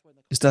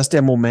 Ist das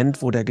der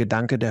Moment, wo der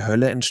Gedanke der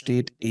Hölle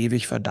entsteht,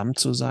 ewig verdammt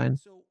zu sein?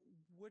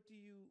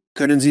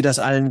 Können Sie das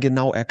allen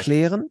genau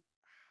erklären?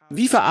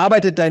 Wie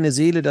verarbeitet deine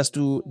Seele, dass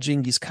du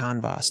Genghis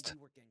Khan warst?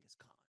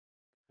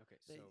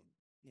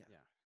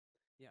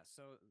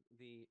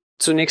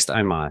 Zunächst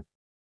einmal,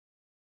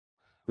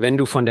 wenn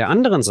du von der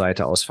anderen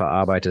Seite aus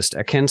verarbeitest,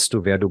 erkennst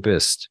du, wer du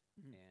bist.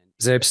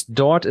 Selbst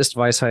dort ist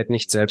Weisheit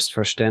nicht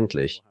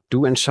selbstverständlich.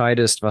 Du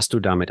entscheidest, was du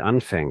damit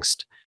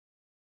anfängst.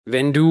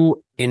 Wenn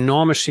du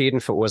enorme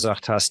Schäden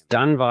verursacht hast,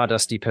 dann war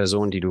das die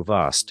Person, die du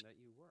warst.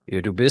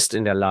 Du bist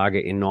in der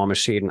Lage, enorme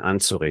Schäden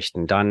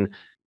anzurichten. Dann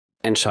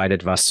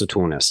entscheidet, was zu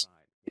tun ist.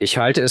 Ich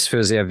halte es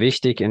für sehr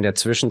wichtig, in der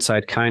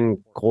Zwischenzeit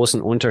keinen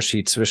großen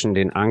Unterschied zwischen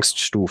den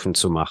Angststufen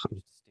zu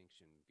machen.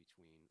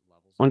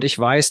 Und ich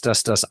weiß,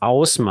 dass das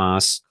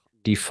Ausmaß,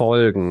 die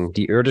Folgen,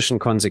 die irdischen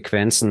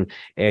Konsequenzen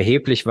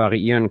erheblich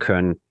variieren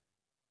können.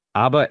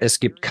 Aber es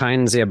gibt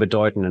keinen sehr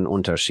bedeutenden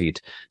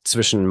Unterschied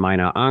zwischen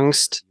meiner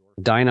Angst,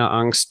 deiner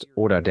Angst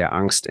oder der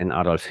Angst in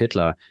Adolf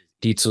Hitler,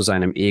 die zu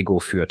seinem Ego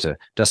führte,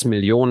 das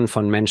Millionen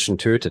von Menschen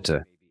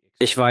tötete.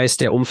 Ich weiß,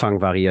 der Umfang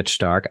variiert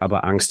stark,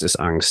 aber Angst ist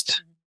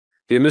Angst.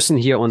 Wir müssen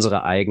hier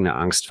unsere eigene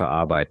Angst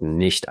verarbeiten,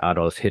 nicht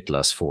Adolf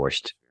Hitlers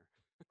Furcht.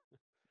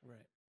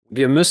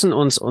 Wir müssen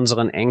uns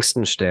unseren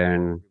Ängsten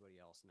stellen.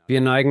 Wir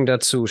neigen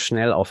dazu,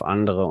 schnell auf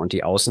andere und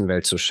die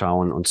Außenwelt zu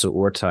schauen und zu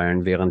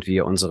urteilen, während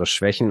wir unsere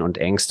Schwächen und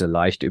Ängste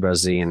leicht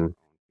übersehen.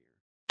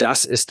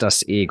 Das ist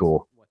das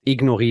Ego.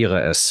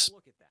 Ignoriere es.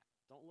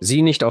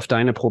 Sieh nicht auf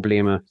deine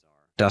Probleme.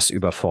 Das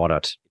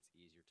überfordert.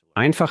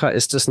 Einfacher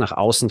ist es, nach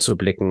außen zu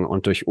blicken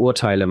und durch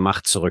Urteile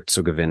Macht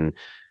zurückzugewinnen.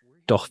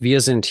 Doch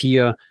wir sind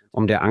hier,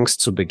 um der Angst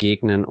zu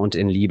begegnen und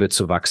in Liebe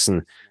zu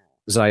wachsen,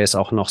 sei es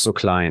auch noch so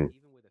klein.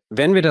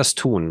 Wenn wir das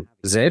tun,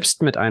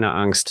 selbst mit einer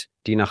Angst,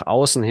 die nach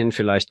außen hin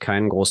vielleicht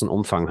keinen großen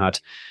Umfang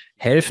hat,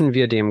 helfen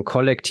wir dem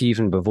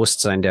kollektiven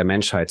Bewusstsein der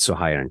Menschheit zu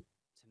heilen.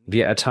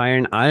 Wir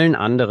erteilen allen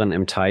anderen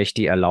im Teich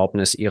die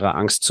Erlaubnis, ihrer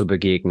Angst zu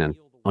begegnen.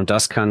 Und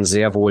das kann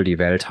sehr wohl die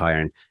Welt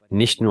heilen,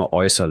 nicht nur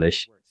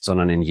äußerlich,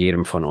 sondern in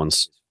jedem von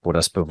uns, wo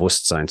das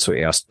Bewusstsein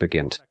zuerst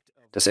beginnt.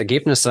 Das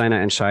Ergebnis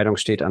seiner Entscheidung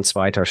steht an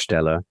zweiter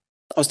Stelle.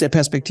 Aus der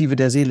Perspektive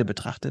der Seele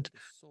betrachtet.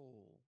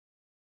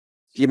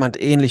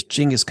 Jemand ähnlich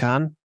Genghis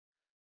Khan?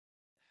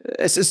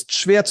 Es ist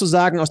schwer zu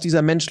sagen aus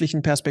dieser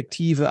menschlichen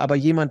Perspektive, aber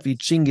jemand wie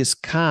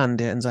Genghis Khan,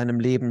 der in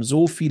seinem Leben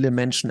so viele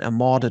Menschen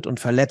ermordet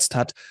und verletzt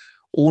hat,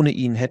 ohne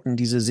ihn hätten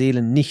diese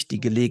Seelen nicht die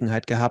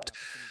Gelegenheit gehabt,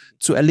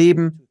 zu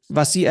erleben,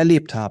 was sie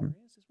erlebt haben.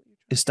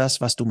 Ist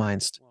das, was du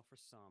meinst?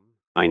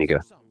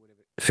 Einige.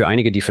 Für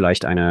einige, die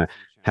vielleicht eine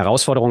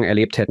Herausforderung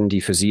erlebt hätten,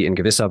 die für sie in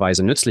gewisser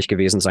Weise nützlich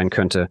gewesen sein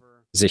könnte,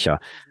 sicher.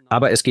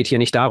 Aber es geht hier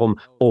nicht darum,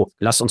 oh,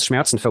 lass uns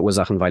Schmerzen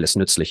verursachen, weil es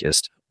nützlich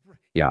ist.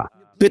 Ja.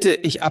 Bitte,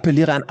 ich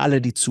appelliere an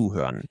alle, die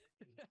zuhören.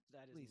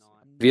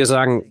 Wir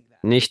sagen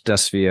nicht,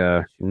 dass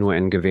wir nur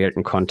in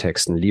gewählten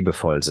Kontexten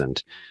liebevoll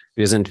sind.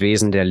 Wir sind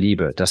Wesen der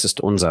Liebe, das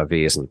ist unser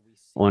Wesen.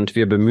 Und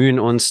wir bemühen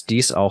uns,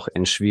 dies auch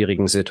in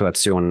schwierigen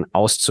Situationen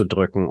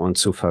auszudrücken und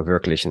zu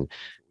verwirklichen.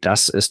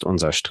 Das ist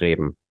unser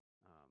Streben.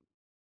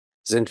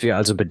 Sind wir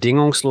also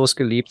bedingungslos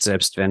geliebt,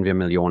 selbst wenn wir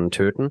Millionen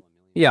töten?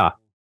 Ja.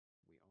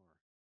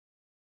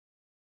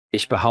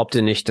 Ich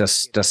behaupte nicht,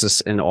 dass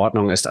es in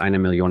Ordnung ist, 1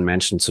 Million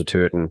Menschen zu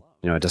töten.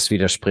 Ja, das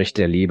widerspricht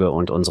der Liebe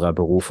und unserer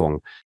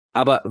Berufung.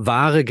 Aber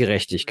wahre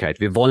Gerechtigkeit,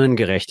 wir wollen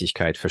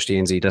Gerechtigkeit,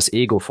 verstehen Sie? Das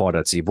Ego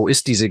fordert sie. Wo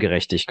ist diese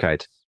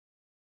Gerechtigkeit?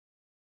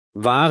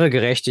 Wahre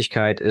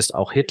Gerechtigkeit ist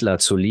auch Hitler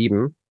zu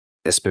lieben.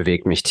 Es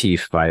bewegt mich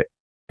tief, weil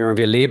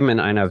wir leben in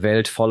einer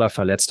Welt voller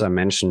verletzter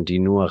Menschen, die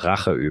nur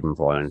Rache üben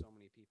wollen.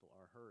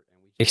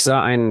 Ich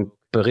sah einen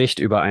Bericht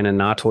über eine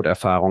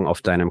Nahtoderfahrung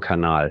auf deinem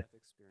Kanal.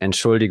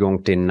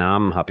 Entschuldigung, den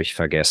Namen habe ich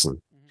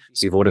vergessen.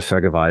 Sie wurde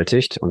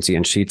vergewaltigt und sie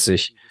entschied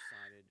sich,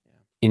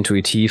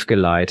 intuitiv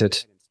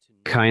geleitet,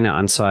 keine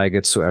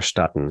Anzeige zu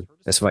erstatten.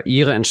 Es war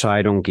ihre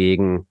Entscheidung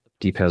gegen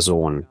die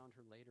Person.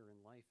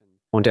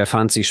 Und er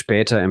fand sie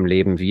später im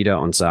Leben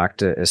wieder und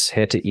sagte, es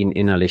hätte ihn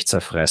innerlich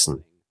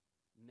zerfressen.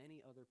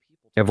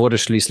 Er wurde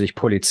schließlich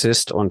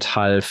Polizist und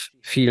half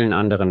vielen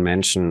anderen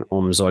Menschen,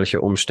 um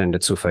solche Umstände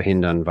zu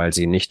verhindern, weil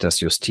sie nicht das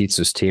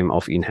Justizsystem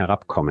auf ihn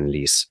herabkommen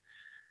ließ.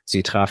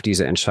 Sie traf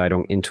diese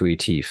Entscheidung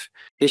intuitiv.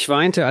 Ich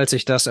weinte, als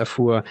ich das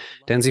erfuhr,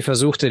 denn sie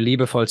versuchte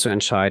liebevoll zu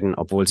entscheiden,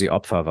 obwohl sie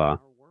Opfer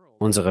war.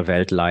 Unsere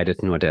Welt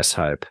leidet nur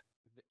deshalb.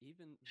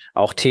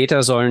 Auch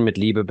Täter sollen mit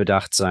Liebe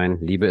bedacht sein.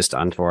 Liebe ist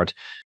Antwort.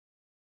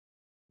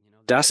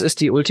 Das ist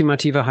die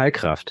ultimative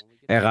Heilkraft.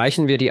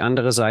 Erreichen wir die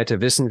andere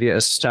Seite, wissen wir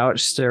es.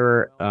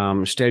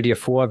 Stell dir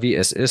vor, wie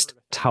es ist,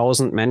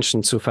 1000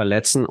 Menschen zu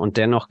verletzen und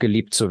dennoch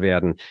geliebt zu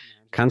werden.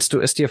 Kannst du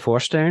es dir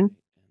vorstellen?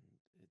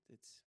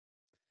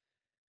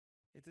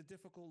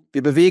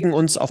 Wir bewegen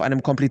uns auf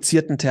einem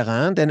komplizierten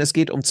Terrain, denn es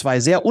geht um zwei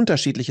sehr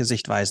unterschiedliche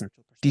Sichtweisen.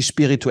 Die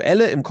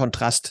spirituelle im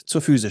Kontrast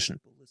zur physischen.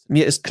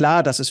 Mir ist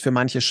klar, dass es für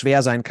manche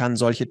schwer sein kann,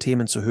 solche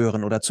Themen zu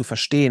hören oder zu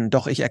verstehen,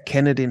 doch ich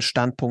erkenne den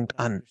Standpunkt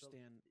an.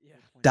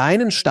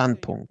 Deinen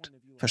Standpunkt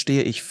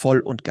verstehe ich voll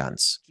und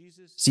ganz.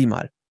 Sieh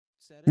mal,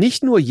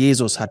 nicht nur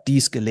Jesus hat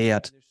dies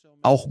gelehrt,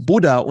 auch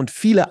Buddha und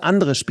viele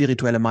andere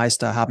spirituelle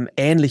Meister haben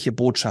ähnliche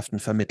Botschaften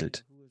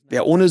vermittelt.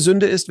 Wer ohne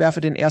Sünde ist, werfe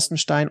den ersten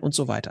Stein und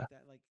so weiter.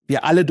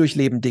 Wir alle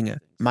durchleben Dinge,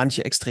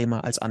 manche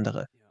extremer als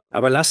andere.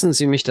 Aber lassen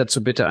Sie mich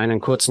dazu bitte einen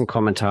kurzen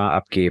Kommentar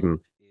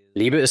abgeben.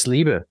 Liebe ist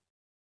Liebe.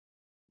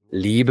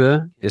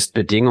 Liebe ist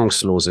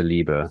bedingungslose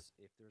Liebe.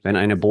 Wenn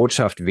eine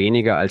Botschaft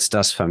weniger als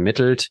das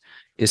vermittelt,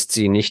 ist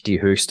sie nicht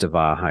die höchste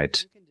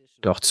Wahrheit.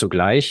 Doch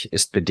zugleich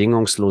ist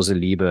bedingungslose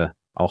Liebe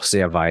auch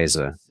sehr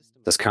weise.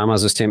 Das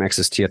Karma-System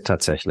existiert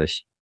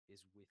tatsächlich,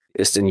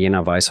 ist in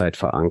jener Weisheit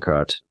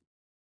verankert.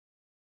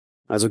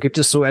 Also gibt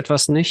es so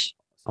etwas nicht,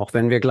 auch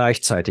wenn wir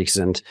gleichzeitig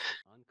sind.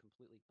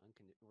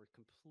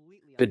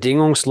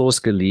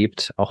 Bedingungslos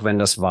geliebt, auch wenn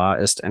das wahr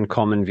ist,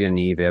 entkommen wir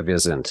nie, wer wir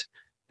sind.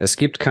 Es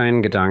gibt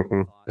keinen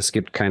Gedanken, es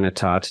gibt keine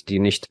Tat, die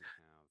nicht...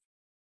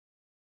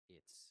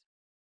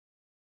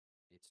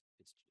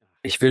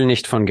 Ich will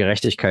nicht von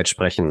Gerechtigkeit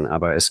sprechen,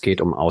 aber es geht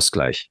um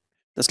Ausgleich.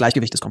 Das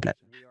Gleichgewicht ist komplett.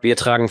 Wir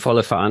tragen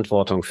volle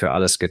Verantwortung für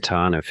alles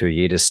Getane, für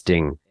jedes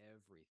Ding.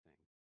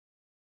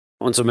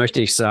 Und so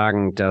möchte ich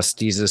sagen, dass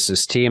dieses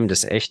System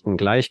des echten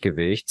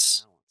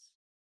Gleichgewichts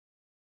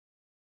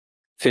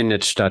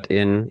findet statt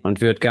in und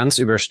wird ganz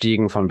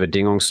überstiegen von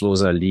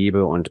bedingungsloser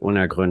Liebe und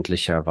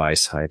unergründlicher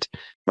Weisheit.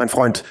 Mein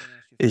Freund,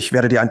 ich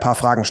werde dir ein paar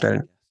Fragen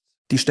stellen.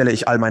 Die stelle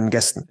ich all meinen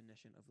Gästen.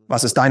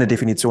 Was ist deine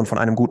Definition von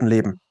einem guten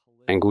Leben?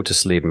 Ein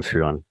gutes Leben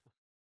führen.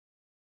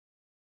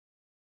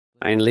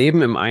 Ein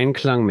Leben im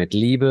Einklang mit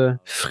Liebe,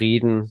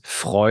 Frieden,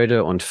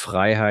 Freude und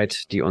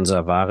Freiheit, die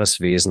unser wahres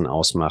Wesen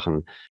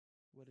ausmachen.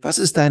 Was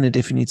ist deine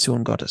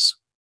Definition Gottes?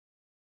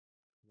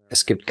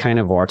 Es gibt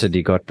keine Worte,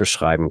 die Gott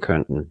beschreiben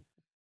könnten.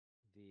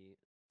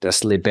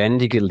 Das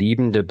lebendige,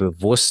 liebende,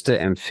 bewusste,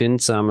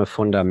 empfindsame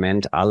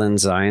Fundament allen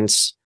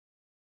Seins.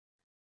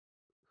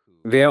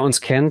 Wer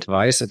uns kennt,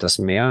 weiß, das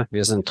Meer,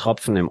 wir sind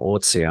Tropfen im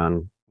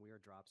Ozean.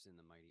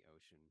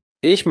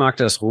 Ich mag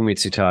das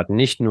Rumi-Zitat,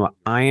 nicht nur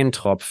ein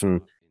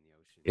Tropfen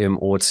im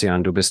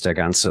Ozean, du bist der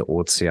ganze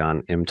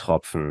Ozean im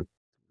Tropfen.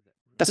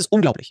 Das ist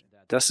unglaublich.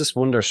 Das ist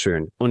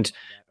wunderschön. Und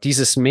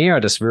dieses Meer,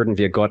 das würden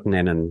wir Gott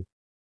nennen.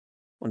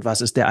 Und was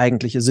ist der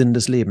eigentliche Sinn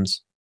des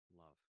Lebens?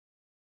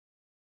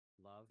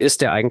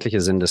 Ist der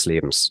eigentliche Sinn des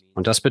Lebens.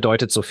 Und das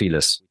bedeutet so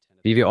vieles.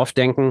 Wie wir oft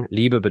denken,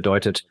 Liebe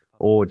bedeutet,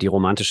 oh, die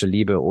romantische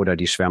Liebe oder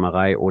die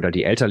Schwärmerei oder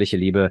die elterliche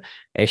Liebe.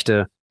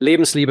 Echte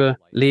Lebensliebe,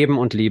 Leben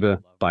und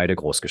Liebe, beide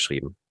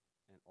großgeschrieben.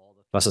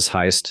 Was es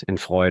heißt, in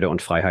Freude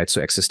und Freiheit zu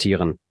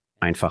existieren,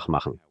 einfach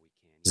machen.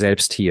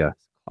 Selbst hier,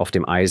 auf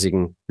dem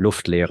eisigen,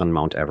 luftleeren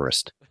Mount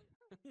Everest.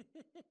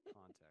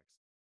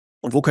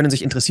 Und wo können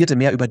sich Interessierte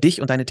mehr über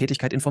dich und deine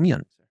Tätigkeit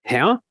informieren?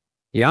 Herr?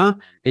 Ja,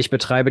 ich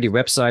betreibe die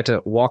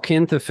Webseite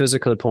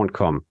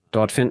walkinthephysical.com.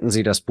 Dort finden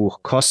Sie das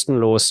Buch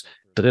kostenlos,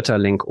 3.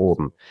 Link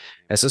oben.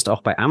 Es ist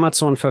auch bei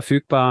Amazon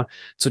verfügbar.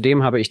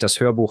 Zudem habe ich das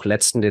Hörbuch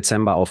letzten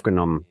Dezember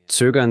aufgenommen.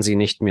 Zögern Sie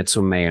nicht, mir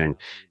zu mailen.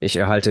 Ich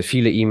erhalte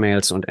viele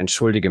E-Mails und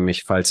entschuldige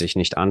mich, falls ich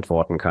nicht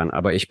antworten kann,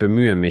 aber ich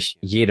bemühe mich,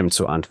 jedem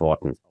zu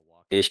antworten.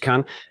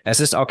 Es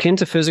ist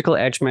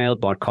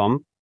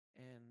walkinthephysical@gmail.com.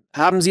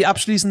 Haben Sie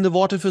abschließende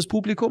Worte fürs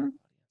Publikum?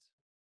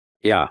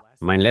 Ja,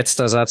 mein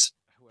letzter Satz.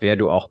 Wer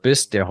du auch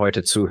bist, der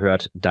heute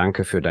zuhört,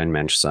 danke für dein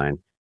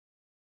Menschsein.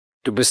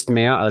 Du bist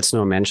mehr als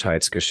nur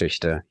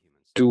Menschheitsgeschichte.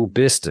 Du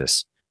bist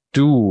es.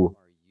 Du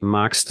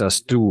magst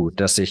das Du,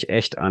 das sich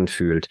echt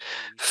anfühlt.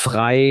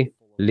 Frei,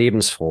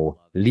 lebensfroh,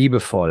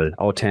 liebevoll,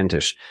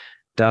 authentisch.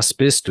 Das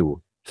bist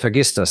du.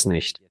 Vergiss das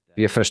nicht.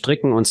 Wir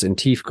verstricken uns in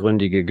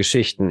tiefgründige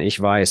Geschichten. Ich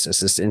weiß,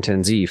 es ist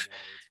intensiv.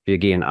 Wir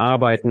gehen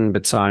arbeiten,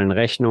 bezahlen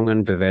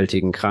Rechnungen,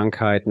 bewältigen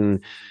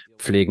Krankheiten,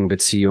 pflegen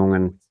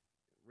Beziehungen.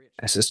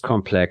 Es ist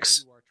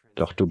komplex,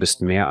 doch du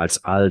bist mehr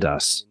als all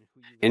das.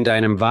 In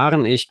deinem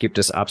wahren Ich gibt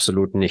es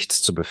absolut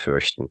nichts zu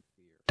befürchten.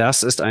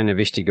 Das ist eine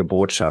wichtige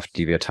Botschaft,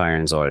 die wir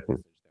teilen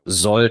sollten.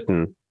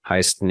 Sollten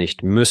heißt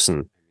nicht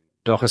müssen,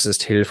 doch es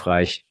ist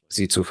hilfreich,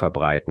 sie zu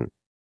verbreiten.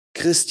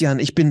 Christian,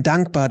 ich bin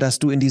dankbar, dass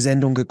du in die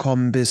Sendung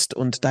gekommen bist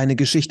und deine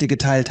Geschichte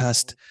geteilt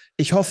hast.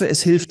 Ich hoffe,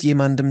 es hilft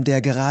jemandem,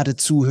 der gerade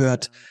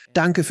zuhört.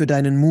 Danke für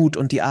deinen Mut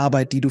und die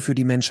Arbeit, die du für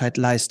die Menschheit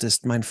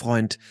leistest, mein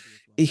Freund.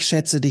 Ich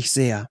schätze dich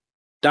sehr.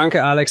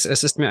 Danke, Alex.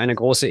 Es ist mir eine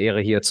große Ehre,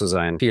 hier zu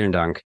sein. Vielen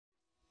Dank.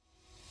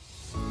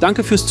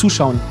 Danke fürs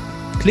Zuschauen.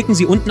 Klicken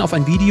Sie unten auf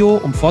ein Video,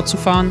 um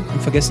fortzufahren,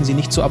 und vergessen Sie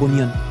nicht zu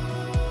abonnieren.